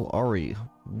Yasuo Ahri.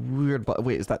 Weird, but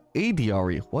wait, is that AD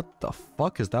Ahri? What the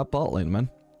fuck is that bot lane, man?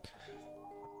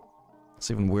 It's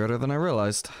even weirder than I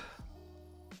realized.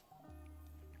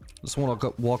 Just want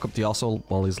to walk up to Yasuo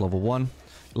while he's level 1.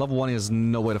 Level 1 he has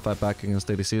no way to fight back against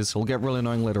ADCs. He'll get really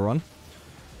annoying later on.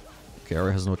 Okay,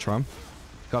 Ahri has no charm.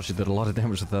 Gosh, he did a lot of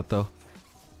damage with that though.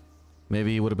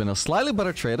 Maybe it would have been a slightly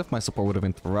better trade if my support would have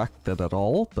interacted at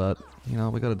all, but, you know,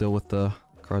 we gotta deal with the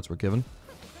cards we're given.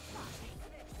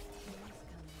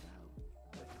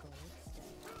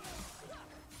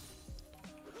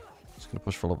 Just gonna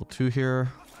push for level 2 here.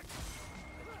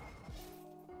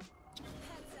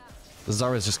 The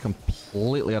Zyra is just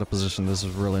completely out of position. This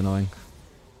is really annoying.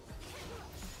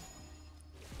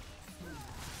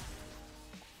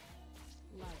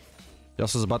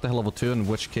 Yasuo's about to hit level 2, in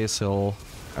which case he'll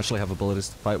actually have abilities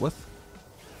to fight with.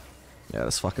 Yeah,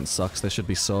 this fucking sucks. They should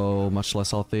be so much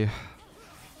less healthy.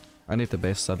 I need the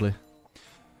base, sadly.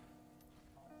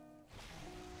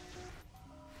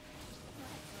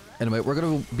 Anyway, we're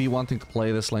gonna be wanting to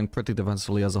play this lane pretty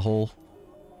defensively as a whole.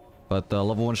 But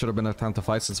level 1 should have been a time to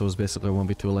fight since it was basically a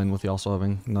 1v2 lane with Yasuo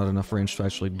having not enough range to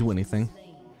actually do anything.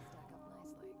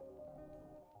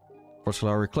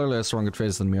 Fortunately, Ahri clearly has stronger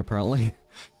trades than me, apparently.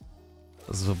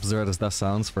 As absurd as that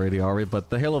sounds for AD Ahri, but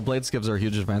the Halo Blades gives her a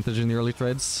huge advantage in the early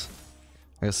trades.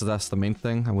 I guess that's the main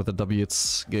thing, and with the W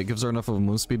it gives her enough of a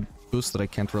move speed boost that I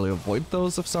can't really avoid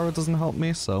those if Zyra doesn't help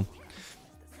me, so...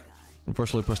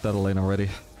 Unfortunately pushed out a lane already,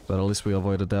 but at least we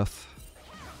avoided death.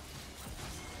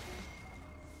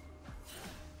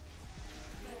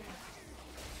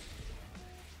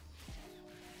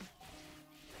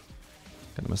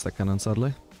 Gonna miss that cannon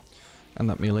sadly. And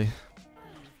that melee.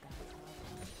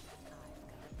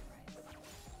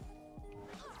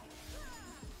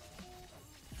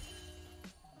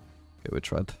 Okay, we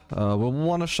tried. We'll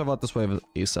want to shove out this wave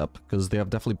ASAP, because they have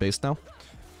definitely base now.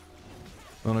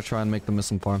 We want to try and make them miss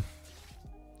some farm.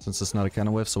 Since it's not a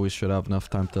cannon wave, so we should have enough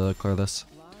time to clear this.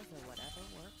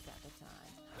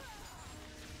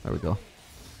 There we go.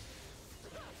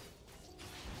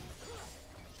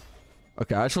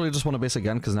 Okay, I actually just want to base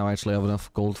again, because now I actually have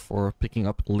enough gold for picking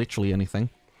up literally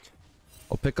anything.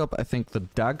 I'll pick up, I think, the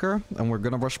dagger, and we're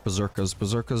gonna rush Berserkers.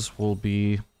 Berserkers will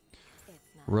be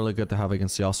really good to have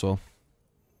against Yasuo.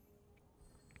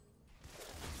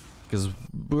 Because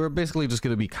we're basically just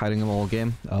going to be kiting him all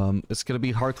game. It's going to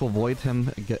be hard to avoid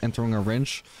him entering our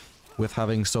range with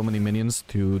having so many minions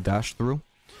to dash through.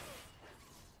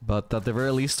 But at the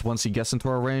very least, once he gets into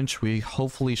our range, we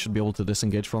hopefully should be able to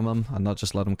disengage from him and not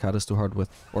just let him kite us too hard with,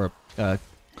 or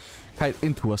kite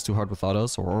into us too hard with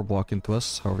autos, or orb walk into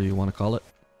us, however you want to call it.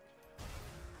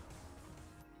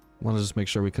 Want to just make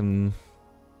sure we can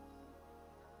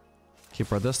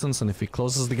keep our distance, and if he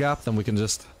closes the gap, then we can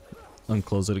just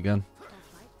unclose it again.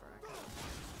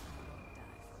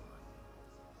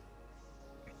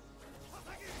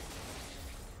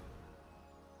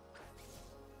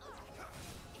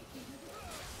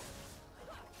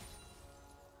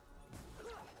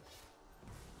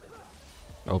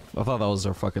 Oh, I thought that was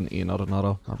our fucking E, not an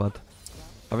auto. My bad.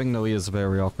 Having no E is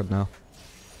very awkward now.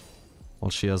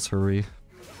 While she has her E.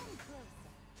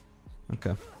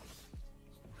 Okay.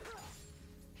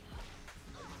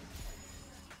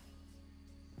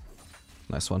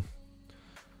 Nice one.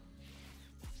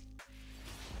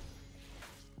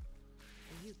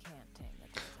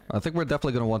 I think we're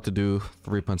definitely going to want to do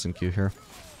 3 points in Q here.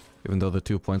 Even though the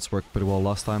 2 points worked pretty well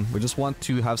last time. We just want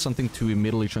to have something to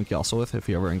immediately chunk Yasuo with if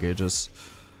he ever engages.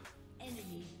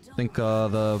 I think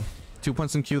the 2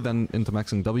 points in Q then into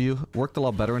maxing W worked a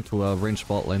lot better into a ranged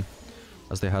bot lane.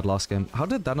 As they had last game. How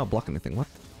did that not block anything? What?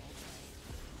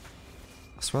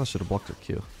 I swear I should have blocked her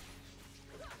Q.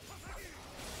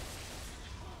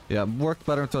 Yeah, worked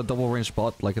better into a double range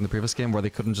bot like in the previous game where they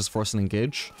couldn't just force an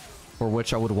engage. For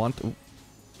which I would want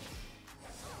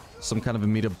some kind of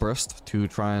immediate burst to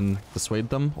try and dissuade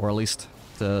them, or at least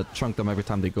to chunk them every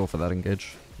time they go for that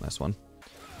engage. Nice one.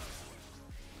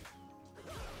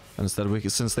 And instead,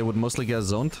 since they would mostly get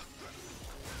zoned,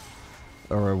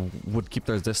 or would keep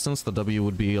their distance, the W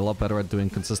would be a lot better at doing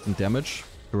consistent damage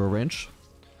through a range.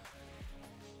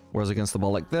 Whereas against the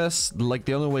ball like this, like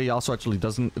the only way Yasuo actually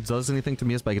does anything to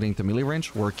me is by getting to melee range,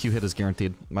 where Q hit is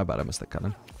guaranteed. My bad, I missed that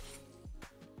cannon.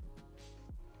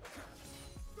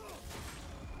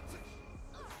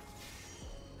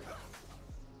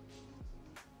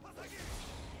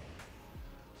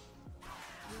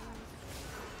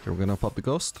 Okay, we're gonna pop the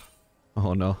ghost.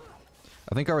 Oh no.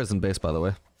 I think R is in base, by the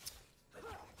way.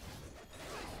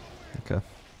 Okay.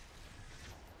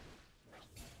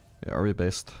 Yeah, RE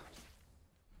based.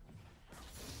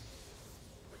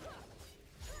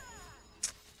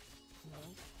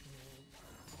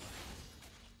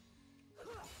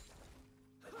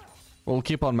 We'll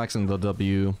keep on maxing the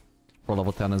W for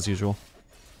level 10 as usual.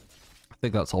 I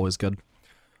think that's always good.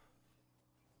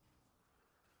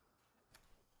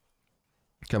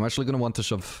 Okay, I'm actually gonna want to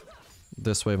shove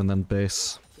this wave and then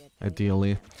base,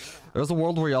 ideally. There's a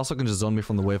world where he also can just zone me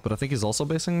from the wave, but I think he's also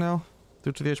basing now,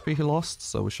 due to the HP he lost,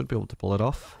 so we should be able to pull it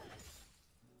off.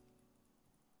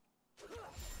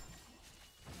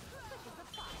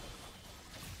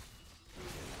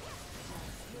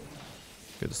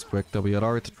 Okay, just a quick W at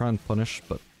Ari to try and punish,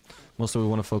 but mostly we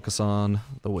want to focus on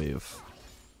the wave.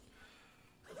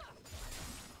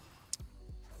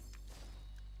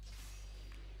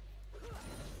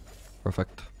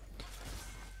 Perfect.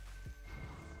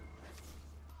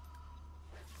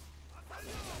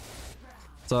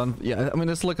 So, yeah, I mean,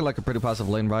 it's looking like a pretty passive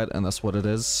lane, right? And that's what it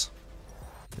is.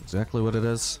 Exactly what it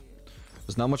is.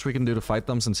 There's not much we can do to fight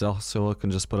them, since Yasuo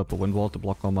can just put up a wind wall to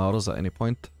block all my autos at any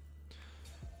point.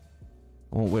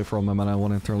 I won't wait for all my mana, I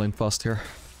want to enter lane fast here.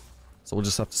 So we'll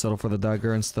just have to settle for the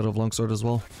dagger instead of longsword as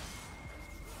well.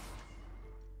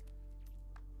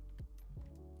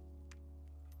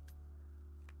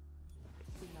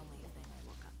 The only thing I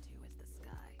look up to is the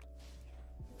sky.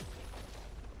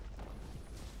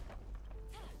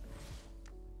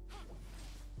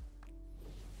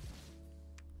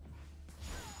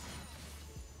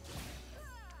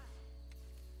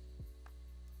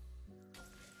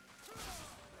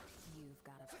 You've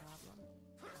got a problem.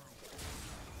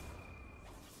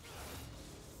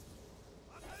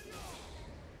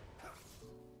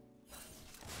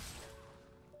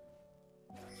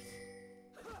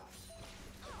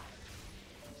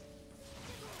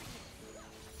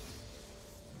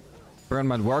 Bear in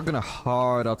mind, we're gonna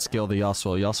hard outscale the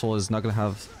Yasuo. Yasuo is not gonna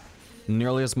have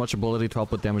nearly as much ability to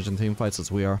output damage in team fights as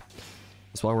we are.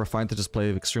 That's why we're fine to just play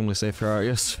extremely safe here. I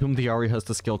assume the Ahri has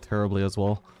to scale terribly as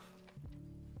well.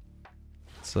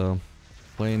 So,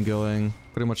 lane going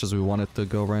pretty much as we want it to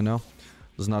go right now.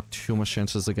 There's not too much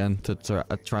chances again to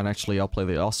try and actually outplay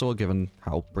the Yasuo, given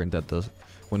how brain dead the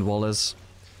wind wall is.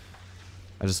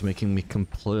 And just making me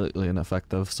completely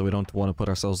ineffective, so we don't want to put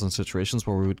ourselves in situations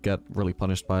where we would get really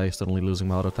punished by suddenly losing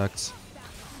my auto attacks.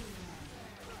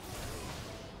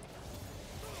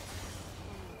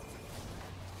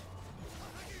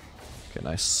 Okay,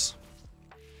 nice.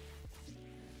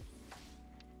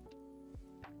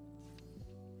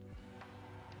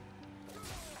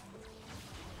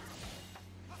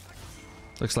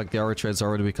 Looks like the Ahri trade's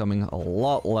already becoming a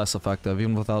lot less effective,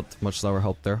 even without much Sour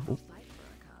help there. Oop.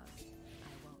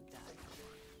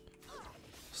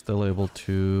 Still able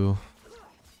to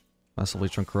massively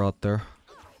chunk her out there.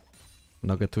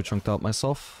 Not get too chunked out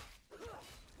myself.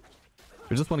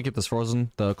 We just want to keep this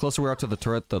frozen. The closer we are to the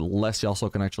turret, the less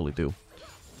Yasuo can actually do.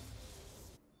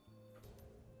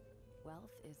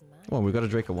 Oh, we got a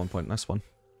Drake at one point. Nice one.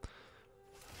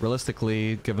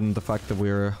 Realistically, given the fact that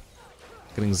we're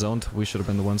getting zoned, we should have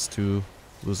been the ones to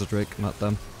lose a Drake, not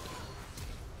them.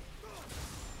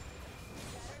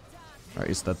 Alright,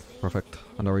 he's dead. Perfect.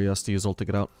 And Ori has to use ult to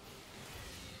get out.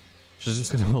 She's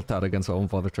just gonna ult out again, so I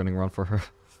won't bother turning around for her.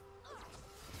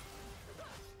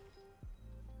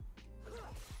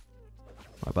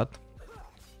 My bad.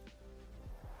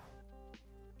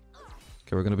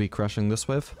 Okay, we're gonna be crashing this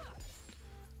wave.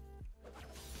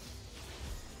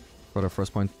 Got our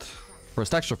first point.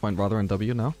 First extra point, rather, in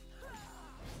W now.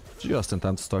 Just in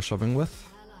time to start shoving with.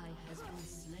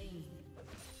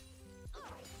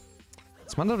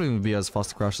 This might not even be as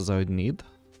fast a crash as I would need.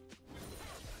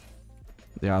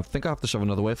 Yeah, I think I have to shove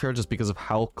another wave here just because of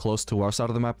how close to our side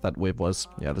of the map that wave was.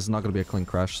 Yeah, this is not going to be a clean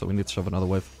crash, so we need to shove another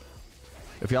wave.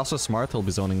 If he's also smart, he'll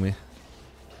be zoning me.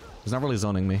 He's not really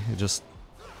zoning me, he just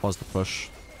paused the push.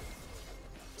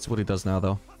 See what he does now,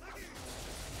 though.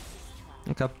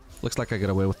 Okay. Looks like I get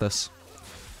away with this.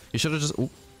 You should have just... Ooh.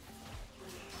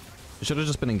 You should have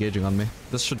just been engaging on me.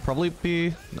 This should probably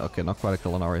be... Okay, not quite a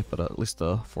Culinary, but at least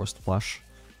a forced flash.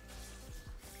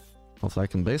 Hopefully I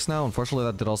can base now. Unfortunately,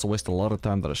 that did also waste a lot of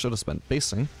time that I should have spent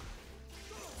basing.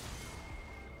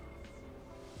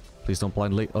 Please don't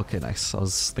blind lead. Okay, nice. I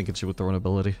was thinking she would throw an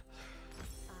ability.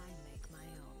 I make my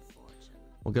own fortune.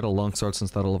 We'll get a longsword since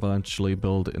that'll eventually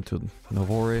build into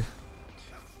Novori.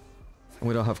 And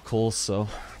we don't have Cole, so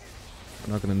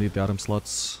we're not going to need the item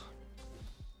slots.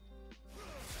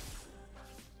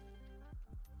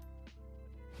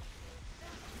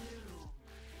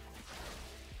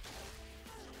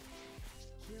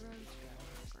 Heroes go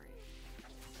hungry.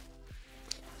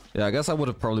 Yeah, I guess I would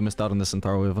have probably missed out on this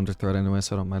entire wave under threat anyway,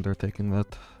 so I don't mind her taking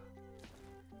that.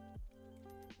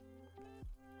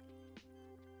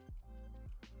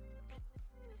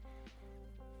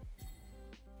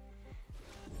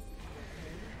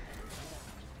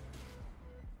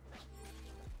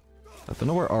 I don't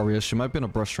know where Ari is. She might be in a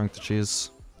brush trying to cheese.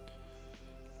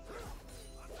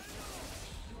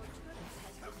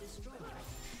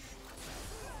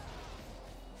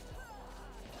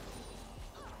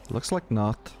 Looks like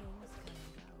not.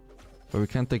 But we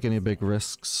can't take any big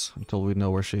risks until we know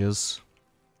where she is.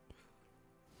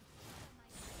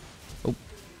 Oh.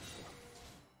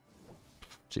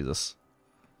 Jesus.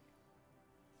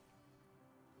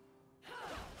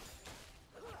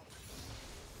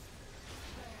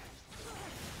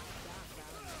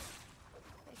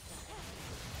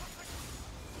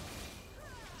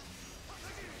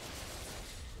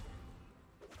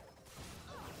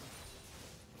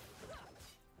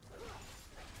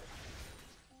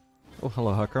 Oh,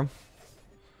 hello, Hakram. Don't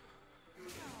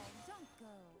go.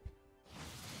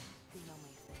 The only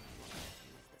thing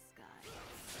is the sky.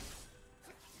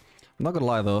 I'm not gonna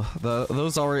lie though,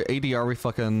 those AD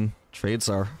fucking trades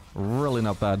are really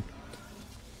not bad.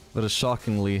 That is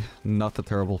shockingly not a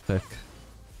terrible pick.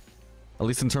 At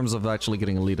least in terms of actually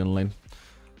getting a lead in lane.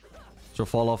 She'll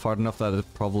fall off hard enough that it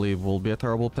probably will be a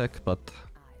terrible pick, but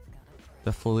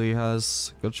definitely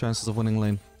has good chances of winning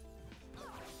lane.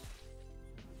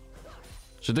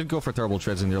 She did go for terrible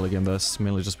trades in the early game, that's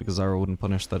mainly just because Zyra wouldn't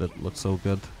punish that it looked so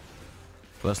good.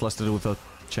 But that's less to do with the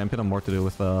champion and more to do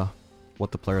with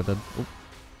what the player did. Oh,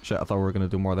 shit, I thought we were gonna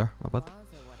do more there. My bad. Pause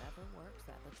or whatever works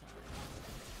at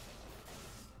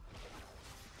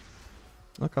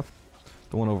the time. Okay.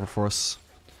 Don't want to overforce.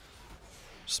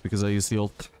 Just because I used the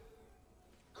ult.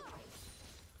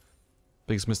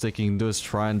 Biggest mistake you can do is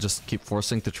try and just keep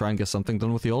forcing to try and get something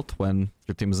done with the ult when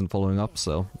your team isn't following up,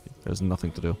 so there's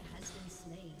nothing to do.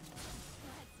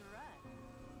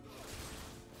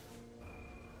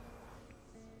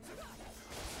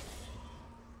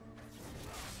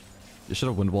 You should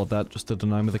have windwalled that just to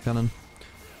deny me the cannon.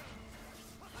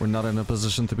 We're not in a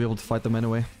position to be able to fight them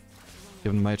anyway,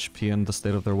 given my HP and the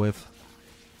state of their wave.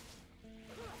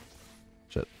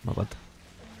 Shit, my bad.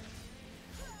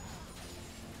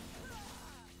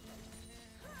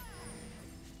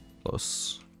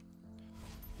 Close.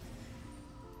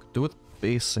 Could do with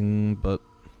basing, but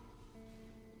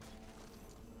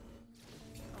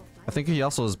I think he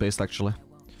also is based actually.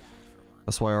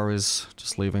 That's why Ari's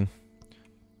just leaving.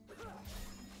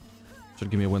 Should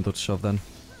give me a window to shove then,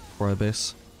 before I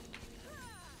base.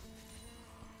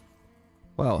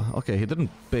 Wow, okay, he didn't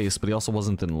base, but he also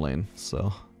wasn't in lane,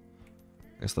 so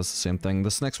I guess that's the same thing.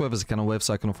 This next wave is a cannon wave,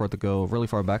 so I can afford to go really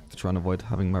far back to try and avoid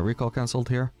having my recall cancelled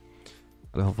here.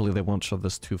 And hopefully they won't shove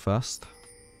this too fast.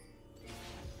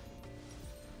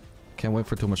 Can't wait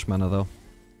for too much mana though.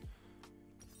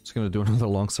 Just gonna do another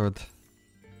longsword.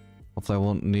 Hopefully I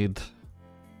won't need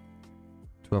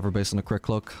to ever base in a crit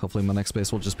cloak. Hopefully my next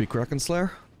base will just be Kraken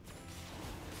Slayer.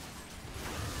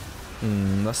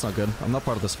 That's not good. I'm not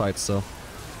part of this fight, so...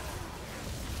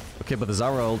 Okay, but the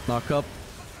Zyra ult knock up.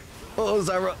 Oh,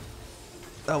 Zyra!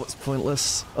 That was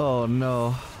pointless. Oh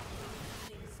no.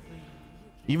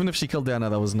 Even if she killed Diana,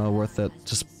 that was not worth it.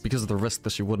 Just because of the risk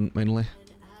that she wouldn't, mainly.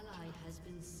 Ally has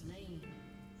been slain.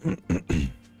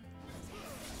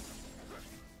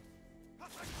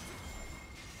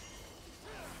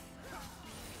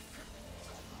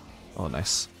 Oh,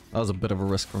 nice. That was a bit of a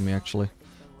risk for me, actually.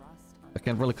 I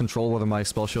can't really control whether my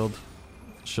spell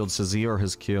shields his E or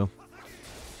his Q.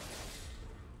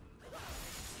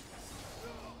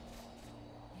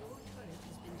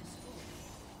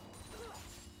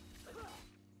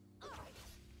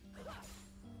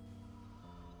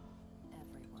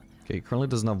 Okay, he currently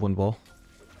doesn't have wind ball.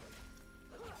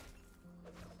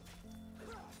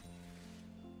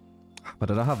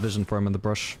 But I don't have vision for him in the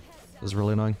brush. This is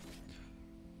really annoying.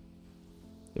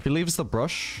 If he leaves the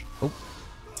brush... Oh.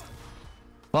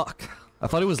 Fuck. I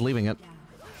thought he was leaving it.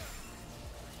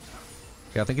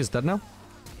 Okay, I think he's dead now.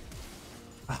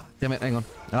 Ah, damn it, hang on.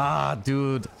 Ah,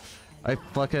 dude. I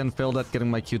fucking failed at getting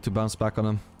my Q to bounce back on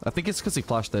him. I think it's because he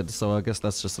flashed it, so I guess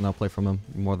that's just an outplay from him.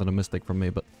 More than a mistake from me,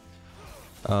 but...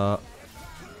 yeah,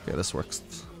 this works.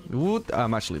 Ooh,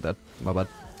 I'm actually dead. My bad.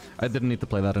 I didn't need to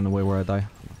play that in a way where I die.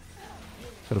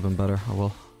 Could have been better. Oh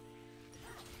well.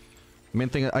 Main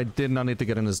thing, I did not need to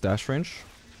get in his dash range.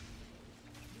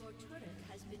 Your turret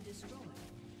has been destroyed.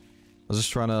 I was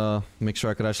just trying to make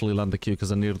sure I could actually land the Q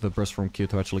because I needed the burst from Q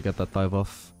to actually get that dive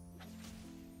off.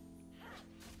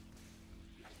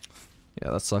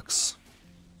 Yeah, that sucks.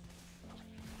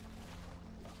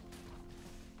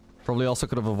 Probably also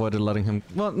could have avoided letting him...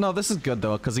 Well, no, this is good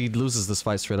though, because he loses this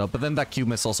fight straight up. But then that Q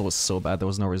miss also was so bad, there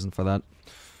was no reason for that.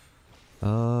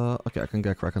 Okay, I can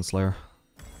get Kraken Slayer.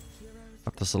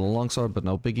 Got this little longsword, but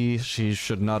no biggie. She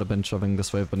should not have been shoving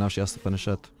this wave, but now she has to finish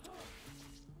it.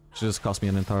 She just cost me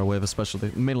an entire wave,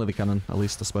 especially... Mainly the cannon, at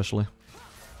least, especially.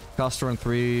 Caster and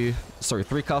three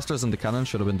casters and the cannon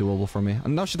should have been doable for me.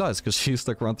 And now she dies, because she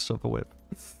stuck around to shove a wave.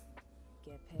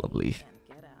 Lovely.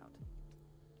 Get out.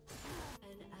 An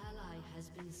ally has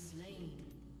been slain.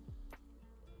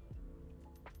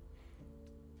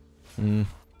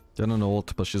 Got an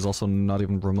ult, but she's also not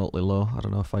even remotely low. I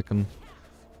don't know if I can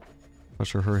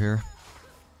pressure her here.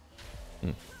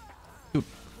 Dude,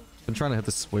 been trying to hit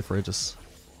this wave for ages.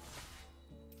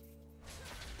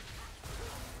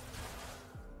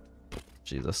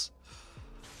 Jesus.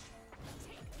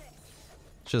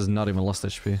 She has not even lost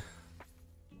HP.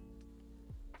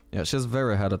 Yeah, she's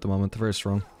very ahead at the moment, very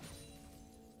strong.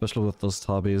 Especially with those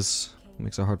hobbies.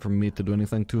 Makes it hard for me to do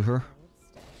anything to her.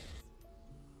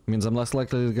 Means I'm less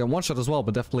likely to get one shot as well,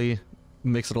 but definitely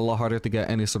makes it a lot harder to get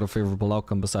any sort of favorable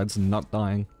outcome besides not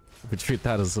dying. We treat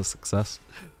that as a success.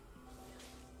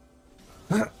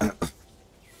 Heads up.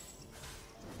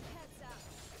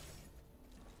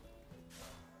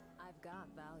 I've got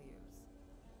values.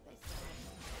 They say.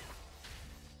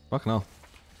 Fuck no.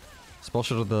 Spell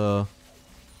shield of the...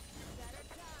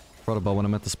 Forgot about when I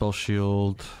meant the spell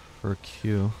shield for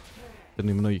Q. Didn't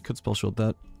even know you could spell shield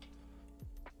that.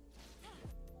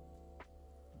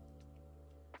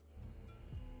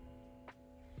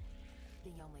 The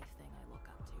only thing I look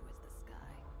up to is the sky.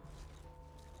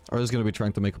 Or is gonna be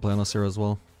trying to make a play on us here as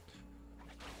well.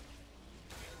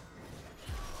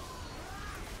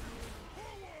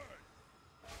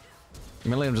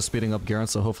 Mainly I'm just speeding up Garen,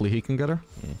 so hopefully he can get her.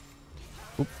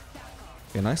 Oop.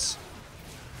 Okay, nice.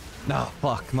 No,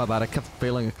 fuck, my bad. I kept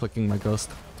failing at clicking my ghost.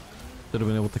 Should have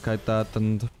been able to kite that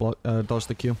and block, dodge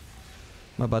the Q.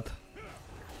 My bad.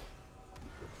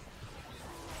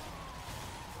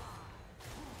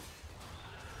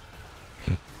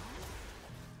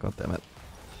 God damn it.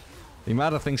 The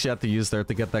amount of things she had to use there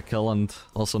to get that kill and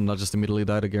also not just immediately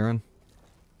die to Garen.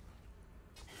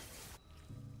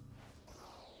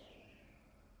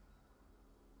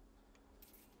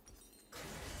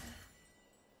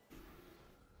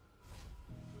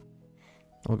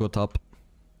 I'll go top.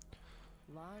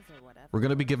 Laws or whatever. We're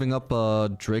gonna be giving up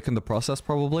Drake in the process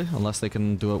probably, unless they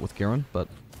can do it with Garen, but...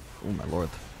 Oh my lord.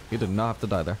 He did not have to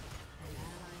die there.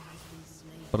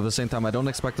 But at the same time, I don't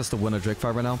expect us to win a Drake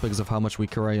fight right now because of how much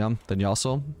weaker I am than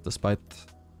Yasuo, despite...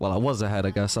 Well, I was ahead, I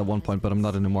guess, at one point, but I'm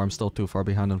not anymore. I'm still too far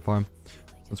behind in farm,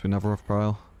 since we never have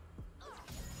Prio.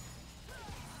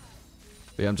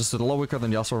 But yeah, I'm just a little weaker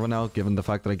than Yasuo right now, given the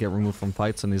fact that I get removed from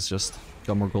fights and he's just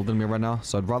got more gold than me right now.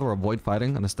 So I'd rather avoid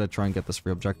fighting and instead try and get this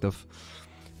free objective.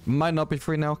 Might not be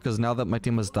free now, because now that my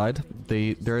team has died,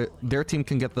 their team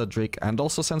can get the Drake and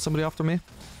also send somebody after me.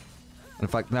 In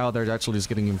fact, now they're actually just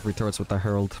getting free turrets with their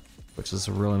Herald, which is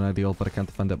really not ideal, but I can't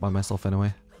defend it by myself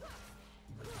anyway.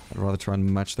 I'd rather try and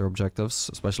match their objectives,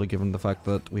 especially given the fact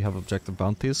that we have objective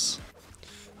bounties.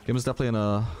 Game is definitely in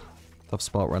a tough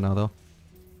spot right now, though.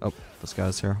 Oh, this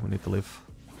guy's here. We need to leave.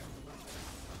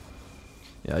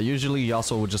 Yeah, usually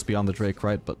Yasuo would just be on the Drake,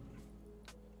 right? But...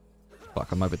 Fuck,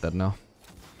 I might be dead now.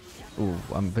 Ooh,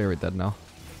 I'm very dead now.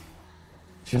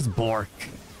 She's Bork.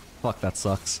 Fuck, that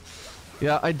sucks.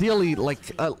 Yeah, ideally,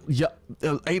 like, at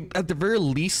the very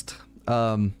least,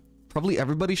 probably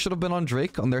everybody should have been on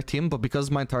Drake on their team, but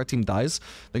because my entire team dies,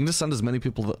 they can just send as many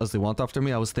people as they want after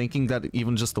me. I was thinking that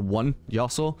even just the one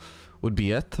Yasuo would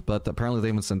be it, but apparently they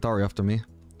even sent Ari after me.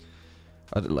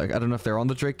 I don't know if they're on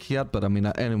the Drake yet, but I mean,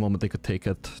 at any moment they could take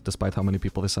it, despite how many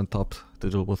people they sent top to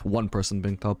do it with one person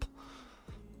being top.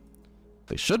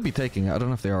 They should be taking it. I don't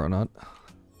know if they are or not.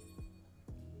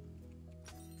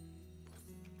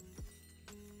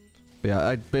 But yeah,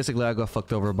 I got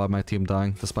fucked over by my team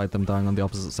dying, despite them dying on the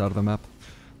opposite side of the map.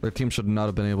 Their team should not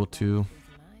have been able to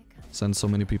send so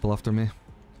many people after me.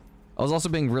 I was also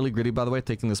being really greedy, by the way,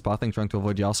 taking this path thing, trying to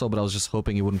avoid Yasuo, but I was just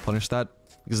hoping he wouldn't punish that.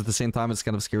 Because at the same time, it's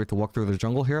kind of scary to walk through the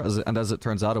jungle here, and as it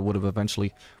turns out, it would have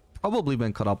eventually probably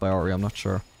been cut out by Ahri, I'm not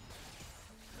sure.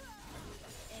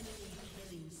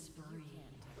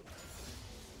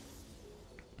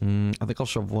 I think I'll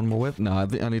shove one more wave. No,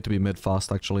 I need to be mid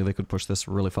fast, actually. They could push this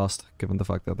really fast, given the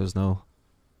fact that there's no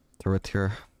turret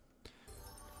here.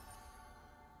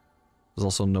 There's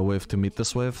also no wave to meet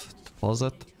this wave, to pause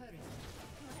it.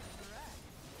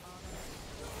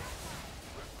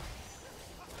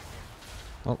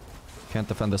 Oh, can't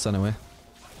defend this anyway.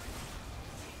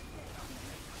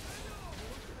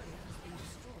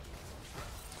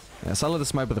 Yeah, sadly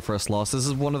this might be the first loss. This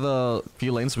is one of the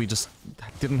few lanes we just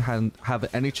didn't have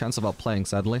any chance about playing,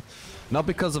 sadly. Not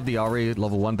because of the Ahri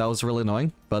level 1, that was really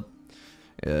annoying, but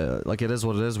like it is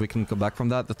what it is, we can come back from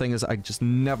that. The thing is, I just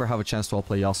never have a chance to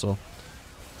outplay Yasuo.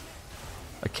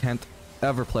 I can't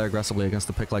ever play aggressively against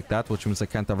a pick like that, which means I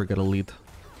can't ever get a lead.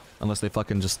 Unless they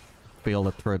fucking just fail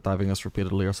at turret diving us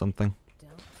repeatedly or something.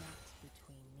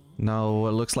 Now,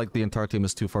 it looks like the entire team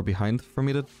is too far behind for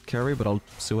me to carry, but I'll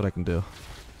see what I can do.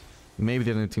 Maybe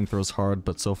the enemy team throws hard,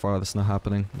 but so far that's not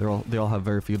happening. They all have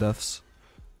very few deaths.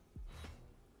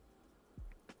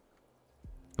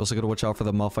 Also gotta watch out for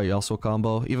the Malphite Yasuo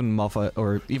combo. Even Malphite,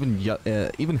 or even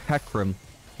Hecarim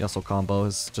Yasuo combo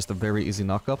is just a very easy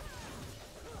knockup.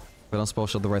 If I don't spell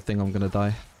shield the right thing, I'm gonna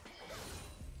die.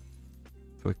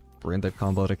 Quick brain dead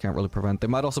combo they can't really prevent. They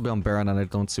might also be on Baron and I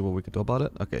don't see what we could do about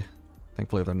it. Okay.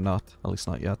 Thankfully they're not. At least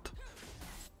not yet.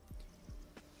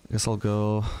 I guess I'll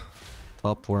go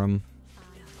top where I'm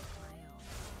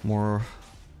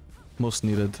most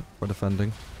needed for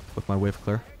defending with my wave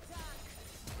clear.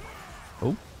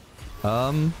 Oh.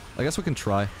 I guess we can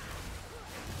try.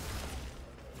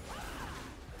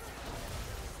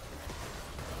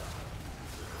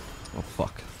 Oh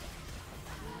fuck.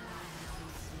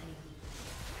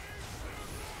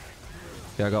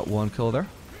 Yeah, I got one kill there.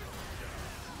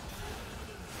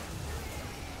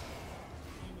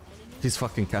 He's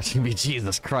fucking catching me,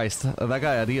 Jesus Christ. That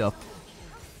guy had E up.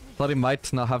 Thought he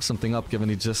might not have something up given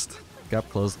he just gap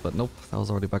closed, but nope, that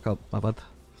was already back up, my bad.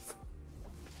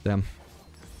 Damn.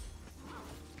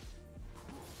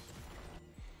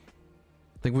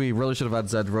 I think we really should have had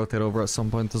Zed rotate over at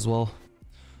some point as well.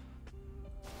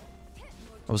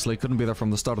 Obviously, he couldn't be there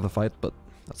from the start of the fight, but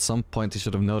at some point he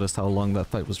should have noticed how long that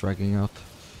fight was dragging out.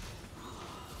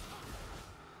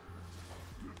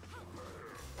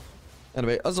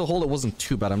 Anyway, as a whole, it wasn't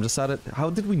too bad. I'm just at it. How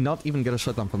did we not even get a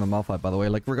shutdown from the Malphite, by the way?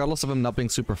 Like, regardless of him not being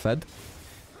super fed,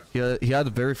 he had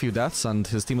very few deaths, and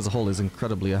his team as a whole is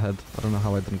incredibly ahead. I don't know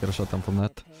how I didn't get a shutdown from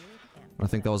that. I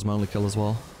think that was my only kill as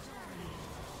well.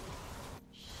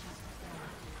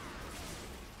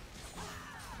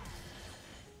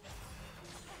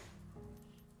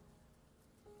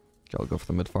 Okay, I'll go for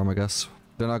the mid farm, I guess.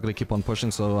 They're not going to keep on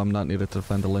pushing, so I'm not needed to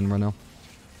defend the lane right now.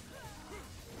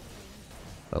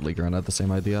 That Leaguer had the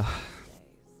same idea.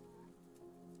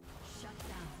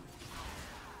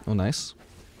 Oh, nice.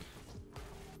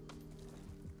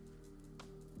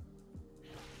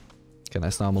 Okay,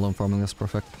 nice. Now I'm alone farming this.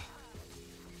 Perfect.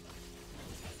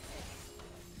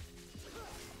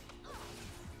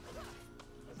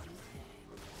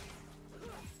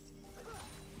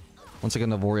 Once again,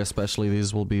 Navori especially,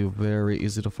 these will be very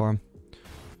easy to farm.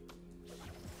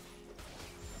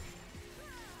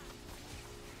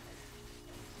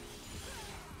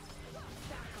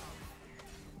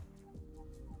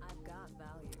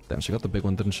 Damn, she got the big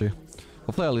one, didn't she?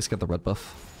 Hopefully I at least get the red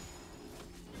buff.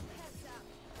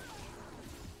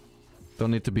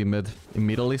 Don't need to be mid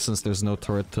immediately since there's no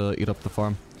turret to eat up the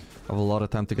farm. I have a lot of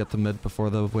time to get to mid before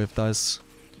the wave dies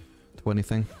to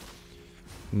anything.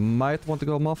 Might want to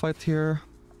go Malphite here.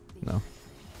 No.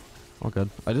 All good.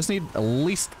 I just need at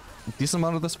least a decent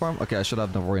amount of this farm. Okay, I should have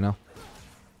Navori now.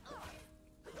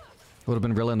 Would have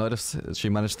been really annoyed if she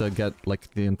managed to get like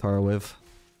the entire wave.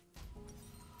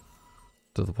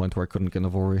 To the point where I couldn't get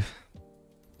Navori.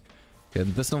 Okay,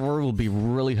 this Navori will be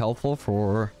really helpful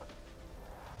for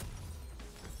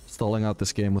stalling out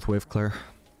this game with wave clear.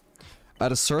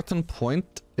 At a certain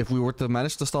point, if we were to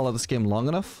manage to stall out this game long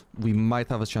enough, we might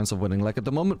have a chance of winning. Like at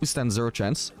the moment we stand 0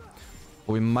 chance.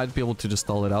 But we might be able to just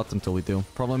stall it out until we do.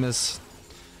 Problem is,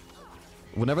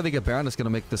 whenever they get Baron, it's going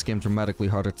to make this game dramatically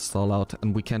harder to stall out.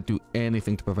 And we can't do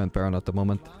anything to prevent Baron at the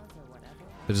moment.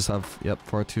 They just have, yep,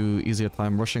 far too easy a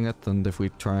time rushing it, and if we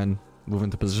try and move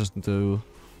into position to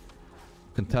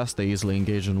contest, they easily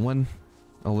engage and win.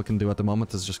 All we can do at the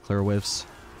moment is just clear waves.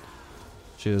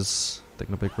 She is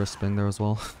taking a big risk being there as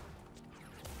well.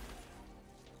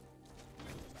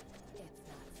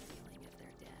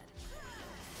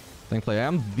 Thankfully, I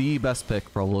am the best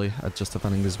pick, probably, at just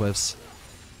defending these waves.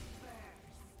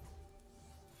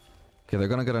 Okay, they're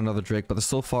gonna get another Drake, but they're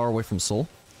so far away from Soul.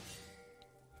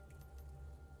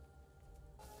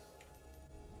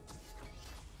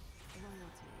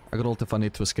 I got ult if I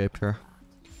need to escape here.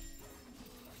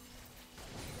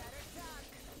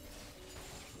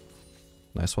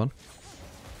 Nice one.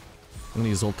 I'm gonna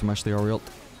use ult to match the Ori ult.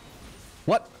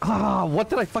 What? Ah, what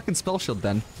did I fucking spell shield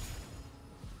then?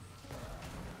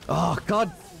 Oh,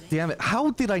 god damn it. How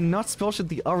did I not spell shield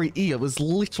the RE? It was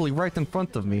literally right in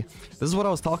front of me. This is what I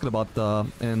was talking about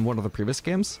in one of the previous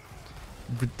games.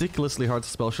 Ridiculously hard to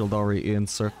spell shield RE in,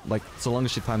 like, so long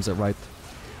as she times it right.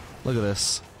 Look at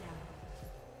this.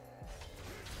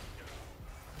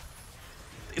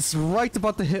 It's right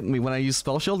about to hit me when I use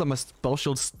spell shield, and my spell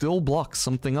shield still blocks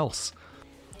something else.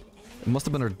 It must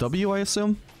have been her W, I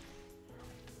assume.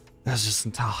 That's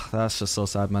just so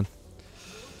sad, man.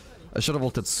 I should have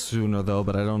ulted sooner though,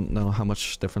 but I don't know how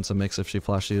much difference it makes if she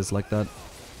flashes like that.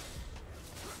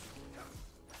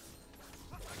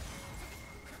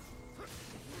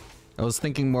 I was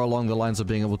thinking more along the lines of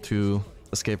being able to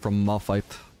escape from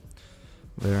Malphite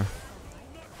there.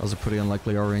 That was a pretty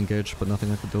unlikely RE engage, but nothing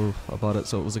I could do about it,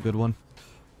 so it was a good one.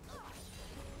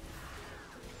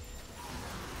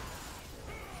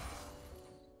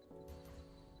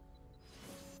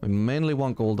 We mainly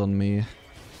want gold on me.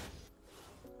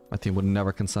 My team would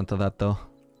never consent to that, though.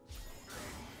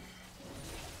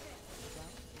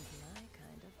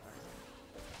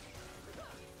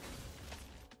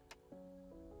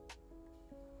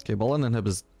 Okay, Ballin inhib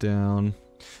is down.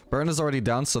 Burn is already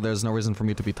down, so there's no reason for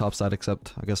me to be topside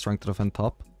except, I guess, strength to defend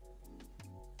top.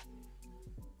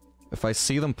 If I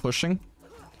see them pushing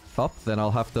top, then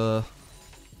I'll have to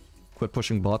quit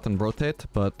pushing bot and rotate,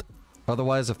 but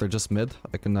otherwise, if they're just mid,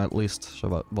 I can at least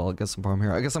shove out. Well, I guess some farm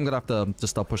here. I guess I'm gonna have to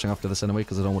just stop pushing after this anyway,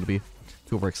 because I don't want to be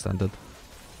too overextended.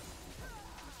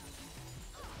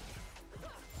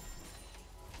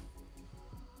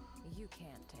 You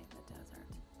can't tame the desert.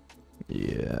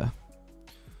 Yeah.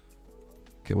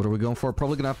 Okay, what are we going for?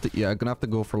 Probably gonna have to... Yeah, gonna have to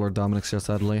go for Lord Dominic's here,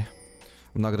 sadly.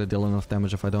 I'm not gonna deal enough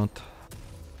damage if I don't.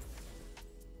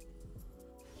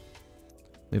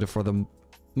 Need it for the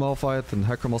Malphite, and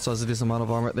Hecarim also has a decent amount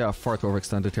of armor. They are far too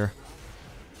overextended here.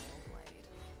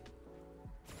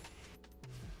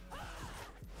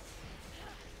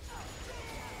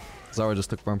 Zara just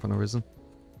took farm for no reason.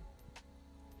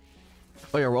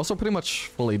 Oh yeah, we're also pretty much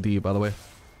full AD, by the way.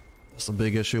 That's a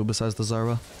big issue besides the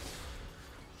Zara.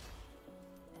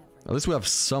 At least we have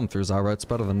some through Zara. It's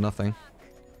better than nothing.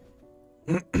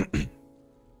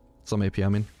 Some AP, I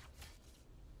mean.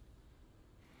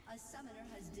 A summoner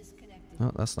has disconnected.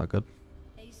 Oh, that's not good.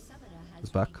 A summoner has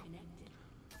He's back. reconnected.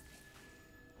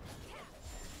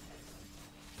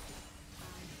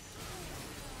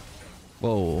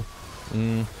 Whoa.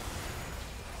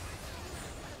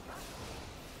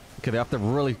 Okay, they have to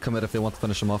really commit if they want to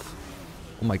finish him off.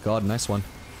 Oh my god, nice one.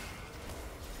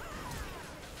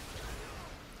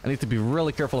 I need to be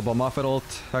really careful about Malphite ult,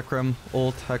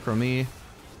 Hecarim E.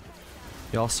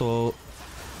 He also...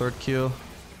 Third Q.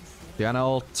 Diana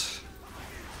ult.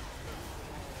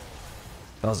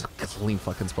 That was a clean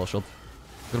fucking spell shield.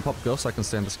 I'm gonna pop Ghost so I can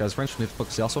stay in this guy's range. We need to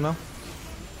focus Yasuo now.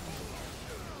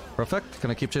 Perfect. Can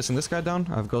I keep chasing this guy down?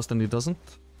 I have Ghost and he doesn't.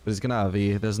 But he's gonna have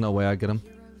E. There's no way I get him.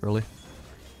 Really.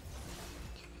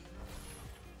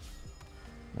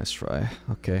 Nice try.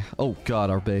 Okay. Oh god,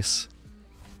 our base.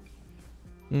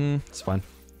 It's fine.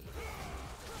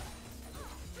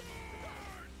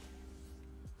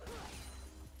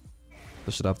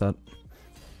 This should have that.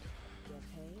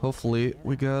 Hopefully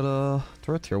we get a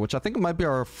turret here, which I think might be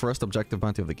our first objective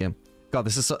bounty of the game. God,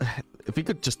 this is so... If we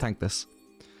could just tank this.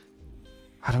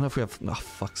 I don't know if we have... Oh,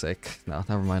 fuck's sake. No,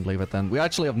 never mind, leave it then. We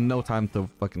actually have no time to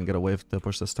fucking get a wave to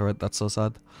push this turret. That's so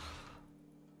sad.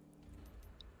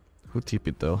 Who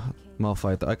TP'd though?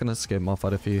 Malphite. I can escape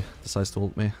Malphite if he decides to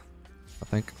ult me. I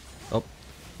think. Oh,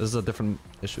 this is a different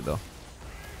issue though.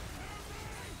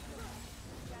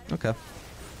 Okay.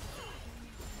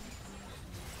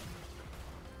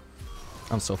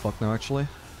 I'm so fucked now actually.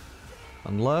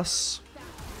 Unless...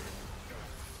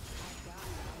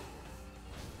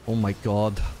 Oh my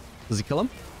god. Does he kill him?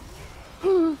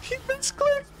 He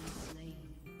misclicked!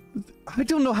 I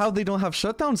don't know how they don't have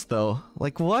shutdowns though.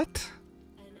 Like what?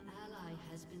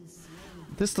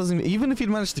 This doesn't... Even if he'd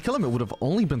managed to kill him, it would have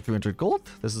only been 300 gold.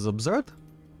 This is absurd.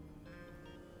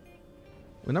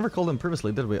 We never called him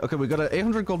previously, did we? Okay, we got an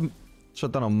 800 gold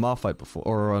shutdown on Malphite before.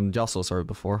 Or on Yasuo, sorry,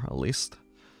 before, at least.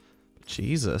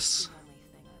 Jesus. The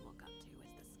only thing I look up to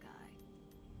is the sky.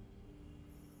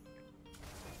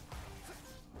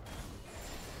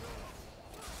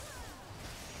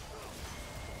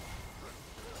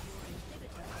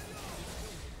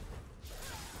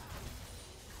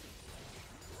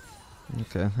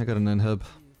 Okay, I got an inhib.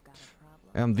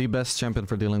 I'm the best champion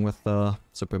for dealing with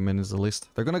super minions at least.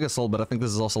 They're gonna get sold, but I think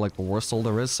this is also like the worst soul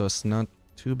there is, so it's not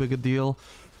too big a deal.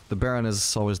 The Baron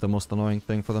is always the most annoying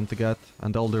thing for them to get,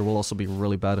 and Elder will also be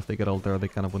really bad if they get Elder, they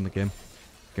kind of win the game.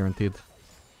 Guaranteed.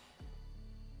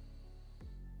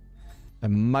 I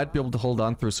might be able to hold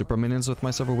on through super minions with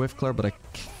my Silver Wave Clear, but I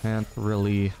can't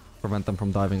really prevent them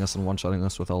from diving us and one-shotting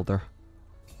us with Elder.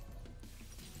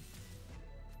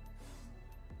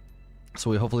 So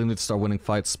we hopefully need to start winning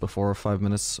fights before 5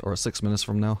 minutes or 6 minutes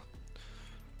from now.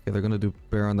 Okay, they're gonna do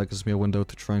Baron, that gives me a window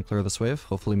to try and clear this wave.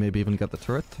 Hopefully maybe even get the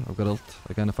turret. I've got ult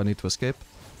again if I need to escape.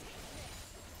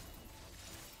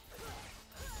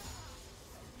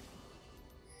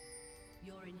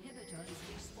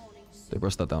 They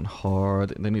burst that down hard.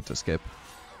 They need to escape.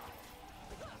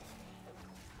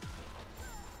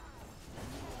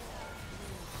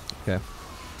 Okay.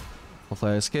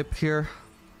 Hopefully I escape here.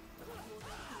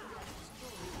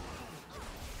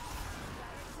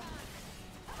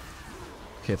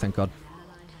 Okay, thank god.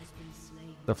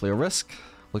 Definitely a risk.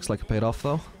 Looks like it paid off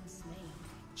though.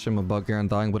 Shame about Garen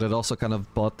dying, but it also kind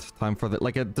of bought time for the...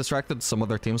 Like, it distracted some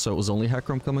other teams, so it was only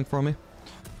Hecarim coming for me.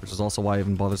 Which is also why I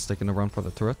even bothered sticking around for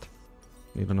the turret.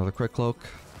 Need another crit cloak.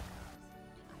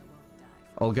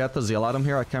 I'll get the Zeal item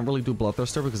here. I can't really do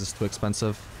Bloodthirster because it's too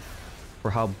expensive for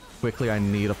how quickly I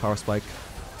need a power spike.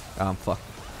 Fuck.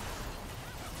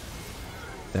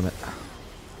 Damn it.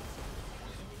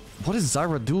 What is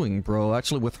Zyra doing, bro?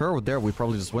 Actually, with her there, we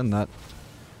probably just win that.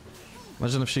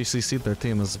 Imagine if she CC'd their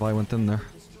team as if I went in there.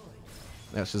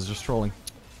 Yeah, she's just trolling.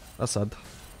 That's sad.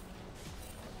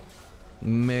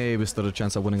 Maybe stood a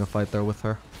chance at winning a fight there with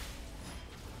her.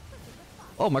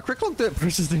 Oh, my crit cloak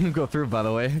just didn't go through, by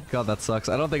the way. God, that sucks.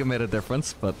 I don't think it made a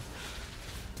difference, but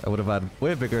I would have had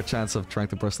way bigger chance of trying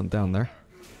to burst them down there.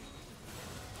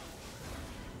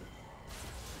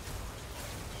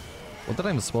 What did I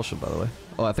even spell shoot, by the way?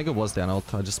 Oh, I think it was the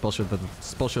ult. I just spell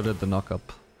shooted the knock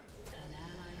up.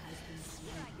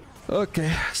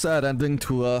 Okay, sad ending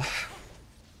to a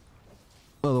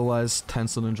otherwise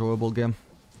tense and enjoyable game.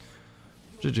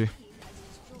 GG.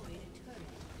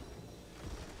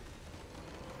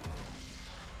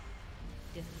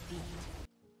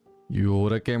 Yo,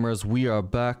 what up gamers, we are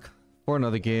back for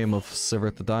another game of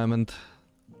Sivir the Diamond.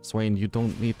 Swain, you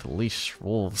don't need to leash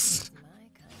wolves.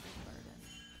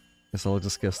 Guess I'll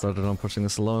just get started on pushing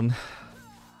this alone.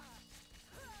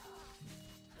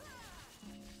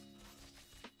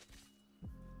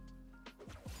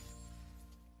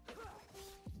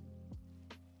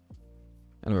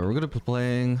 Anyway, we're gonna be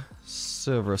playing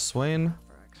Sivir Swain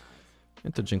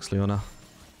into Jinx Leona.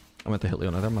 I meant to hit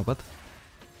Leona there, my bad.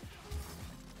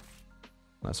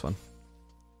 Nice one.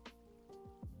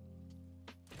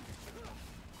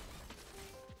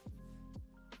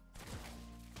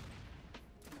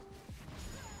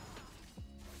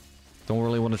 Don't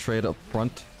really want to trade up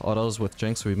front autos with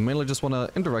Jinx. We mainly just want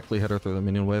to indirectly hit her through the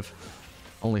minion wave.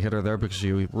 Only hit her there because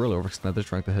she really overextended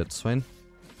trying to hit Swain.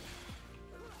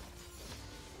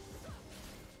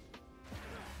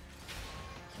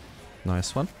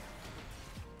 Nice one.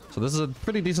 So this is a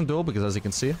pretty decent duel because as you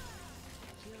can see,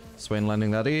 Swain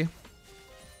landing that E.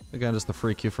 Again, just a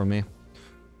free Q from me.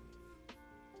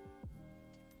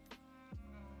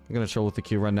 I'm gonna chill with the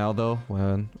Q right now though,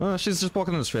 when... she's just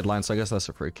walking in a straight line, so I guess that's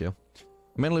a free Q.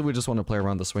 Mainly we just want to play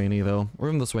around the Swain E though, or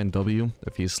even the Swain W.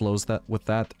 If he slows that with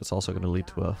that, it's also gonna lead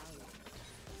to a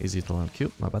easy to land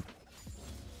Q, my bad.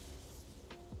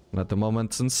 And at the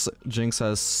moment, since Jinx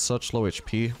has such low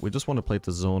HP, we just want to play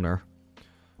the zoner.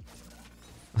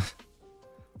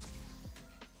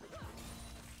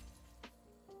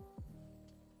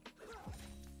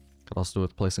 Could also do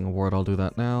with placing a ward, I'll do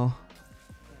that now.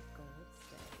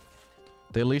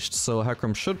 They leashed, so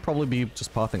Hecarim should probably be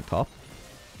just pathing top.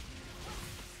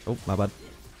 Oh, my bad.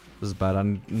 This is bad, I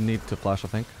need to flash, I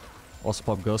think. Also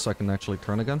pop Ghost so I can actually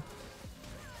turn again.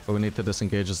 But we need to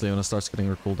disengage as Leona starts getting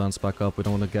her cooldowns back up. We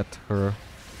don't want to get her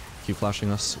Q flashing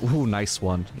us. Ooh, nice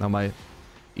one. Now my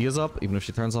E is up, even if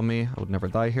she turns on me. I would never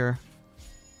die here.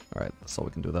 Alright, that's all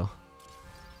we can do though.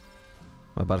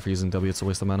 My bad for using W, it's a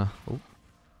waste of mana. Oh.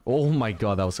 Oh my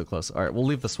god, that was so close. Alright, we'll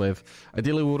leave this wave.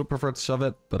 Ideally, we would have preferred to shove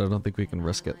it, but I don't think we can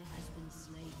risk it.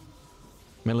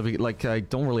 Mainly, like, I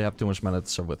don't really have too much mana to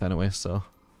serve with anyway, so...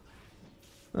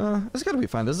 it's gotta be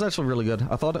fine. This is actually really good.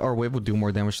 I thought our wave would do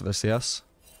more damage to their CS.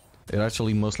 It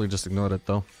actually mostly just ignored it,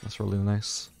 though. That's really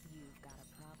nice.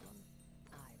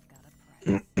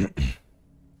 And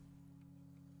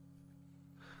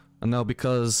now,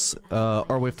 because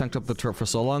our wave tanked up the turret for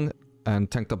so long, and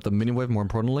tanked up the mini wave more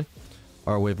importantly,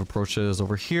 Our wave approaches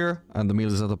over here, and the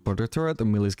melees at the border turret, the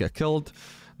melees get killed.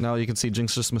 Now you can see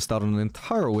Jinx just missed out on an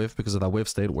entire wave because of that wave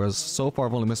state, whereas so far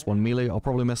I've only missed 1 melee. I'll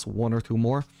probably miss 1 or 2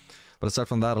 more. But aside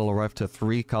from that, it'll arrive to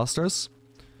 3 casters.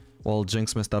 While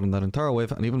Jinx missed out on that entire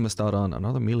wave, and even missed out on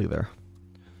another melee there.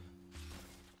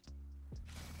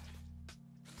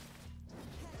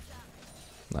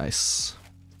 Nice.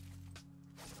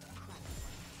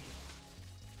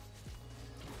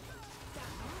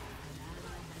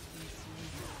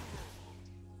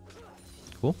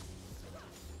 Cool.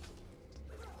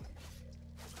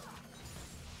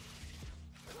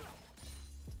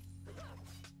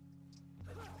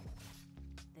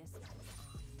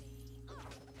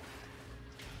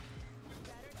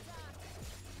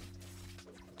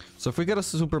 So if we get a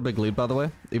super big lead, by the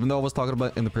way, even though I was talking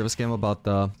about in the previous game about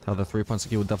how the 3 points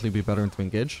would definitely be better to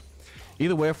engage.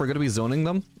 Either way, if we're going to be zoning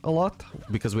them a lot,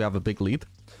 because we have a big lead,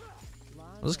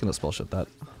 I'm just going to spell shit that.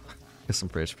 Get some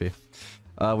free HP.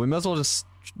 We might as well just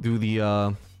do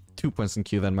the 2 points in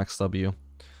Q, then max W.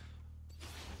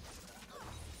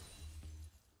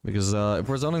 Because if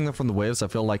we're zoning them from the waves, I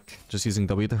feel like just using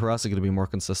W to harass is going to be more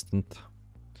consistent.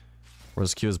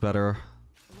 Whereas Q is better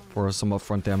for some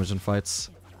upfront damage in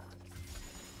fights.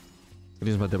 I'm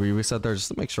gonna use my W reset there just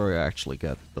to make sure I actually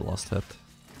get the last hit.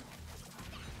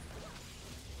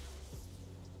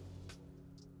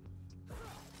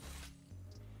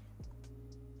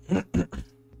 Honor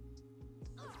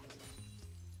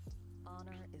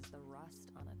is the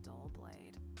rust on a dull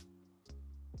blade.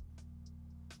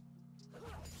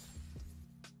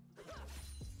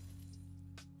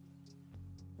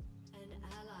 An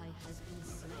ally has been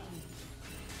slain.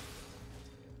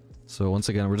 So once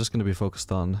again, we're just gonna be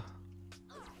focused on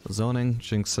zoning.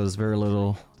 Jinx has very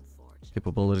little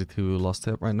capability to last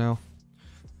hit right now.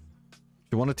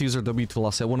 If you wanted to use her W to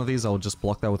last hit one of these, I would just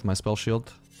block that with my spell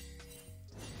shield.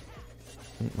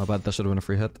 My bad, that should have been a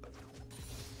free hit.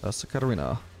 That's the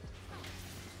Katarina.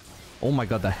 Oh my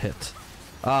god, that hit.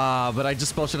 But I just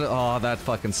spell shielded. Oh, that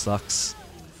fucking sucks.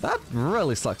 That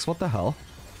really sucks. What the hell?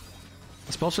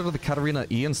 I spell shielded the Katarina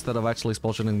E instead of actually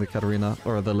spell shielding the Katarina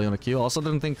or the Leona Q. I also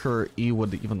didn't think her E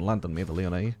would even land on me, the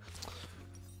Leona E.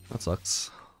 That sucks.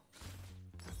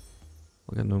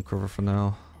 We'll get Noon Cover for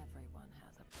now. Everyone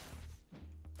has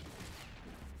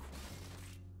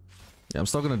a Yeah, I'm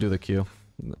still gonna do the Q.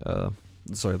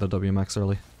 Sorry, the W max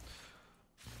early.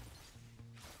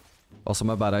 Also,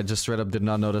 my bad, I just straight up did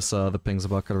not notice the pings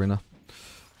about Katarina.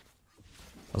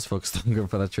 I was focused on going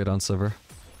for that trade on Sivir.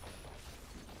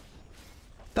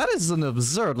 That is an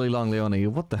absurdly long Leona.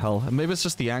 What the hell? Maybe it's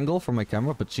just the angle from my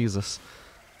camera, but Jesus.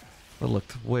 That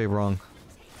looked way wrong.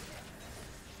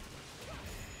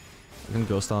 I can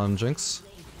Ghost on Jinx.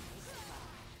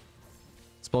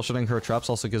 Spell shooting her traps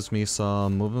also gives me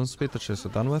some movement speed to chase her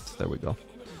down with. There we go.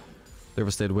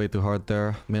 Devastated way too hard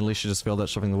there. Mainly she just failed at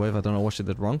shoving the wave. I don't know what she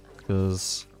did wrong,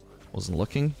 because I wasn't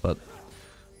looking, but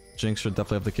Jinx should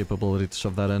definitely have the capability to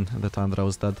shove that in at the time that I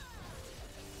was dead.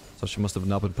 So she must have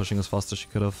not been pushing as fast as she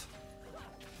could have.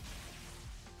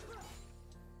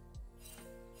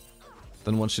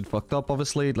 Then once she'd fucked up,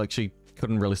 obviously, like she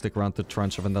couldn't really stick around to try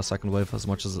and shove in that second wave as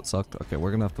much as it sucked. Okay,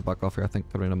 we're gonna have to back off here. I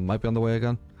think Katarina might be on the way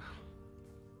again.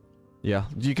 Yeah,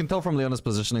 you can tell from Leona's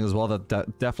positioning as well that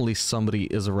definitely somebody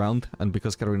is around, and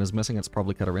because Katarina's missing, it's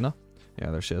probably Katarina.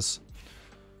 Yeah, there she is.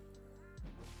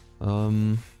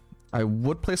 I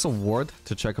would place a ward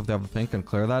to check if they have a pink and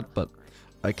clear that, but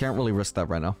I can't really risk that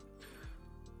right now.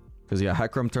 Because yeah,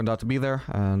 Hecarim turned out to be there,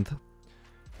 and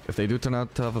if they do turn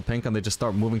out to have a pink and they just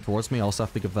start moving towards me, I'll also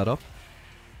have to give that up.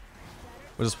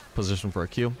 We'll just position for a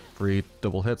Q, free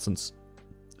double hit since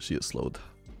she is slowed.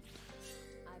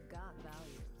 I've got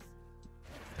values.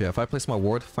 Yeah, if I place my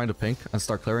ward, find a pink, and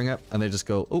start clearing it, and they just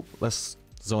go, oh, let's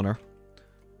zone her.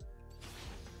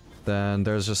 Then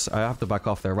there's just, I have to back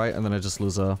off there, right? And then I just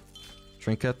lose a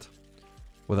trinket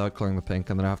without clearing the pink,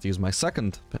 and then I have to use my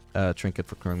second trinket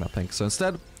for clearing that pink. So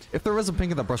instead, if there is a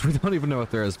pink in that brush, we don't even know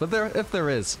if there is, but if there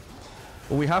is,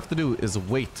 what we have to do is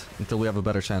wait until we have a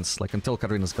better chance, like until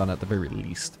Katarina's gone at the very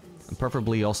least. And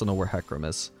preferably also know where Hecarim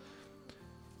is.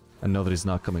 And know that he's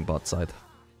not coming bot side.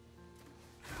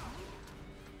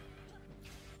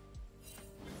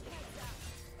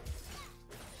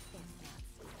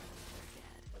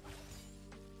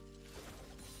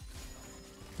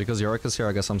 Because Yorick is here,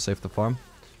 I guess I'm safe to farm.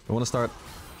 I want to start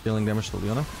dealing damage to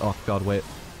Leona. Oh god, wait.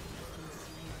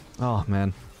 Oh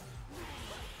man.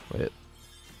 Wait.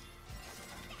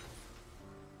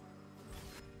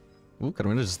 Ooh,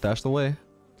 Katarina just dashed away.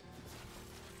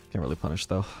 Can't really punish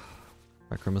though.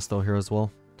 Hecarim is still here as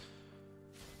well.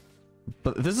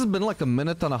 But this has been like a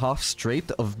minute and a half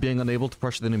straight of being unable to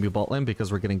pressure the enemy bot lane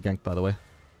because we're getting ganked, by the way.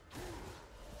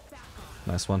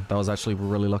 Nice one. That was actually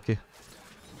really lucky.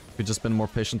 If he'd just been more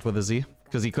patient with his E.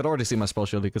 Because he could already see my spell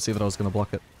shield. He could see that I was going to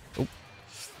block it. Oh.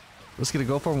 Risky to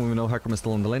go for when we know Hecarim is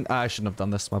still in the lane. Ah, I shouldn't have done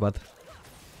this. My bad.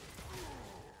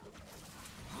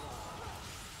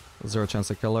 Zero chance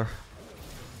to kill her.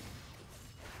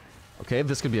 Okay,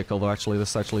 this could be a kill though, actually.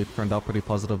 This actually turned out pretty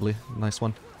positively. Nice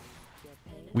one.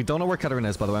 We don't know where Katarina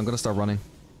is, by the way. I'm going to start running.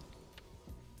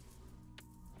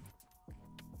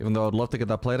 Even though I'd love to get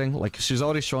that plating. Like, she's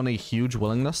already shown a huge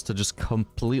willingness to just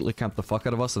completely camp the fuck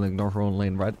out of us and ignore her own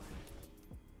lane, right?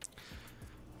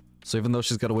 So even though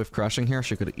she's got a wave crashing here,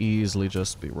 she could easily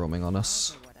just be roaming on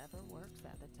us.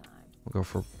 We'll go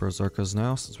for Berserkers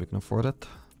now, since we can afford it.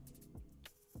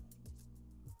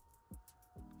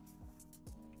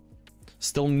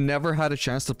 Still never had a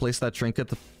chance to place that trinket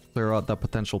to clear out that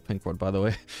potential pink ward, by the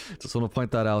way. Just want to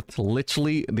point that out.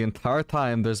 Literally, the entire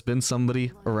time there's been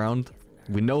somebody around.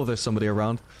 We know there's somebody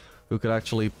around who could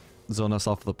actually zone us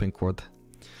off of the pink ward.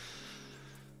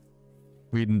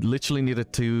 We literally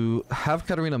needed to have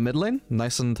Katarina mid lane,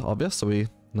 nice and obvious, so we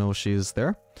know she's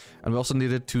there. And we also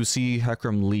needed to see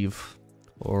Hecarim leave.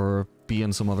 Or be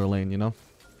in some other lane, you know?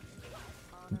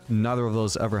 Neither of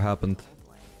those ever happened.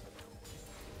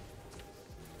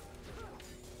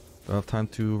 Do I have time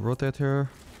to rotate here?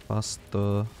 Past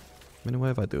the mini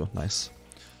wave? I do. Nice.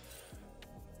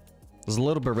 It was a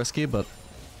little bit risky, but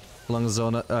as long as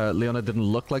Leona didn't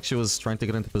look like she was trying to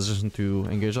get into position to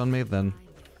engage on me, then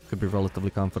could be relatively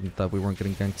confident that we weren't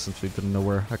getting ganked since we didn't know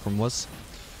where Hecarim was.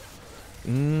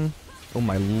 Oh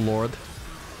my lord.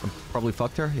 I'm probably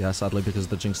fucked her? Yeah, sadly, because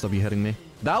the Jinx W hitting me.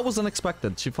 That was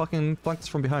unexpected. She fucking flanked us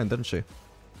from behind, didn't she?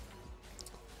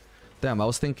 Damn, I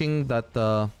was thinking that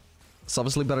it's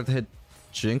obviously better to hit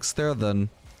Jinx there than...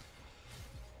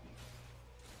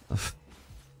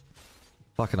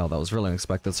 Fucking hell, that was really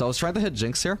unexpected. So I was trying to hit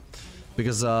Jinx here,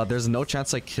 because there's no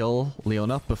chance I kill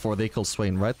Leona before they kill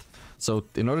Swain, right? So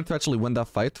in order to actually win that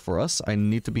fight for us, I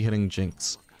need to be hitting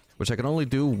Jinx. Which I can only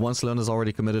do once Leona's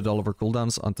already committed all of her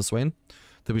cooldowns onto Swain,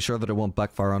 to be sure that it won't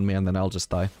backfire on me and then I'll just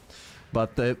die.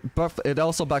 But it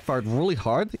also backfired really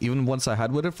hard, even once I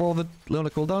had waited for all the Leona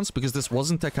cooldowns, because this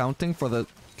wasn't accounting for the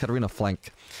Katarina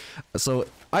flank. So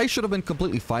I should have been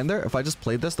completely fine there if I just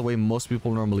played this the way most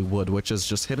people normally would, which is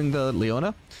just hitting the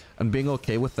Leona and being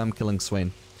okay with them killing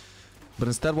Swain. But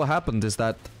instead what happened is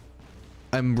that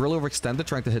I'm really overextended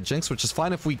trying to hit Jinx, which is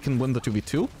fine if we can win the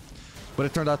 2v2. But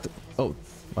it turned out... Oh,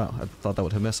 wow, I thought that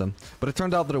would have missed him. But it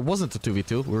turned out that it wasn't a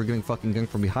 2v2. We were getting fucking ganked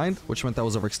from behind, which meant I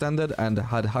was overextended and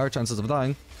had higher chances of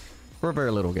dying for a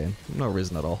very little gain. No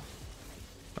reason at all.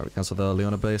 Alright, we cancel the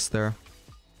Leona base there.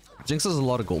 Jinx has a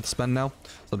lot of gold to spend now,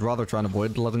 so I'd rather try and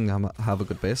avoid letting him have a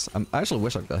good base. I actually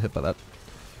wish I got hit by that.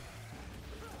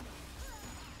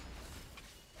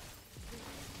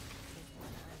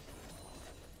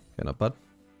 Okay, not bad.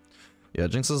 Yeah,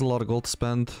 Jinx has a lot of gold to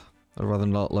spend. I'd rather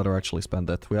not let her actually spend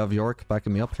it. We have Yorick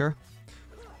backing me up here.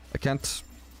 I can't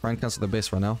try and cancel their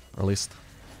base right now, or at least...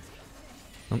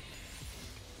 Nope.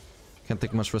 Can't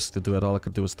take much risk to do it. All I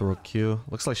could do is throw a Q.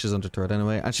 Looks like she's under turret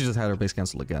anyway, and she just had her base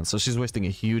cancelled again. So she's wasting a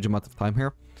huge amount of time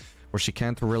here, where she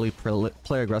can't really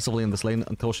play aggressively in this lane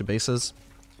until she bases.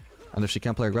 And if she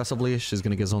can't play aggressively, she's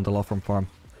gonna get zoned a lot from farm.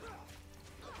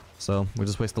 So we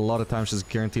just waste a lot of time. She's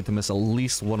guaranteed to miss at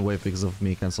least one wave because of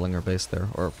me cancelling her base there.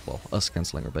 Or, well, us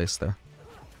cancelling her base there.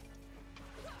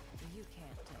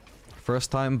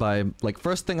 First time by... Like,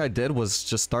 first thing I did was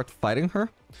just start fighting her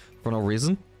for no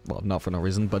reason. Well, not for no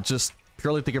reason, but just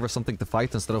purely to give her something to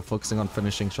fight instead of focusing on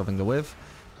finishing shoving the wave.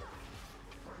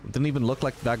 It didn't even look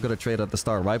like that good a trade at the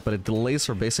start, right? But it delays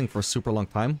her basing for a super long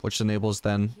time, which enables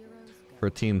then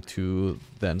her team to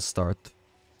then start...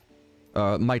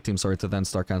 my team, sorry, to then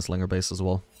start cancelling her base as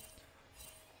well.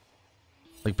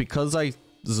 Like, because I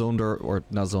zoned her, or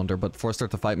not zoned her, but forced her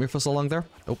to fight me for so long there.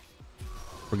 Oh.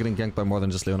 We're getting ganked by more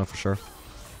than just Leona for sure.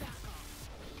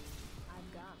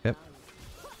 Yep.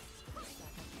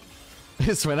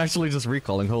 Is Sven actually just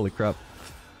recalling? Holy crap.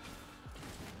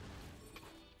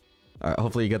 Alright,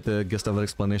 hopefully you get the gist of that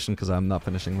explanation, because I'm not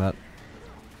finishing that.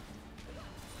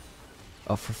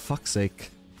 Oh, for fuck's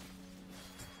sake.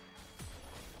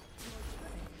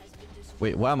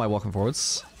 Wait, why am I walking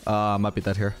forwards? I might be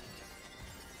dead here.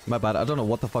 My bad, I don't know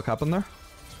what the fuck happened there.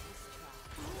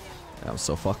 Yeah, I'm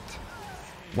so fucked.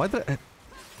 Why did I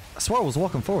swear I was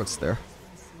walking forwards there.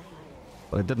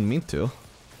 But I didn't mean to.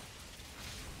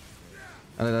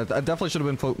 And I definitely should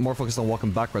have been more focused on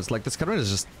walking backwards. Like, this Katarina is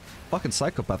just fucking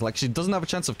psychopath. Like, she doesn't have a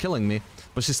chance of killing me,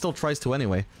 but she still tries to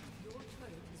anyway.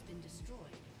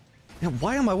 Yeah,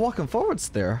 why am I walking forwards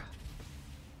there?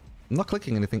 I'm not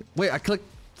clicking anything. Wait, I clicked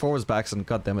forwards by accident.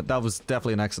 God damn it. That was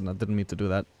definitely an accident. I didn't mean to do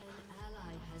that.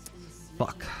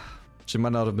 Fuck. She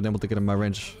might not have been able to get in my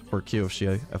range for Q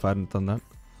if I hadn't done that.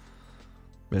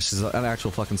 Yeah, she's an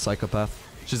actual fucking psychopath.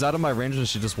 She's out of my range and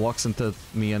she just walks into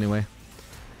me anyway.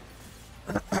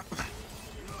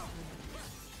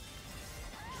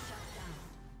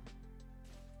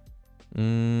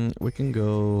 We can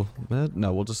go mid?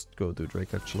 No, we'll just go do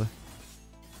Drake actually.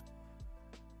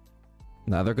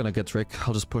 Nah, they're gonna get Drake.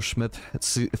 I'll just push mid.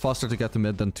 It's faster to get to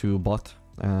mid than to bot.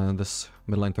 And this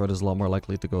mid lane threat is a lot more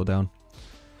likely to go down.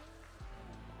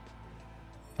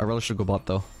 I really should go bot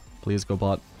though. Please go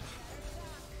bot.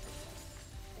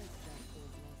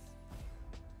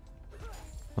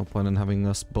 No point in having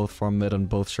us both farm mid and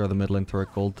both share the mid lane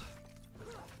turret gold.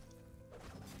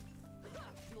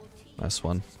 Nice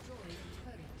one.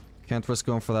 Can't risk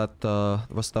going for that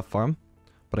rest of that farm,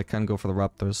 but I can go for the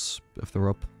raptors if they're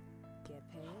up.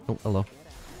 Oh, hello.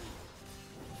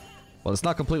 Well, it's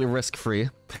not completely risk-free.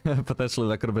 Potentially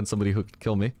that could have been somebody who could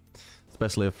kill me.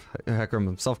 Especially if Hecarim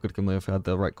himself could kill me if he had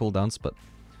the right cooldowns, but...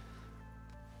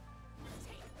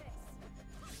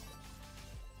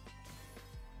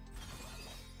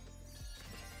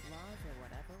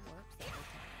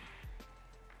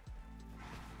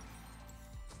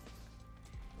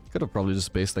 Could have probably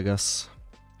just based, I guess.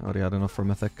 I already had enough for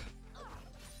Mythic.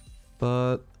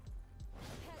 But...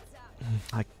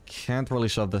 I can't really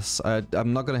shove this.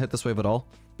 I'm not gonna hit this wave at all.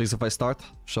 Because if I start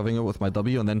shoving it with my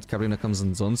W and then Katarina comes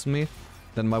and zones me,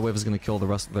 then my wave is gonna kill the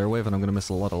rest of their wave and I'm gonna miss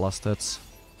a lot of last hits.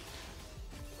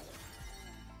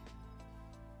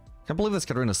 Can't believe this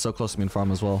Katarina is so close to me in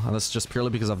farm as well. And that's just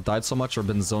purely because I've died so much or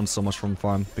been zoned so much from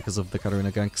farm because of the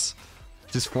Katarina ganks.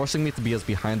 She's forcing me to be as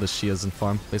behind as she is in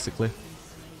farm, basically.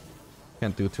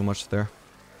 Can't do too much there.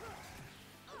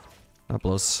 That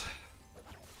blows.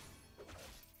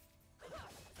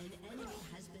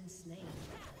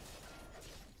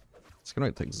 It's gonna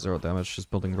take 0 damage, she's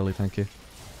building really tanky.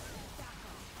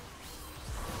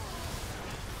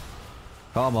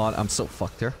 Come on, I'm so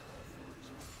fucked here.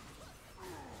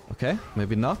 Okay,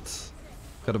 maybe not.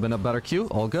 Could have been a better Q,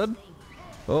 all good.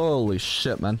 Holy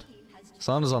shit, man.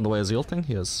 San is on the way, is he ulting?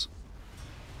 He is.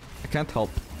 I can't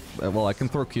help. Well, I can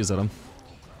throw Qs at him.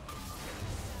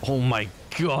 Oh my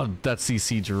god, that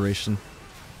CC duration.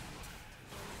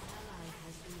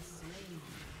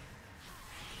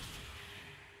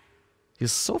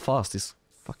 He's so fast, he's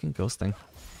fucking ghosting.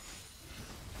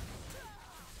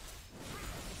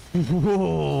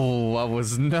 Whoa, I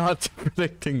was not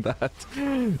predicting that.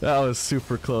 That was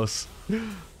super close.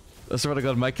 I swear to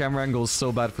god, my camera angle was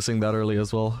so bad for seeing that early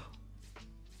as well.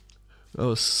 That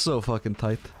was so fucking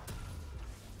tight.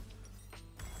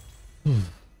 That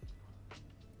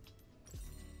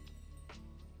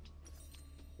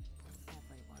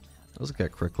was a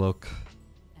get quick look.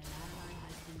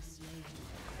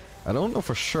 I don't know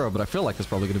for sure, but I feel like it's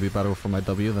probably going to be better for my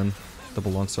W than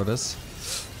double longsword is.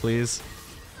 Please.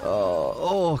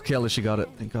 Oh, okay, at least she got it.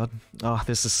 Thank god. Oh,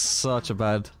 this is such a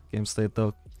bad game state,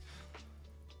 though.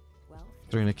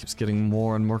 Katarina keeps getting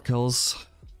more and more kills.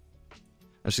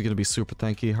 And she's going to be super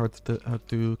tanky, hard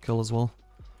to kill as well.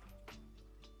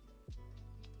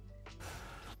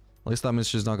 At least that means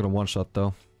she's not going to one-shot,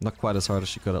 though. Not quite as hard as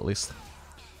she could, at least.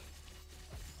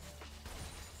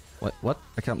 What?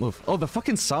 I can't move. Oh, the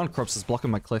fucking sound corpse is blocking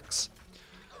my clicks.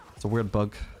 It's a weird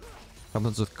bug.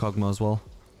 Happens with Kog'Maw as well.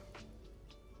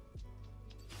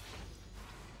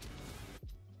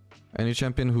 Any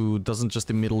champion who doesn't just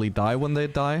immediately die when they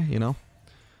die, you know?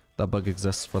 That bug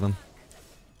exists for them.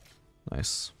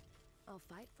 Nice. I'll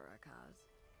fight for a cause.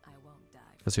 I won't die.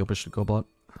 Cassiopeia should go bot.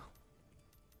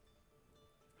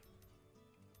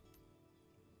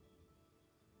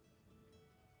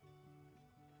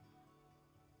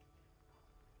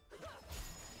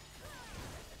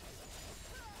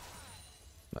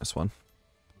 Nice one.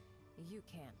 You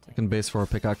can't I can base for a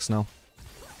pickaxe now.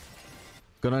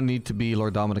 Gonna need to be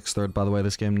Lord Dominic's third, by the way,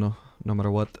 this game, no matter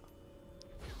what.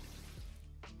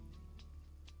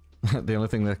 The only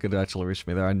thing that could actually reach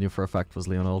me there, I knew for a fact, was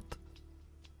Leon ult.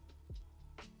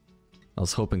 I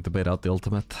was hoping to bait out the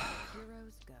ultimate.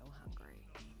 Heroes go hungry.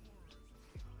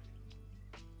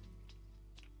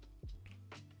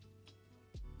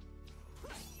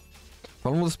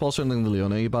 Problem with spell shielding the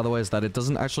Leona, by the way, is that it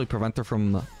doesn't actually prevent her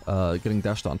from getting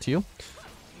dashed onto you.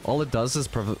 All it does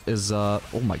is oh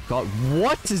my god,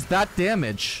 what is that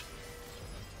damage?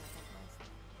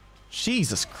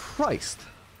 Jesus Christ.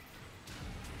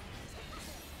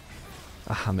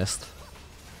 Ah, I missed.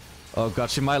 Oh god,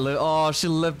 she might live. Oh, she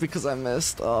lived because I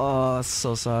missed. Oh, that's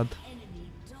so sad.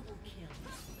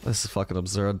 This is fucking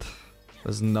absurd.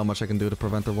 There's not much I can do to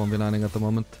prevent her 1v9ing at the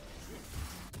moment.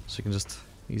 So you can just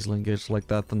easily engage like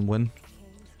that and win.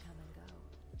 Kings come and go,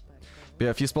 but But yeah,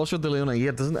 if you spell shield the Leona E,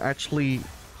 it doesn't actually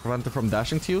prevent her from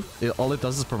dashing to you. All it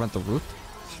does is prevent the root.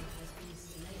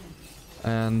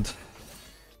 And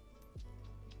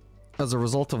as a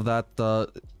result of that,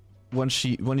 when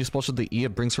you spell shield the E,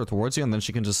 it brings her towards you, and then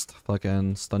she can just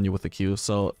fucking stun you with the Q.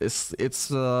 So it's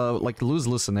like a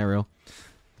lose-lose scenario.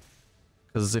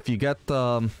 Because if you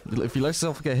let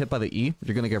yourself get hit by the E,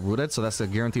 you're gonna get rooted. So that's a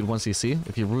guaranteed 1 CC.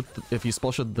 If you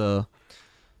spell shield the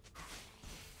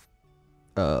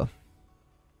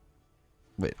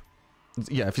wait.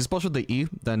 Yeah, if you spell shield the E,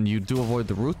 then you do avoid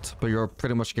the root, but you're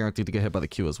pretty much guaranteed to get hit by the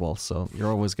Q as well. So you're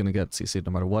always gonna get CC'd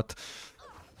no matter what.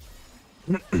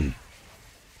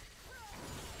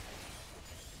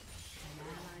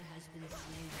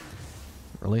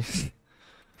 Really?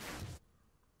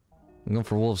 I'm going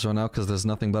for wolves right now because there's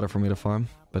nothing better for me to farm,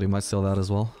 but he might steal that as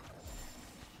well.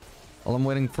 All I'm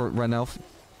waiting for right now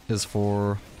is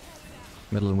for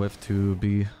middle and whiff to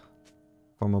be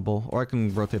farmable, or I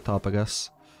can rotate top, I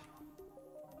guess.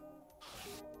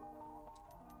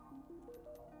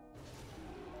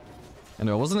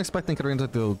 Anyway, I wasn't expecting Katarina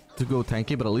to go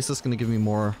tanky, but at least it's going to give me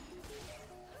more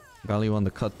value on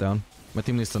the cut down. My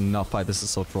team needs to not fight, this is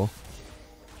so troll.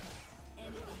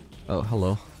 Oh,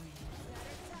 hello.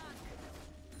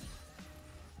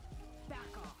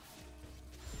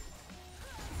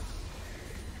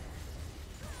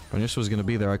 When Yusha was gonna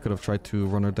be there, I could have tried to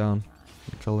run her down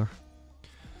and kill her.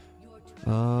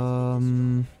 I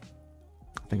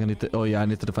think I need to... Oh yeah, I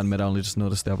need to defend mid. I only just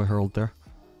noticed they have a herald there.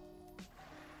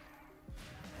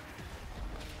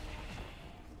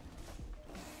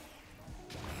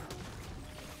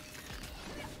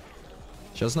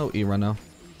 She has no E right now.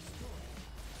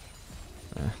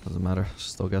 Doesn't matter.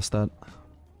 Still guess that.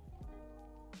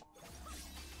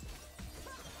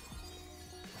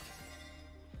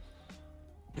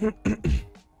 honor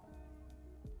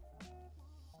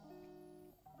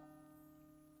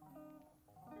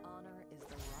is the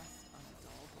rust on a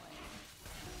dull blade.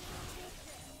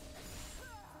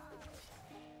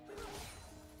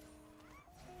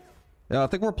 Yeah, I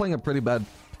think we're playing a pretty bad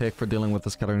pick for dealing with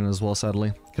this Katarina as well,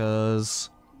 sadly.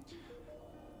 Because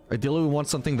ideally we want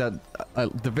something that,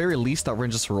 at the very least,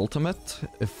 outranges her ultimate.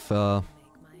 If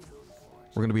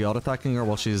we're gonna be auto-attacking her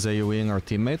while she's AoEing our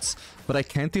teammates. But I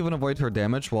can't even avoid her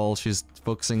damage while she's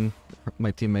focusing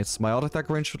my teammates. My auto-attack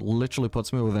range literally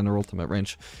puts me within her ultimate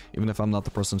range, even if I'm not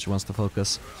the person she wants to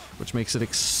focus. Which makes it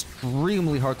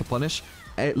extremely hard to punish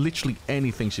literally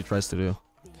anything she tries to do.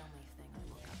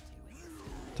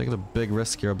 Taking a big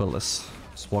risk here, but let's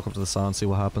just walk up to the side and see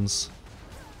what happens.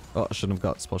 Oh, I shouldn't have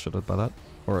got spell shielded by that.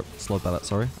 Or slowed by that,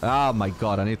 sorry. Ah, my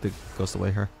god, I need to ghost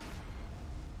away here.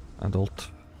 And ult.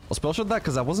 I'll spell shield that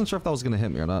because I wasn't sure if that was going to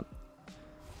hit me or not.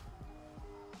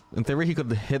 In theory, he could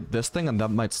hit this thing and that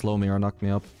might slow me or knock me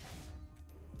up.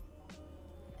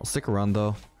 I'll stick around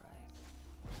though.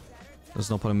 There's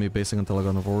no point in me basing until I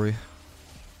go Navori.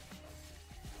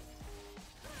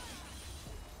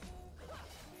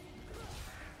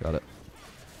 Got it.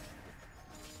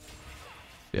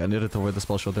 Yeah, I needed to avoid the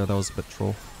spell shield there. That was a bit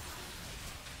troll.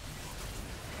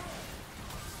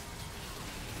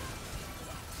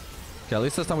 Okay, at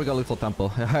least this time we got lethal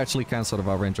tempo. I actually can sort of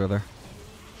outrange her there.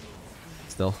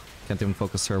 Still, can't even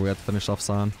focus her. We had to finish off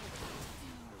Sion.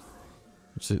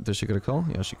 Did she get a call?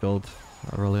 Yeah, she called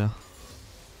earlier.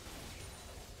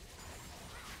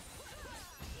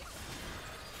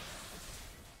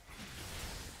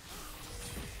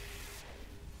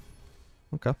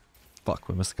 Okay. Fuck,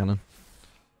 we missed the cannon.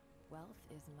 Wealth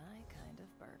is my kind of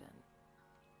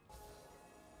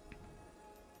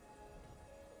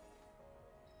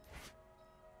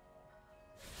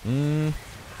burden.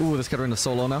 Ooh, this Katarina's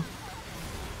solo now.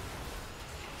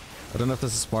 I don't know if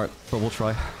this is smart, but we'll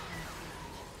try.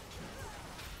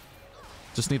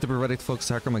 Just need to be ready to focus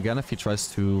Hakram again if he tries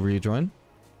to rejoin.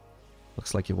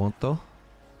 Looks like he won't though.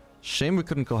 Shame we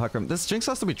couldn't go Hakram. This Jinx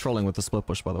has to be trolling with the split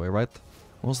push, by the way, right?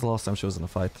 When was the last time she was in a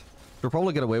fight? She'll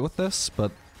probably get away with this,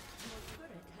 but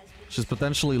she's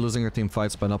potentially losing her team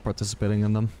fights by not participating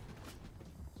in them.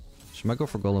 She might go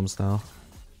for golems now.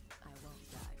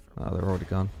 Ah, they're already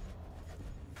gone.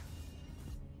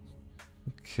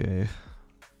 Okay.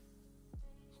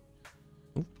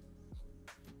 Ooh.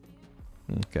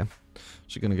 Okay.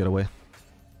 She's gonna get away.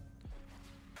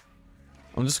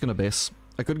 I'm just gonna base.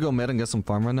 I could go mid and get some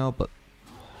farm right now, but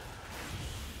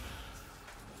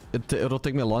it'll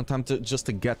take me a long time just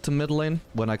to get to mid lane,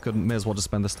 when I may as well just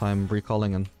spend this time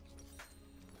recalling and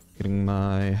getting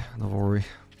my Navori,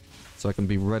 so I can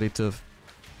be ready to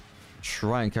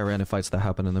try and carry any fights that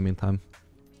happen in the meantime.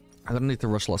 I'm gonna need to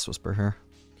rush Lust Whisper here.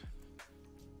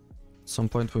 At some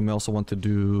point we may also want to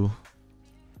do...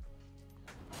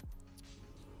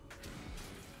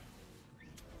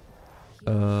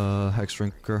 Hex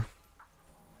Drinker.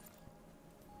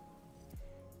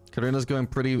 Karina's going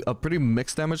a pretty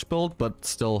mixed damage build, but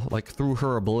still, like, through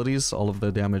her abilities, all of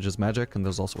the damage is magic, and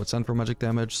there's also a 10 for magic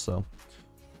damage, so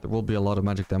there will be a lot of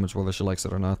magic damage whether she likes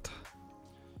it or not.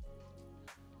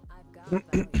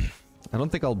 I don't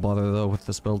think I'll bother though with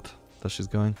this build that she's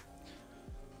going.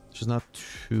 She's not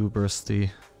too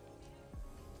bursty.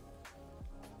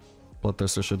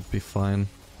 Bloodthirster should be fine.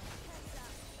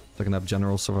 They can have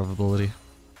general survivability.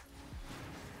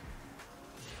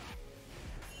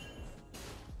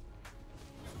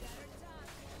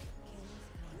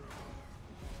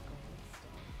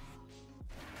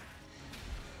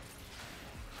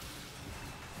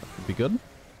 That could be good.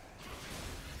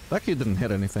 That key didn't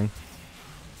hit anything.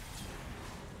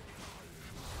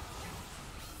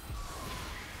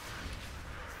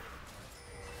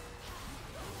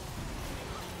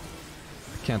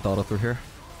 Can't auto through here.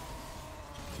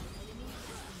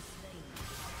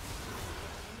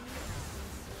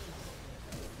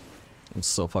 I'm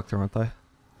so fucked here, aren't I?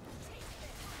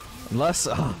 Unless...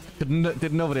 Oh, did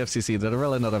nobody have CC? Did I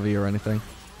really not have E or anything?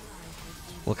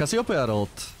 Well, Cassiopeia had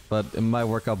ult, but it might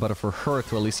work out better for her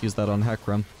to at least use that on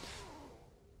Hecarim.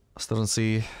 I still don't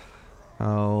see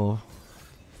how...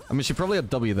 I mean, she probably had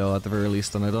W though, at the very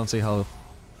least, and I don't see how...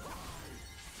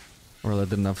 Well, I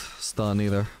didn't have stun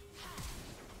either.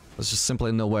 There's just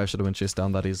simply no way I should have been chased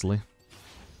down that easily.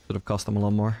 Should have cost them a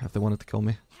lot more if they wanted to kill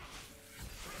me.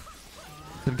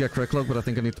 Did get crit cloak, but I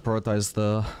think I need to prioritize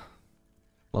the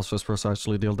last first person to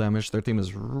actually deal damage. Their team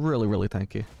is really, really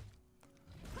tanky.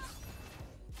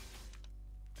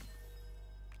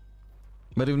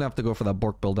 Might even have to go for that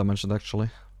Bork build I mentioned actually.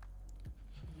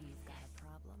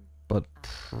 But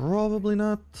probably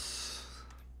not.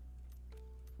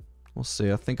 We'll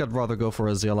see. I think I'd rather go for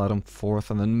a Zeal item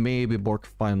 4th and then maybe Bork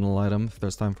final item if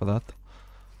there's time for that.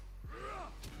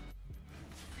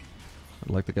 I'd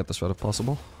like to get this right if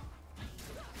possible.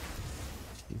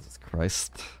 Jesus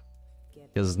Christ.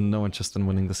 He has no interest in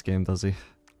winning this game, does he?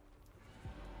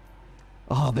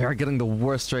 Oh, they are getting the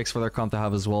worst drakes for their comp to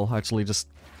have as well. Actually, just...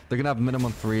 They're gonna have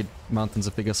minimum 3 mountains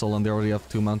if they get soul, and they already have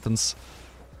 2 mountains.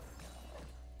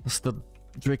 That's the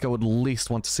Drake I would least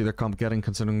want to see their comp getting,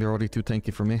 considering they're already too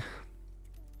tanky for me.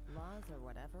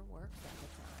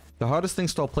 The hardest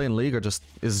things to outplay in League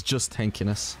is just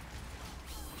tankiness.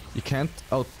 You can't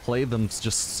outplay them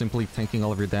just simply tanking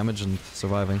all of your damage and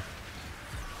surviving.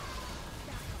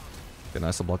 Okay,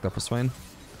 nice, I'll block that for Swain.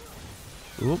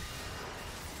 Oop.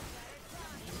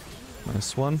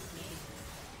 Nice one.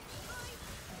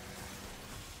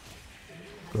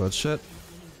 Good shit.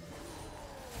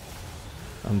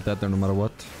 I'm dead there no matter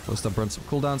what. Let's burn some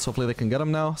cooldowns. Hopefully they can get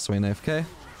him now. Swain AFK.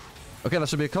 Okay, that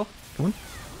should be a kill. Come on.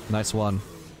 Nice one.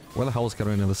 Where the hell is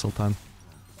Katarina this whole time?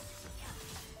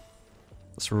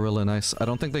 That's really nice. I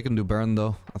don't think they can do Baron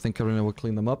though. I think Katarina will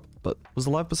clean them up. But who's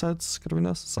alive besides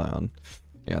Katarina? Sion.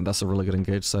 Yeah, that's a really good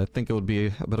engage. So I think it would be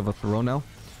a bit of a throw now.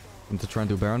 To try and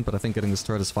do Baron, but I think getting this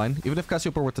turret is fine. Even if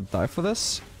Cassiopeia were to die for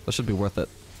this, that should be worth it.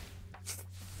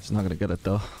 She's not gonna get it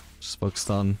though. Just focused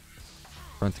on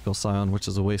trying to kill Sion, which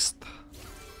is a waste.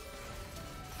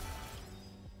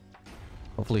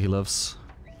 Hopefully he lives.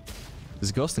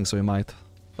 He's ghosting, so he might.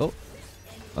 Oh.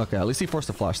 Okay, at least he forced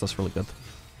a flash. That's really good.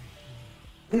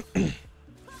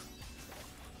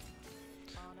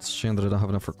 It's a shame that I don't have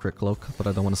enough for crit cloak, but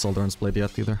I don't want to sell Darn's blade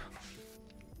yet either.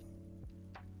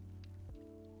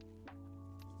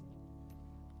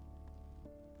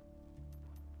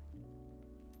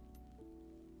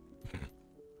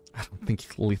 I don't think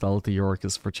lethality Yorick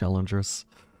is for challengers.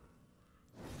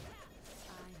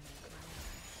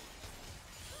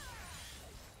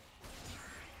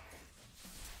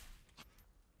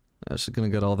 I'm just gonna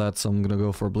get all that, so I'm gonna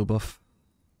go for a blue buff.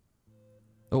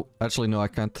 Oh, actually no, I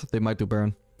can't. They might do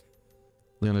Baron.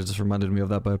 Leona just reminded me of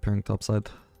that by appearing topside.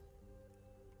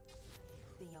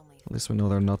 At least we know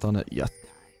they're not on it yet.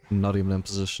 Not even in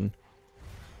position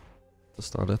to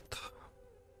start it.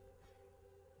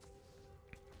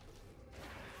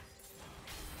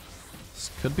 This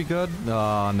could be good.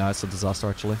 Oh, no, it's a disaster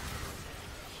actually.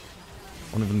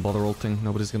 Won't even bother ulting.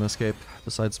 Nobody's gonna escape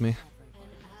besides me.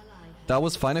 That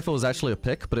was fine if it was actually a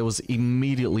pick, but it was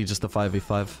immediately just a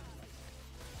 5v5.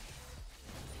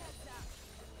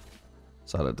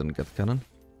 Sad I didn't get the cannon.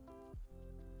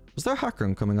 Was there a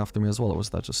Hecarim coming after me as well, or was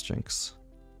that just Jinx?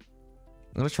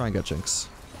 I'm gonna try and get Jinx.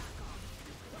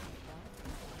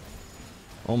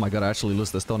 Oh my god, I actually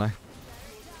lose this, don't I?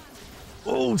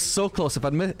 Oh, so close.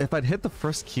 If I'd hit the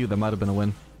first Q, that might have been a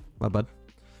win. My bad.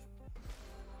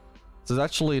 So it's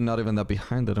actually not even that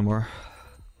behind anymore.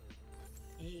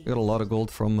 We got a lot of gold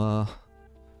from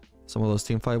some of those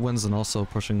teamfight wins and also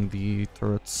pushing the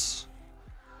turrets.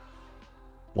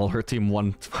 While her team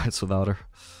won fights without her.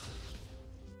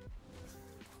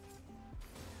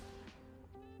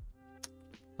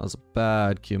 That was a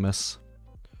bad Q miss.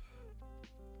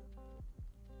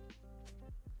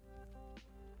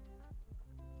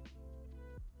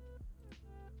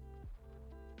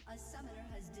 A summoner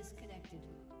has disconnected.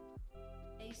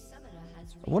 A summoner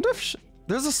has I wonder if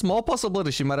there's a small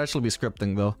possibility she might actually be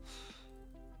scripting though.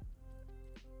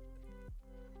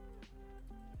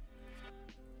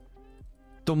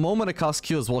 The moment it cast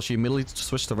Q as well, she immediately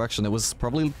switched direction. It was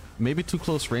probably maybe too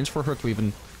close range for her to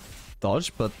even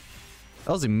dodge, but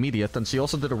that was immediate. And she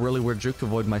also did a really weird juke to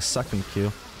avoid my second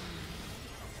Q.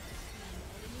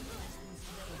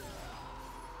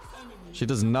 She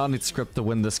does not need script to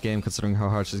win this game considering how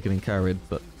hard she's getting carried,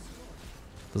 but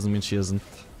doesn't mean she isn't.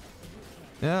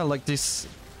 Yeah, like these...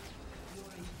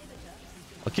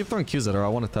 I'll keep throwing Qs at her, I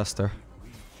want to test her.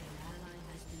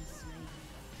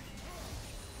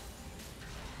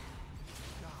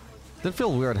 Did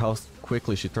feel weird how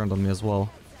quickly she turned on me as well.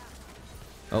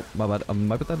 Oh, my bad.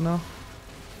 Am I dead now?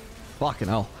 Fucking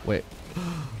hell. Wait.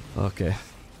 Okay.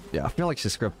 Yeah, I feel like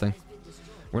she's scripting.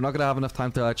 We're not gonna have enough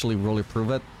time to actually really prove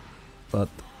it, but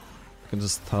I can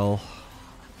just tell.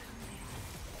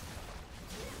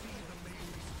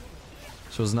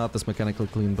 She was not this mechanically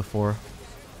clean before.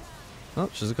 Oh,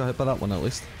 she just got hit by that one at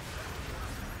least.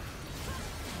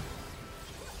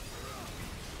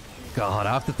 God,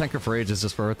 I have to thank her for ages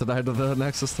just for her to die to the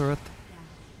Nexus turret.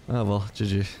 Oh well,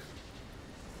 GG.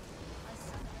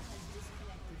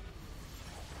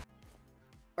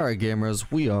 Alright gamers,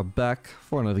 we are back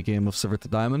for another game of Sivir to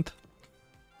Diamond.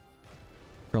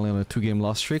 Currently on a 2-game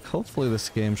loss streak. Hopefully this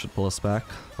game should pull us back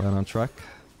right on track.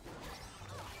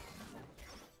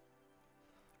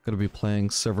 Gonna be playing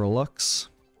several Lux.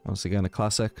 Once again a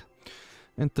classic.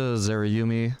 Into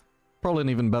Zerayumi. Probably an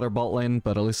even better bot lane,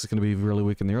 but at least it's gonna be really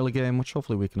weak in the early game, which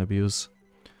hopefully we can abuse.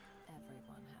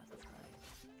 Everyone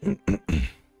has a price.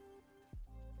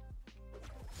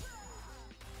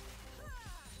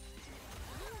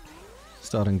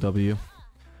 Starting W.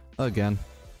 Again.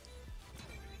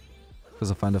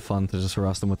 Because I find it fun to just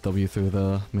harass them with W through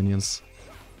the minions.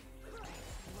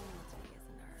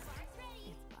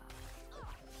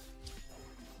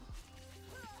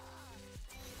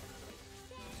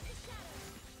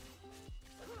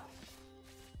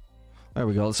 There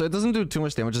we go. So it doesn't do too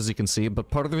much damage as you can see, but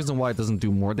part of the reason why it doesn't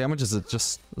do more damage is it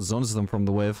just zones them from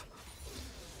the wave.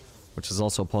 Which is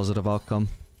also a positive outcome.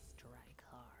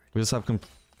 We just have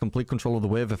complete control of the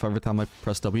wave if every time I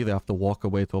press W they have to walk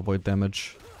away to avoid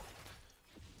damage.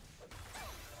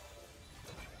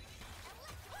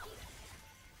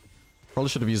 Probably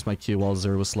should have used my Q while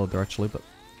Zero was slowed there actually, but...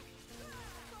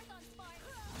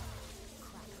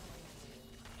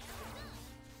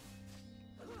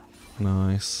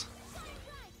 Nice.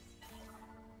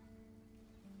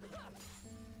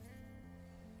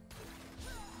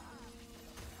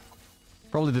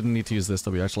 Probably didn't need to use this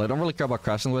W actually. I don't really care about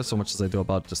crashing the wave so much as I do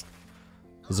about just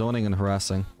zoning and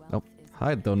harassing. Nope.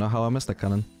 I don't know how I missed that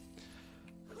cannon.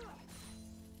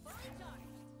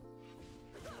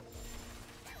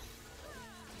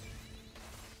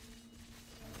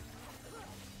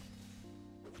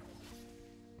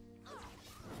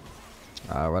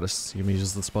 Right, you may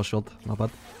use the spell shield. Not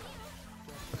bad.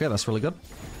 Okay, that's really good.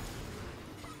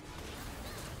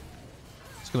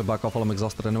 Just gonna back off while I'm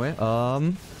exhausted anyway.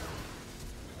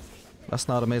 That's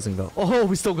not amazing though. Oh,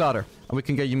 we still got her. And we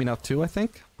can get Yumi now too, I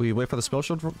think. We wait for the spell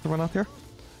shield to run out here.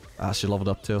 Ah, she leveled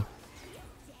up too.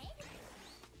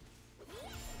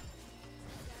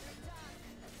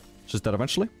 She's dead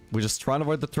eventually. We just try and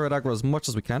avoid the turret aggro as much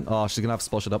as we can. Oh, she's gonna have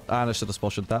spell shield up. And I should have spell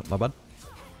shield that. My bad.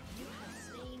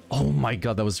 Oh my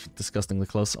god, that was disgustingly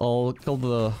close. I'll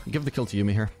kill give the kill to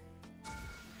Yumi here.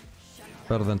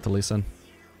 Better than to Lee Sin.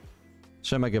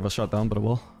 Shame I gave a shot down, but it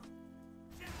will.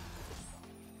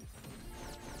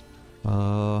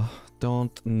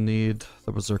 Don't need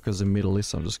the Berserkers immediately,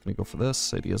 so I'm just gonna go for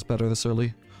this. AD is better this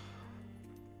early.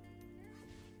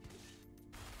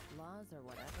 Laws or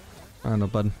whatever. I don't know,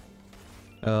 bud.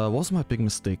 What was my big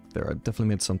mistake there? I definitely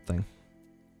made something.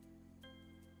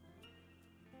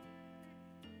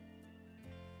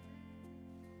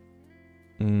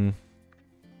 Can't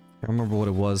remember what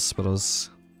it was, but I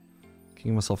was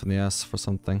kicking myself in the ass for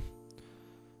something.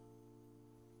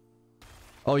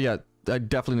 Oh yeah, I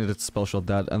definitely needed to spell shield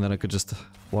that, and then I could just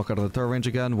walk out of the turret range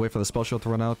again, wait for the spell shield to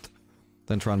run out,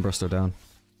 then try and burst her down.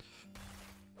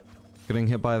 Getting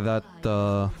hit by that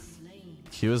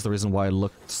Q is the reason why I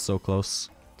looked so close.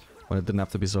 When it didn't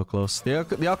have to be so close.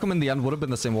 The outcome in the end would have been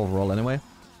the same overall anyway.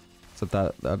 So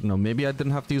that, I don't know, maybe I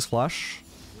didn't have to use flash.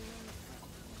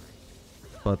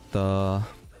 But, yeah,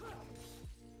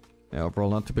 overall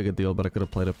not too big a deal, but I could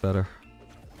have played it better.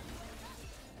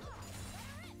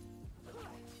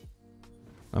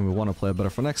 And we want to play it better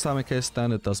for next time in case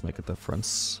then it does make a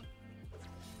difference.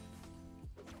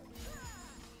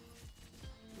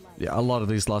 Yeah, a lot of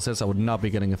these last hits I would not be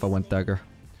getting if I went dagger.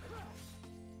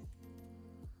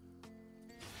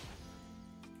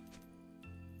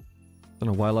 Don't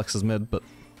know why Lux is mid, but...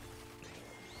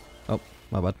 Oh,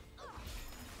 my bad.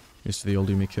 Used to the old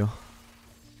Yumikyo.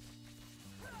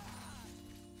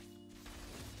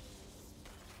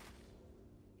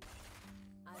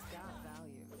 I've got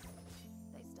value.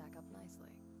 They stack up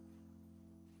nicely.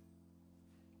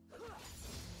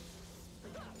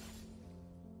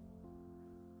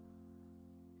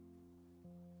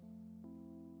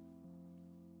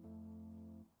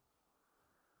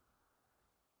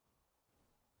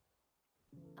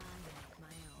 I make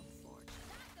my own fortune.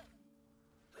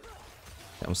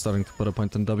 Yeah, I'm starting to put a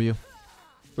point in W.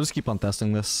 We'll just keep on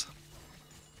testing this.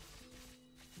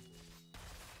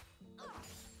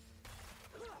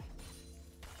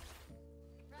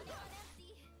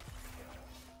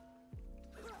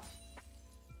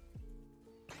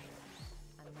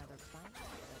 Another fight,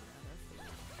 another field.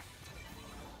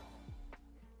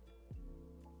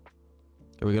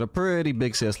 Okay, we got a pretty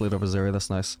big CS lead over Zeri,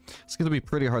 that's nice. It's going to be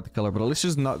pretty hard to kill her, but at least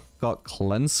she's not got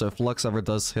cleanse, so if Lux ever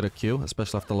does hit a Q,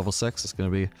 especially after level 6, it's going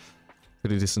to be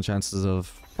pretty decent chances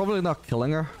of probably not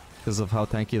killing her, because of how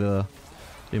tanky the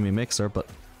Yumi makes her, but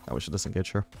we should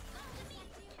disengage her.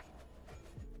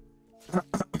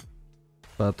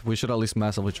 But we should at least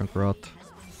massively chunk her out.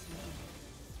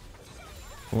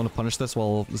 I want to punish this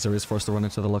while Zeri's forced to run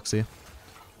into the Luxie.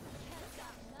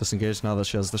 Disengage now that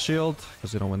she has the shield,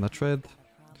 because we don't win that trade.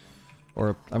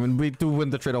 Or, I mean, we do win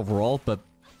the trade overall, but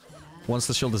once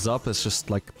the shield is up, it's just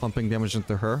like pumping damage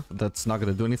into her. That's not going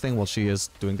to do anything while she is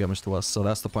doing damage to us. So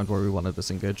that's the point where we want to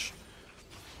disengage.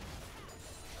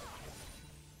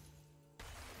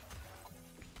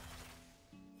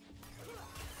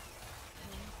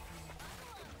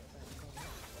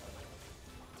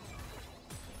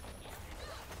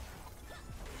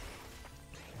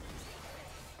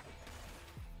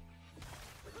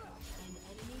 An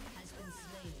enemy has been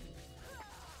slain.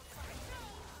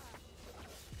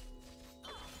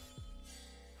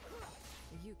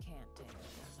 You can't take the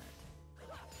desert.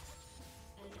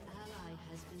 An ally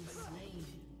has been slain.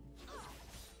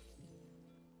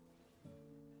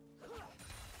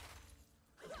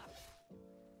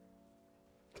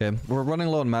 Okay, we're running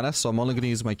low on mana, so I'm only going to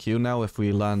use my Q now if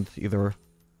we land either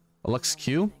a Lux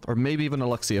Q, or maybe even a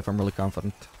Luxie if I'm really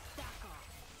confident.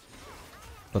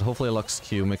 But hopefully a Lux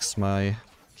Q makes my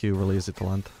Q really easy to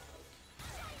land.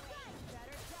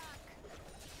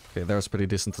 Okay, there's pretty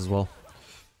decent as well.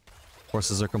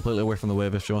 Horses are completely away from the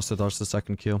wave if she wants to dodge the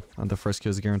second Q, and the first Q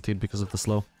is guaranteed because of the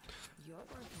slow. You're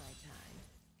worth my time.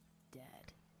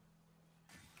 Dead.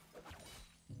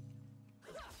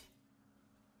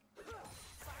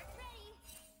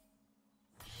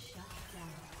 Shut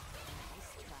down.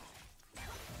 Nice try.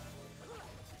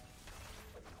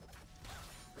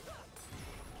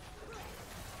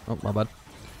 Oh, my bad.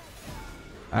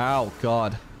 Ow,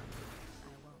 God. I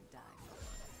won't die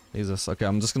for Jesus. Okay,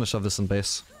 I'm just gonna shove this in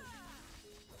base.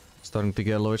 Starting to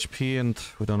get low HP, and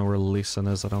we don't know where Lee Sin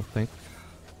is, I don't think.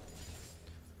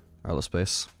 Alright, let's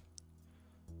base.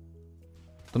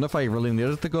 Don't know if I really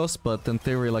needed the ghost, but in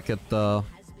theory, like, it Has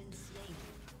been slain.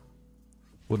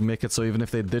 would make it so even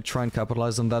if they did try and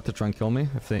capitalize on that to try and kill me,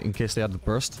 if they, in case they had the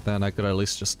burst, then I could at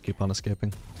least just keep on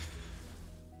escaping.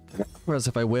 Whereas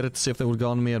if I waited to see if they would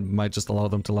go on me, it might just allow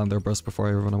them to land their burst before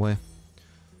I run away.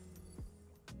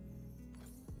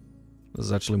 This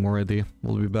is actually more AD.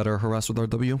 We'll be better harassed with our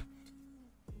W.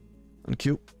 And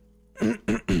Q. everyone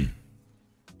has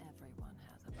a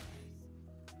price.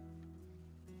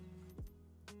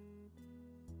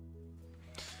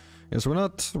 Yes, we're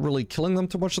not really killing them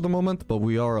too much at the moment, but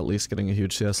we are at least getting a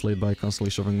huge CS lead by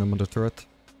constantly shoving them under turret.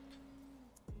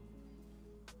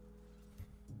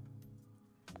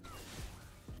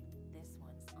 This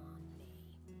one's on me.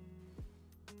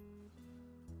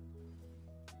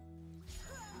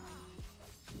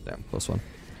 Damn, close one.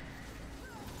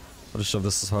 I'll just shove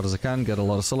this as hard as I can, get a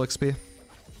lot of soul XP.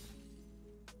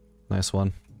 Nice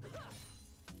one.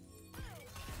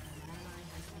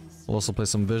 We'll also play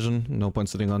some vision. No point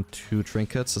sitting on 2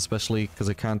 trinkets, especially because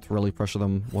I can't really pressure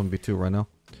them 1v2 right now.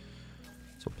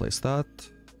 So place that.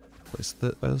 Place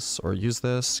this, or use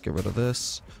this, get rid of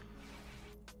this.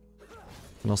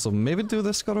 And also maybe do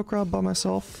this Scuttle Crab by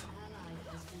myself.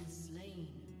 Ally has been slain.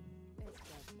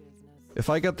 If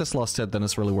I get this last hit, then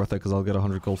it's really worth it, because I'll get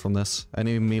 100 gold from this.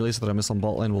 Any melees that I miss on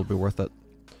bot lane will be worth it.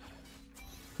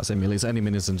 I say melees, any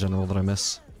minions in general that I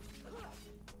miss.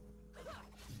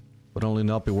 Would only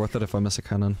not be worth it if I miss a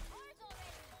cannon.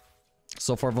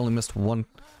 So far I've only missed one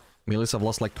melees. I've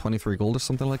lost like 23 gold or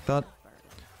something like that.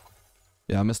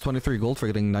 Yeah, I missed 23 gold for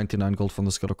getting 99 gold from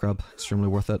the Scuttle Crab. Extremely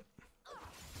worth it.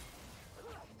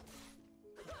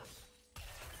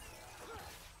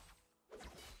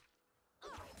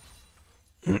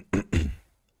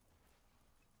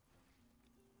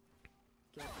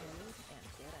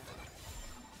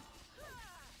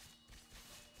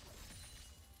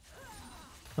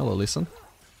 Hello, Leeson.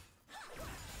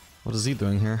 What is he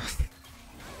doing here?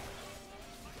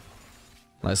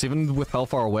 Nice, even with how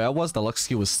far away I was, the Lux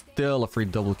Q was still a free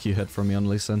double Q hit for me on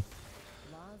Leeson.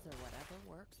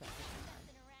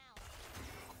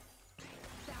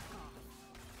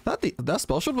 That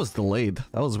spell shot was delayed.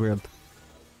 That was weird.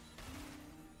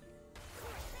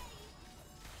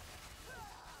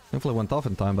 Thankfully it went off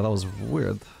in time, but that was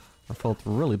weird. I felt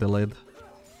really delayed.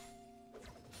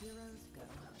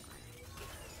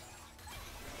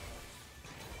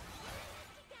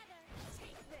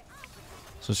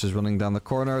 So she's running down the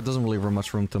corner. It doesn't really leave her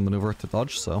much room to maneuver to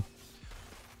dodge, so...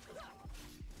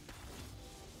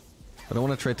 I don't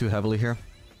want to trade too heavily here.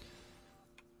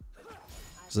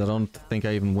 Because I don't think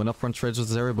I even win upfront trades with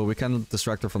this area, but we can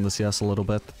distract her from the CS a little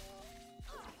bit.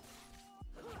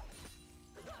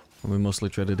 And we mostly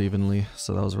traded evenly,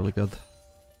 so that was really good.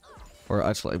 Or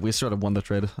actually, we sort of won the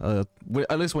trade.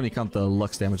 At least when you count the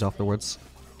Lux damage afterwards.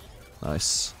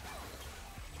 Nice.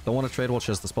 Don't want to trade while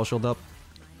she has the spell shield up.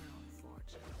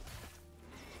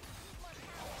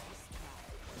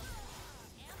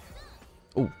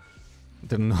 Oh,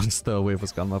 didn't notice the wave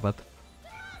was gone, my bad.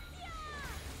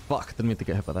 Fuck, didn't mean to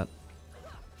get hit by that.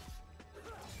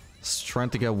 Just trying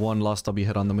to get one last W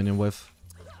hit on the minion wave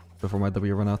before my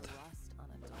W run out.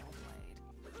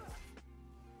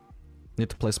 Need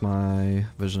to place my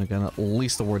vision again, at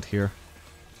least a ward here.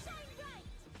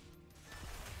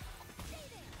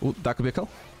 Ooh, that could be a kill.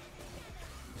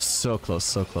 So close,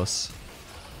 so close.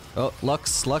 Oh,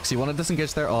 Lux, you want to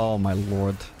disengage there? Oh my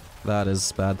lord, that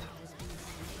is bad.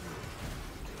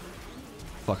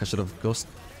 Fuck, I should have ghost.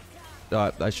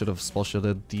 I should have spell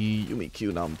shielded the Yumi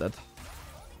Q. Now I'm dead.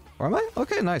 Or am I?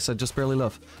 Okay, nice. I just barely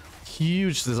live.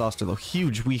 Huge disaster though.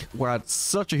 Huge. We were at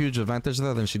such a huge advantage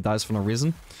there. Then she dies for no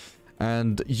reason.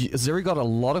 And Zeri got a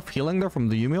lot of healing there from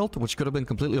the Yumi ult, which could have been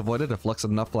completely avoided if Lux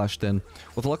had not flashed in.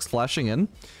 With Lux flashing in,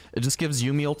 it just gives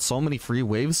Yumi ult so many free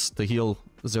waves to heal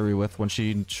Zeri with when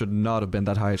she should not have been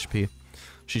that high HP.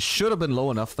 She should have been low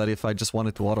enough that if I just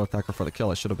wanted to auto attack her for the kill,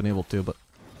 I should have been able to, but...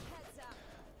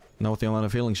 Not with the amount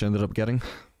of healing she ended up getting.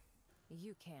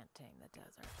 You can't tame the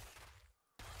desert.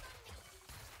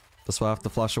 That's why I have to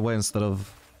flash away instead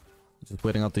of just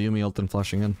waiting out the Yumi ult and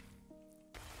flashing in.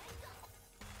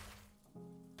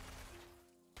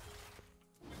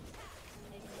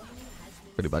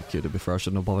 Pretty bad Q to be fair, I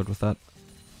shouldn't have bothered with that.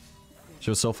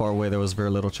 She was so far away there was very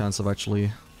little chance of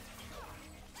actually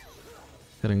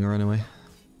hitting her anyway.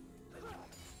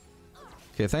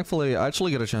 Okay, thankfully I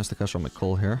actually get a chance to catch on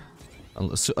McCall here.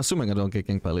 Assuming I don't get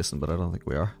ganked by Leeson, but I don't think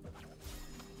we are.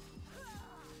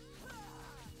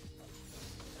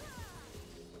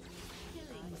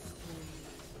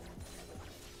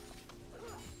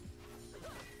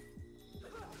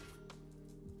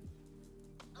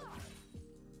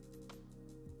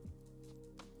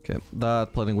 Okay,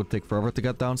 that plating would take forever to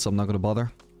get down, so I'm not gonna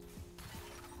bother.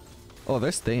 Oh,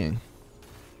 they're staying.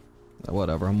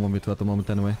 Whatever, I'm 1v2 at the moment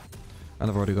anyway. And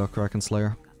I've already got Kraken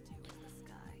Slayer.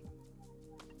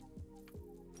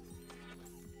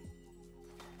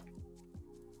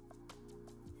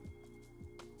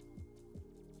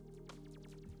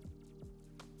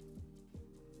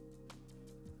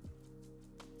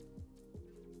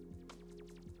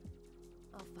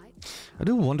 I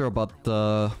do wonder about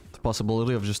the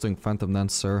possibility of just doing Phantom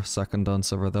Dancer second on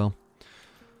Sivir though.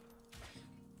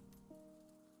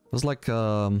 There's like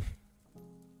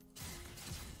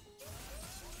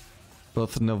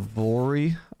both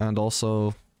Navori and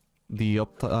also the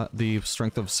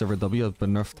strength of Sivir W have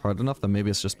been nerfed hard enough that maybe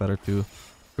it's just better to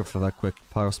go for that quick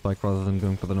Pyro Spike rather than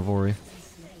going for the Navori.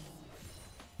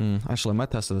 Actually I might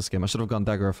test it this game. I should have gone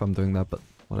Dagger if I'm doing that, but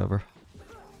whatever.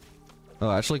 Oh,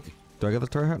 actually... Do I get the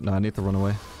turret? No, I need to run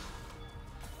away.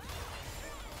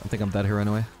 I think I'm dead here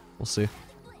anyway. We'll see.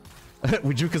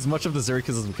 We juke as much of the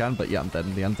Zerikis as we can, but yeah, I'm dead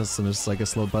in the end as soon as I get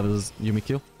slowed by the Yumi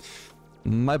Q.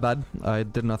 My bad. I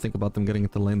did not think about them getting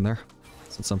into lane there,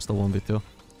 since I'm still 1v2.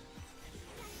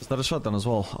 Is that a shutdown as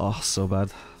well? Oh, so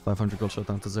bad. 500 gold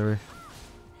shutdown to Zeri.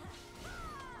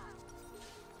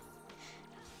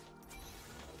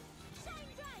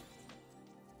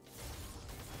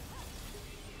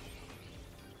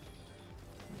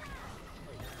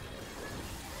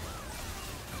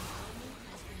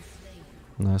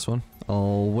 Nice one.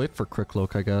 I'll wait for Quick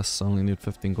Cloak, I guess. I only need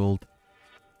 15 gold.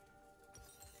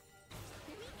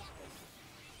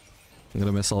 I'm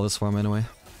gonna miss all this farm anyway.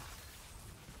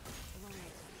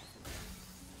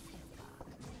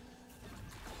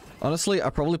 Honestly, I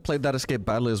probably played that escape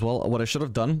badly as well. What I should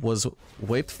have done was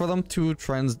wait for them to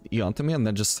try and E onto me, and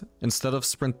then just, instead of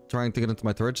trying to get into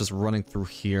my turret, just running through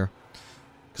here.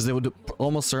 Because they would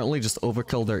almost certainly just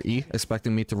overkill their E,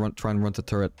 expecting me to try and run to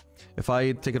turret. If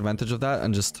I take advantage of that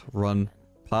and just run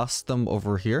past them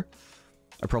over here,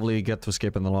 I probably get to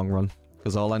escape in the long run.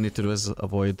 Because all I need to do is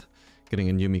avoid getting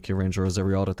in Yumiki range or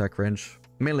Zeri auto attack range.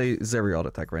 Mainly Zeri auto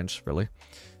attack range, really.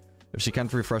 If she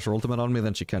can't refresh her ultimate on me,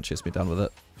 then she can't chase me down with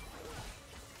it.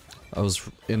 I was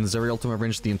in Zeri ultimate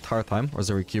range the entire time, or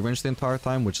Zeri Q range the entire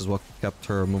time, which is what kept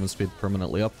her movement speed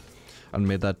permanently up, and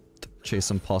made that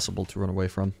chase impossible to run away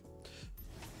from.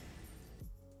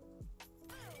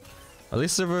 At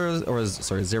least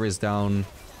Zeri's down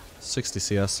 60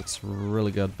 CS, it's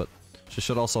really good, but she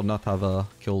should also not have a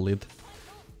kill lead.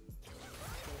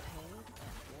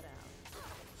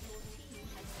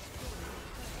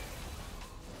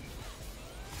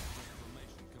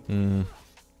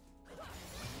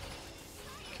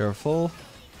 Careful.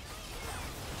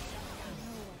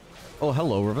 Oh,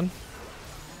 hello, Riven.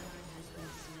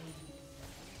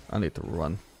 I need to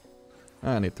run.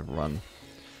 I need to run.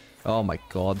 Oh my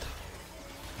god.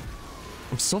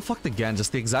 I'm so fucked again,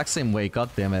 just the exact same way,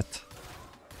 god damn it.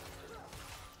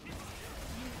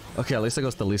 Okay, at least I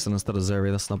goes to Lee Sin instead of Zeri,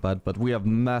 that's not bad, but we have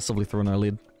massively thrown our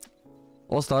lead.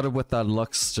 All started with that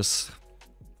Lux just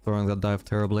throwing that dive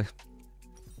terribly.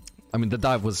 I mean, the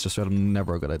dive was just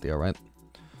never a good idea, right?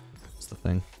 That's the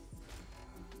thing.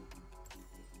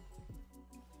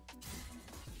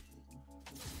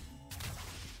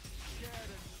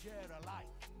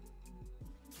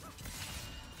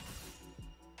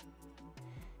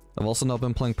 I've also not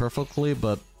been playing perfectly,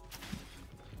 but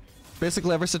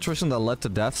basically every situation that led to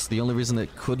deaths, the only reason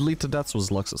it could lead to deaths was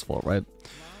Lux's fault, right?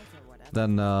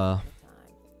 Then, I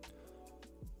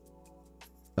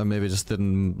maybe just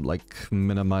didn't, like,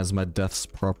 minimize my deaths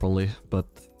properly, but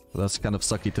that's kind of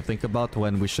sucky to think about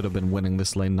when we should have been winning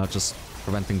this lane, not just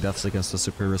preventing deaths against a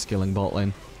superior scaling bot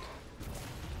lane.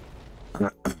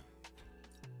 Heroes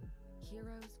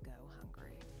go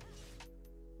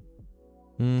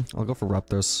hungry. I'll go for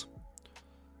Raptors.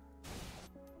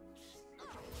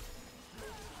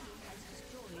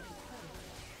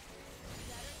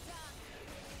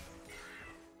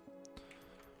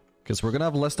 Because we're gonna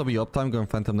have less W uptime going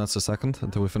Phantom Nets a second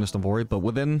until we finish the Void, but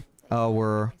within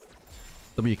our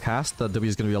W cast, the W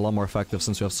is gonna be a lot more effective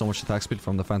since we have so much attack speed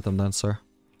from the Phantom Dancer.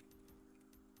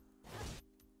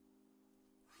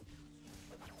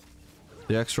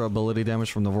 The extra ability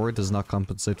damage from the Void does not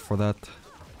compensate for that.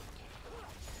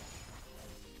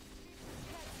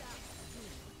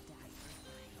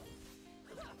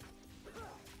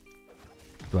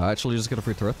 Do I actually just get a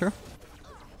free turret here?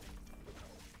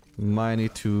 Might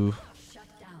need to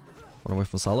run away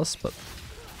from Salas, but...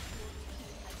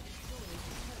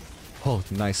 Oh,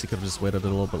 nice, he could have just waited a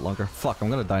little bit longer. Fuck, I'm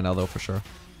gonna die now though, for sure.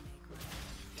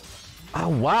 Oh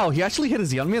wow, he actually hit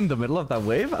his Yunmi in the middle of that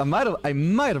wave? I might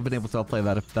have been able to outplay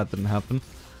that if that didn't happen.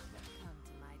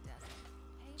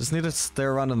 Just needed to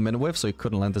stare around in the mid wave so he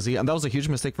couldn't land the Z, and that was a huge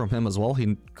mistake from him as well.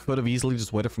 He could have easily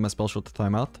just waited for my spell shot to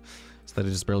time out. Instead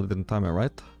he just barely didn't time it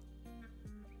right.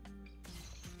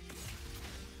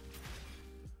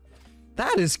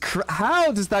 That is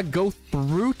how does that go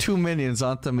through 2 minions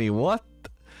onto me? What?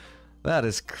 That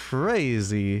is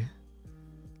crazy.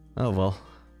 Oh well.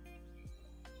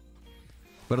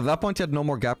 But at that point he had no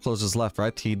more gap closes left,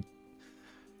 right? He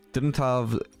didn't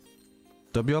have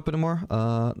W up anymore.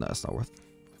 No, it's not worth.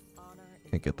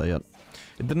 Can't get that yet.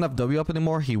 It didn't have W up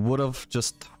anymore. He would have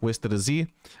just wasted a Z.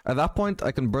 At that point,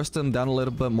 I can burst him down a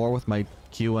little bit more with my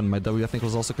Q, and my W I think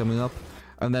was also coming up.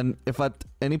 And then if at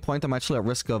any point I'm actually at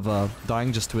risk of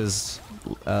dying just to his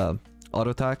auto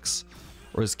attacks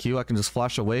or his Q, I can just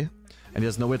flash away, and he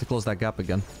has no way to close that gap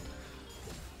again.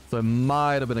 So it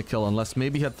might have been a kill, unless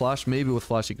maybe he had flash. Maybe with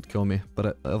flash he could kill me,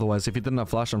 but otherwise, if he didn't have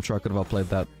flash, I'm sure I could have outplayed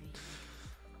that.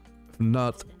 If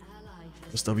not,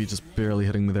 this W just barely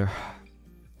hitting me there.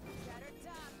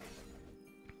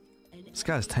 This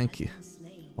guy is tanky.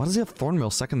 Why does he have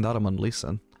Thornmail second Adam on Lee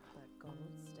Sin?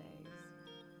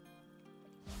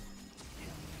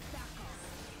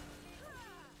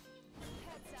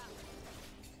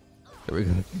 There we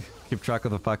go. Keep track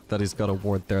of the fact that he's got a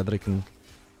ward there that he can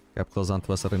gap close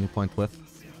onto us at any point with.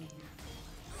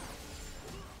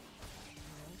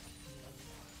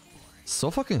 So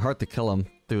fucking hard to kill him,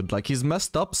 dude. Like, he's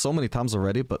messed up so many times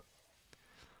already, but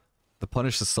The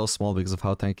punish is so small because of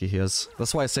how tanky he is.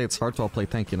 That's why I say it's hard to outplay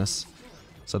tankiness.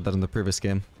 Said that in the previous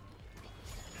game.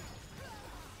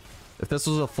 If this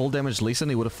was a full damage Lee Sin,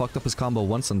 he would have fucked up his combo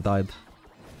once and died.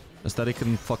 Instead he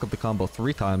can fuck up the combo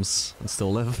 3 times and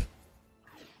still live.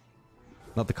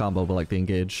 Not the combo, but like the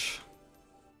engage.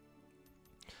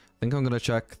 I think I'm gonna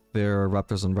check their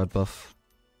Raptors and red buff.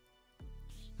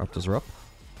 Raptors are up.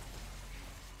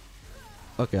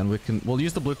 Okay, and we'll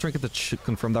use the blue trinket to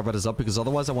confirm that red is up, because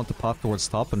otherwise I want to path towards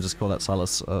top and just go that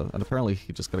Silas. And apparently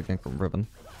he just got a gank from Riven.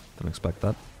 Didn't expect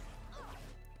that.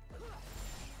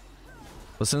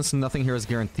 But since nothing here is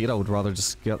guaranteed, I would rather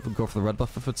just go for the red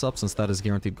buff if it's up, since that is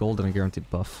guaranteed gold and a guaranteed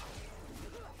buff.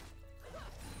 I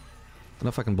don't know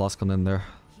if I can blast in there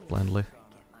blindly.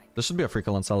 There should be a free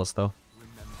kill on Silas though.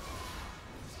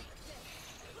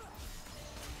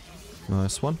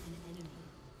 Nice one.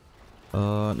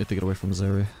 I need to get away from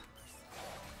Zeri.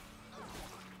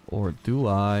 Or do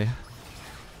I?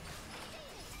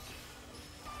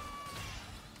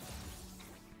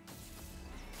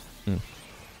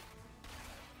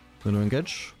 Gonna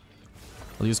engage.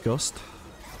 I'll use Ghost.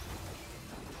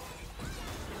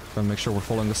 Try and make sure we're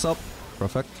following this up.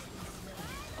 Perfect.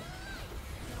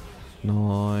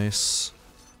 Nice.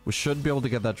 We should be able to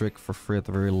get that Drake for free at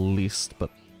the very least,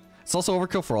 but it's also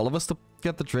overkill for all of us to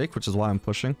get the Drake, which is why I'm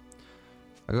pushing.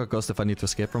 I got Ghost if I need to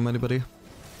escape from anybody.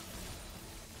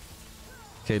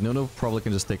 Okay, Nunu probably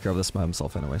can just take care of this by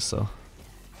himself anyway, so...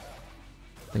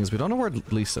 Thing is, we don't know where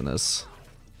Lee Sin is.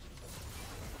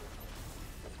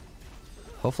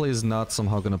 Hopefully he's not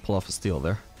somehow gonna pull off a steal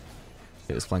there.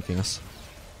 Okay, he's flanking us.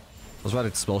 I was ready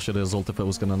to spell shit his ult if it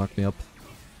was gonna knock me up.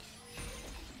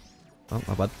 Oh,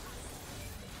 not bad.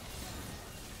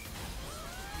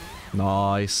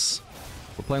 Nice.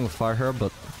 We're playing with fire here,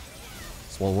 but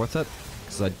it's well worth it.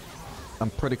 Because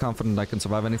I'm pretty confident I can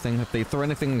survive anything. If they throw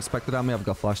anything expected at me, I've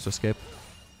got flash to escape.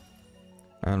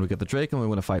 And we get the Drake and we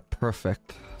win a fight.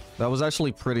 Perfect. That was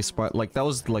actually pretty smart. Like, that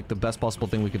was like the best possible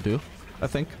thing we could do, I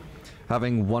think.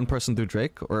 Having one person do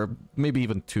Drake, or maybe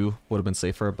even 2, would have been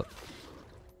safer, but...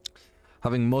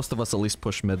 Having most of us at least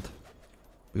push mid.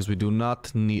 Because we do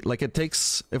not need... Like, it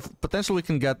takes... If potentially we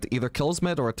can get either kills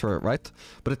mid or a turret, right?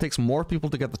 But it takes more people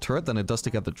to get the turret than it does to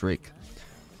get the Drake.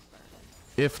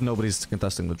 If nobody's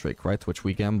contesting the Drake, right? Which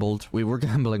we gambled. We were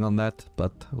gambling on that,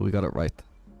 but we got it right.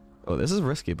 Oh, this is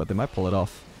risky, but they might pull it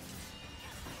off.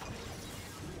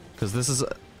 Because this is...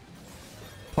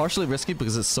 partially risky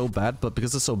because it's so bad, but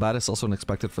because it's so bad, it's also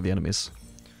unexpected for the enemies.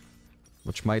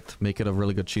 Which might make it a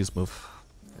really good cheese move.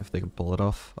 If they can pull it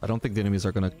off. I don't think the enemies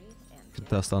are gonna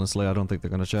contest, honestly. I don't think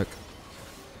they're gonna check.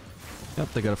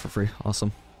 Yep, they got it for free.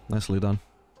 Awesome. Nicely done.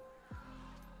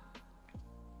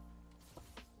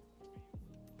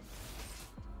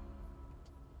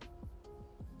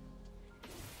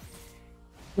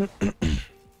 Okay,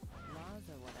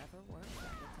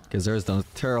 Zera's done a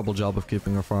terrible job of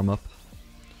keeping her farm up.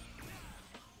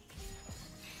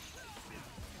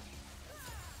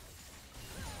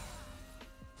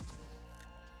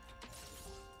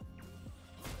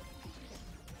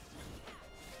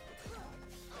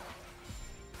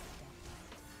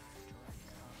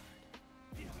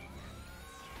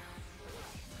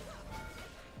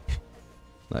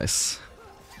 Nice.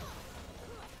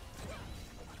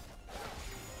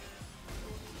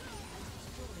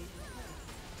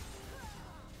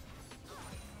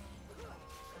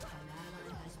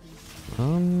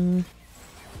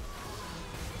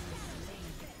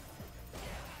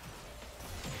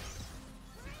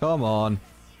 Come on.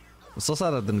 I'm so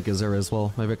sad I didn't get Zera as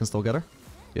well. Maybe I can still get her?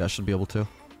 Yeah, I should be able to.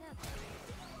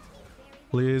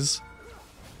 Please.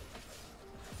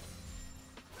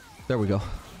 There we go.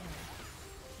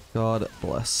 God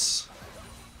bless.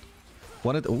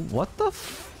 What the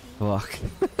fuck?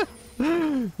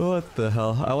 What the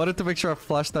hell? I wanted to make sure I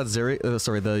flashed that Zeri,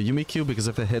 sorry, the Yumi Q, because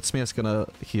if it hits me, it's gonna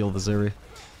heal the Zeri.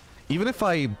 Even if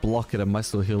I block it, I might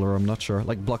still heal her, I'm not sure.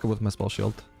 Like, block it with my spell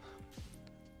shield.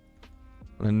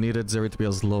 I needed Zeri to be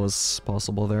as low as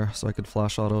possible there, so I could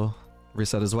flash auto.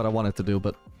 Reset is what I wanted to do,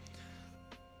 but...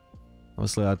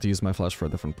 obviously I had to use my flash for a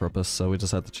different purpose, so we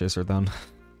just had to chase her down.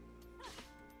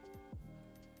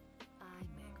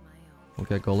 We'll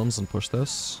get golems and push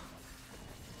this.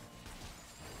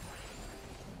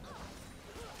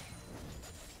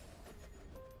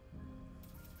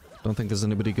 Don't think there's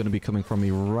anybody going to be coming from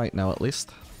me right now, at least.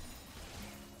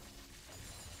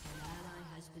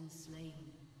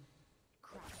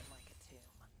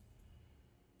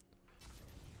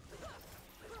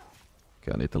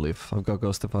 Okay, I need to leave. I've got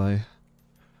Ghost if I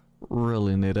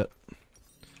really need it.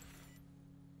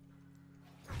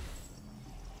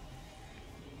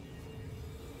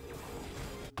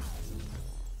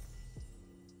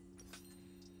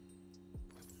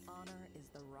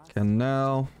 the rust Okay,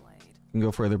 now blade. we can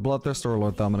go for either Bloodthirster or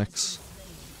Lord Dominic's.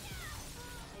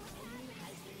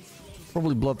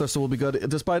 Probably Bloodthirster will be good,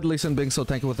 despite Lee Sin being so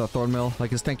tanky with that Thornmail.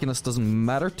 Like, his tankiness doesn't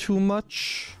matter too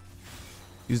much.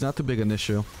 He's not too big an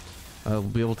issue. I'll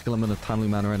be able to kill him in a timely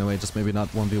manner anyway, just maybe not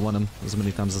 1v1 him as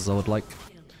many times as I would like.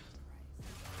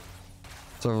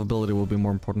 Survivability will be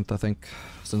more important, I think,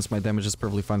 since my damage is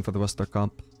perfectly fine for the rest of their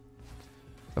comp.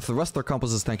 If the rest of their comp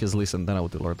was as tanky as Lee Sin, then I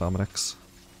would do Lord Dominic's.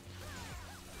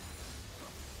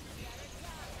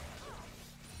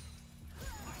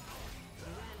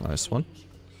 Nice one.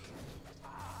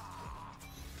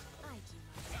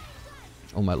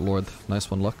 Oh my lord, nice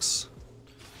one, Lux.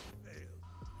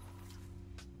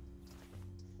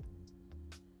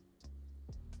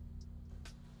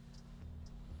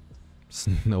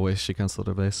 There's no way she cancelled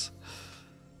her base.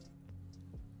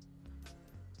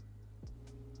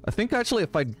 I think actually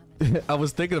if I... I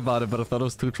was thinking about it, but I thought it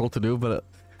was too troll to do, but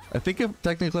I think if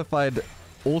technically if I'd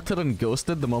ulted and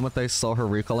ghosted the moment I saw her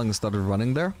recalling and started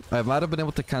running there, I might have been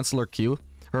able to cancel her Q,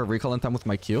 her recall in time with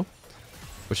my Q.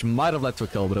 Which might have led to a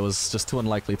kill, but it was just too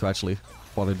unlikely to actually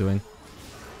bother doing.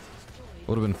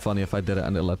 Would have been funny if I did it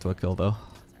and it led to a kill, though.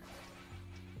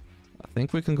 I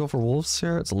think we can go for wolves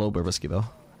here. It's a little bit risky, though.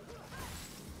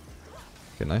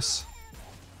 Okay, nice.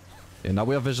 Yeah, now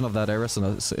we have vision of that Eris,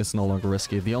 and it's no longer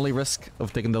risky. The only risk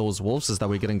of taking those wolves is that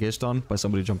we get engaged on by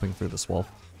somebody jumping through this wall.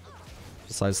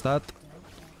 Besides that,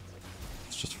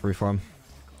 it's just free farm.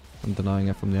 I'm denying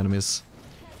it from the enemies.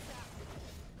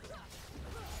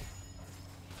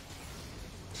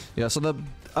 Yeah, so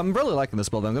I'm really liking this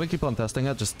build. I'm gonna keep on testing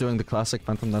it, just doing the classic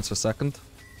Phantom Dancer second.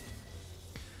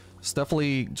 It's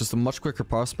definitely just a much quicker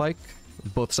power spike.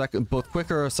 Both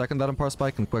quicker second item power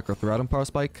spike and quicker third item power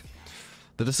spike.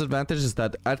 The disadvantage is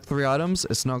that at 3 items,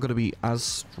 it's not gonna be as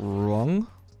strong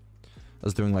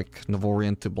as doing like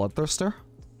Navorian to Bloodthirster.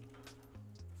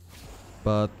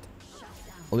 But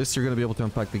at least you're gonna be able to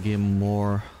impact the game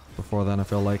more before then, I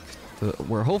feel like.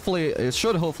 Where hopefully, it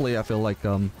should hopefully, I feel like,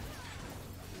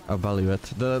 I value it.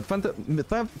 The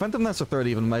Phantom Dancer 3rd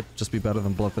even might just be better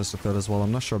than Bloodthirster 3rd as well.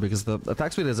 I'm not sure because the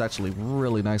attack speed is actually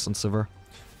really nice on Sivir.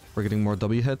 For getting more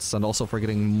W hits and also for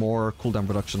getting more cooldown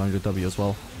reduction on your W as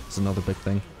well. It's another big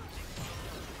thing.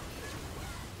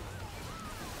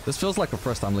 This feels like a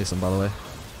first time Lee Sin, by the way.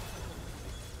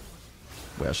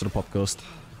 Wait, I should have popped Ghost.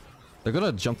 They're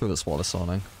gonna jump through this wall, this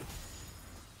zoning.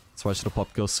 That's why I should have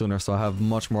popped Ghost sooner, so I have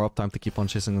much more uptime to keep on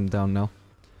chasing them down now.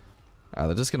 Ah,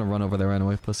 they're just gonna run over there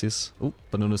anyway, pussies. Ooh,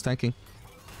 Banunu's tanking.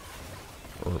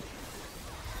 Or...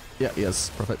 yeah, yes,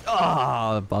 perfect.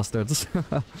 Ah, bastards.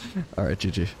 Alright,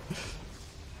 GG.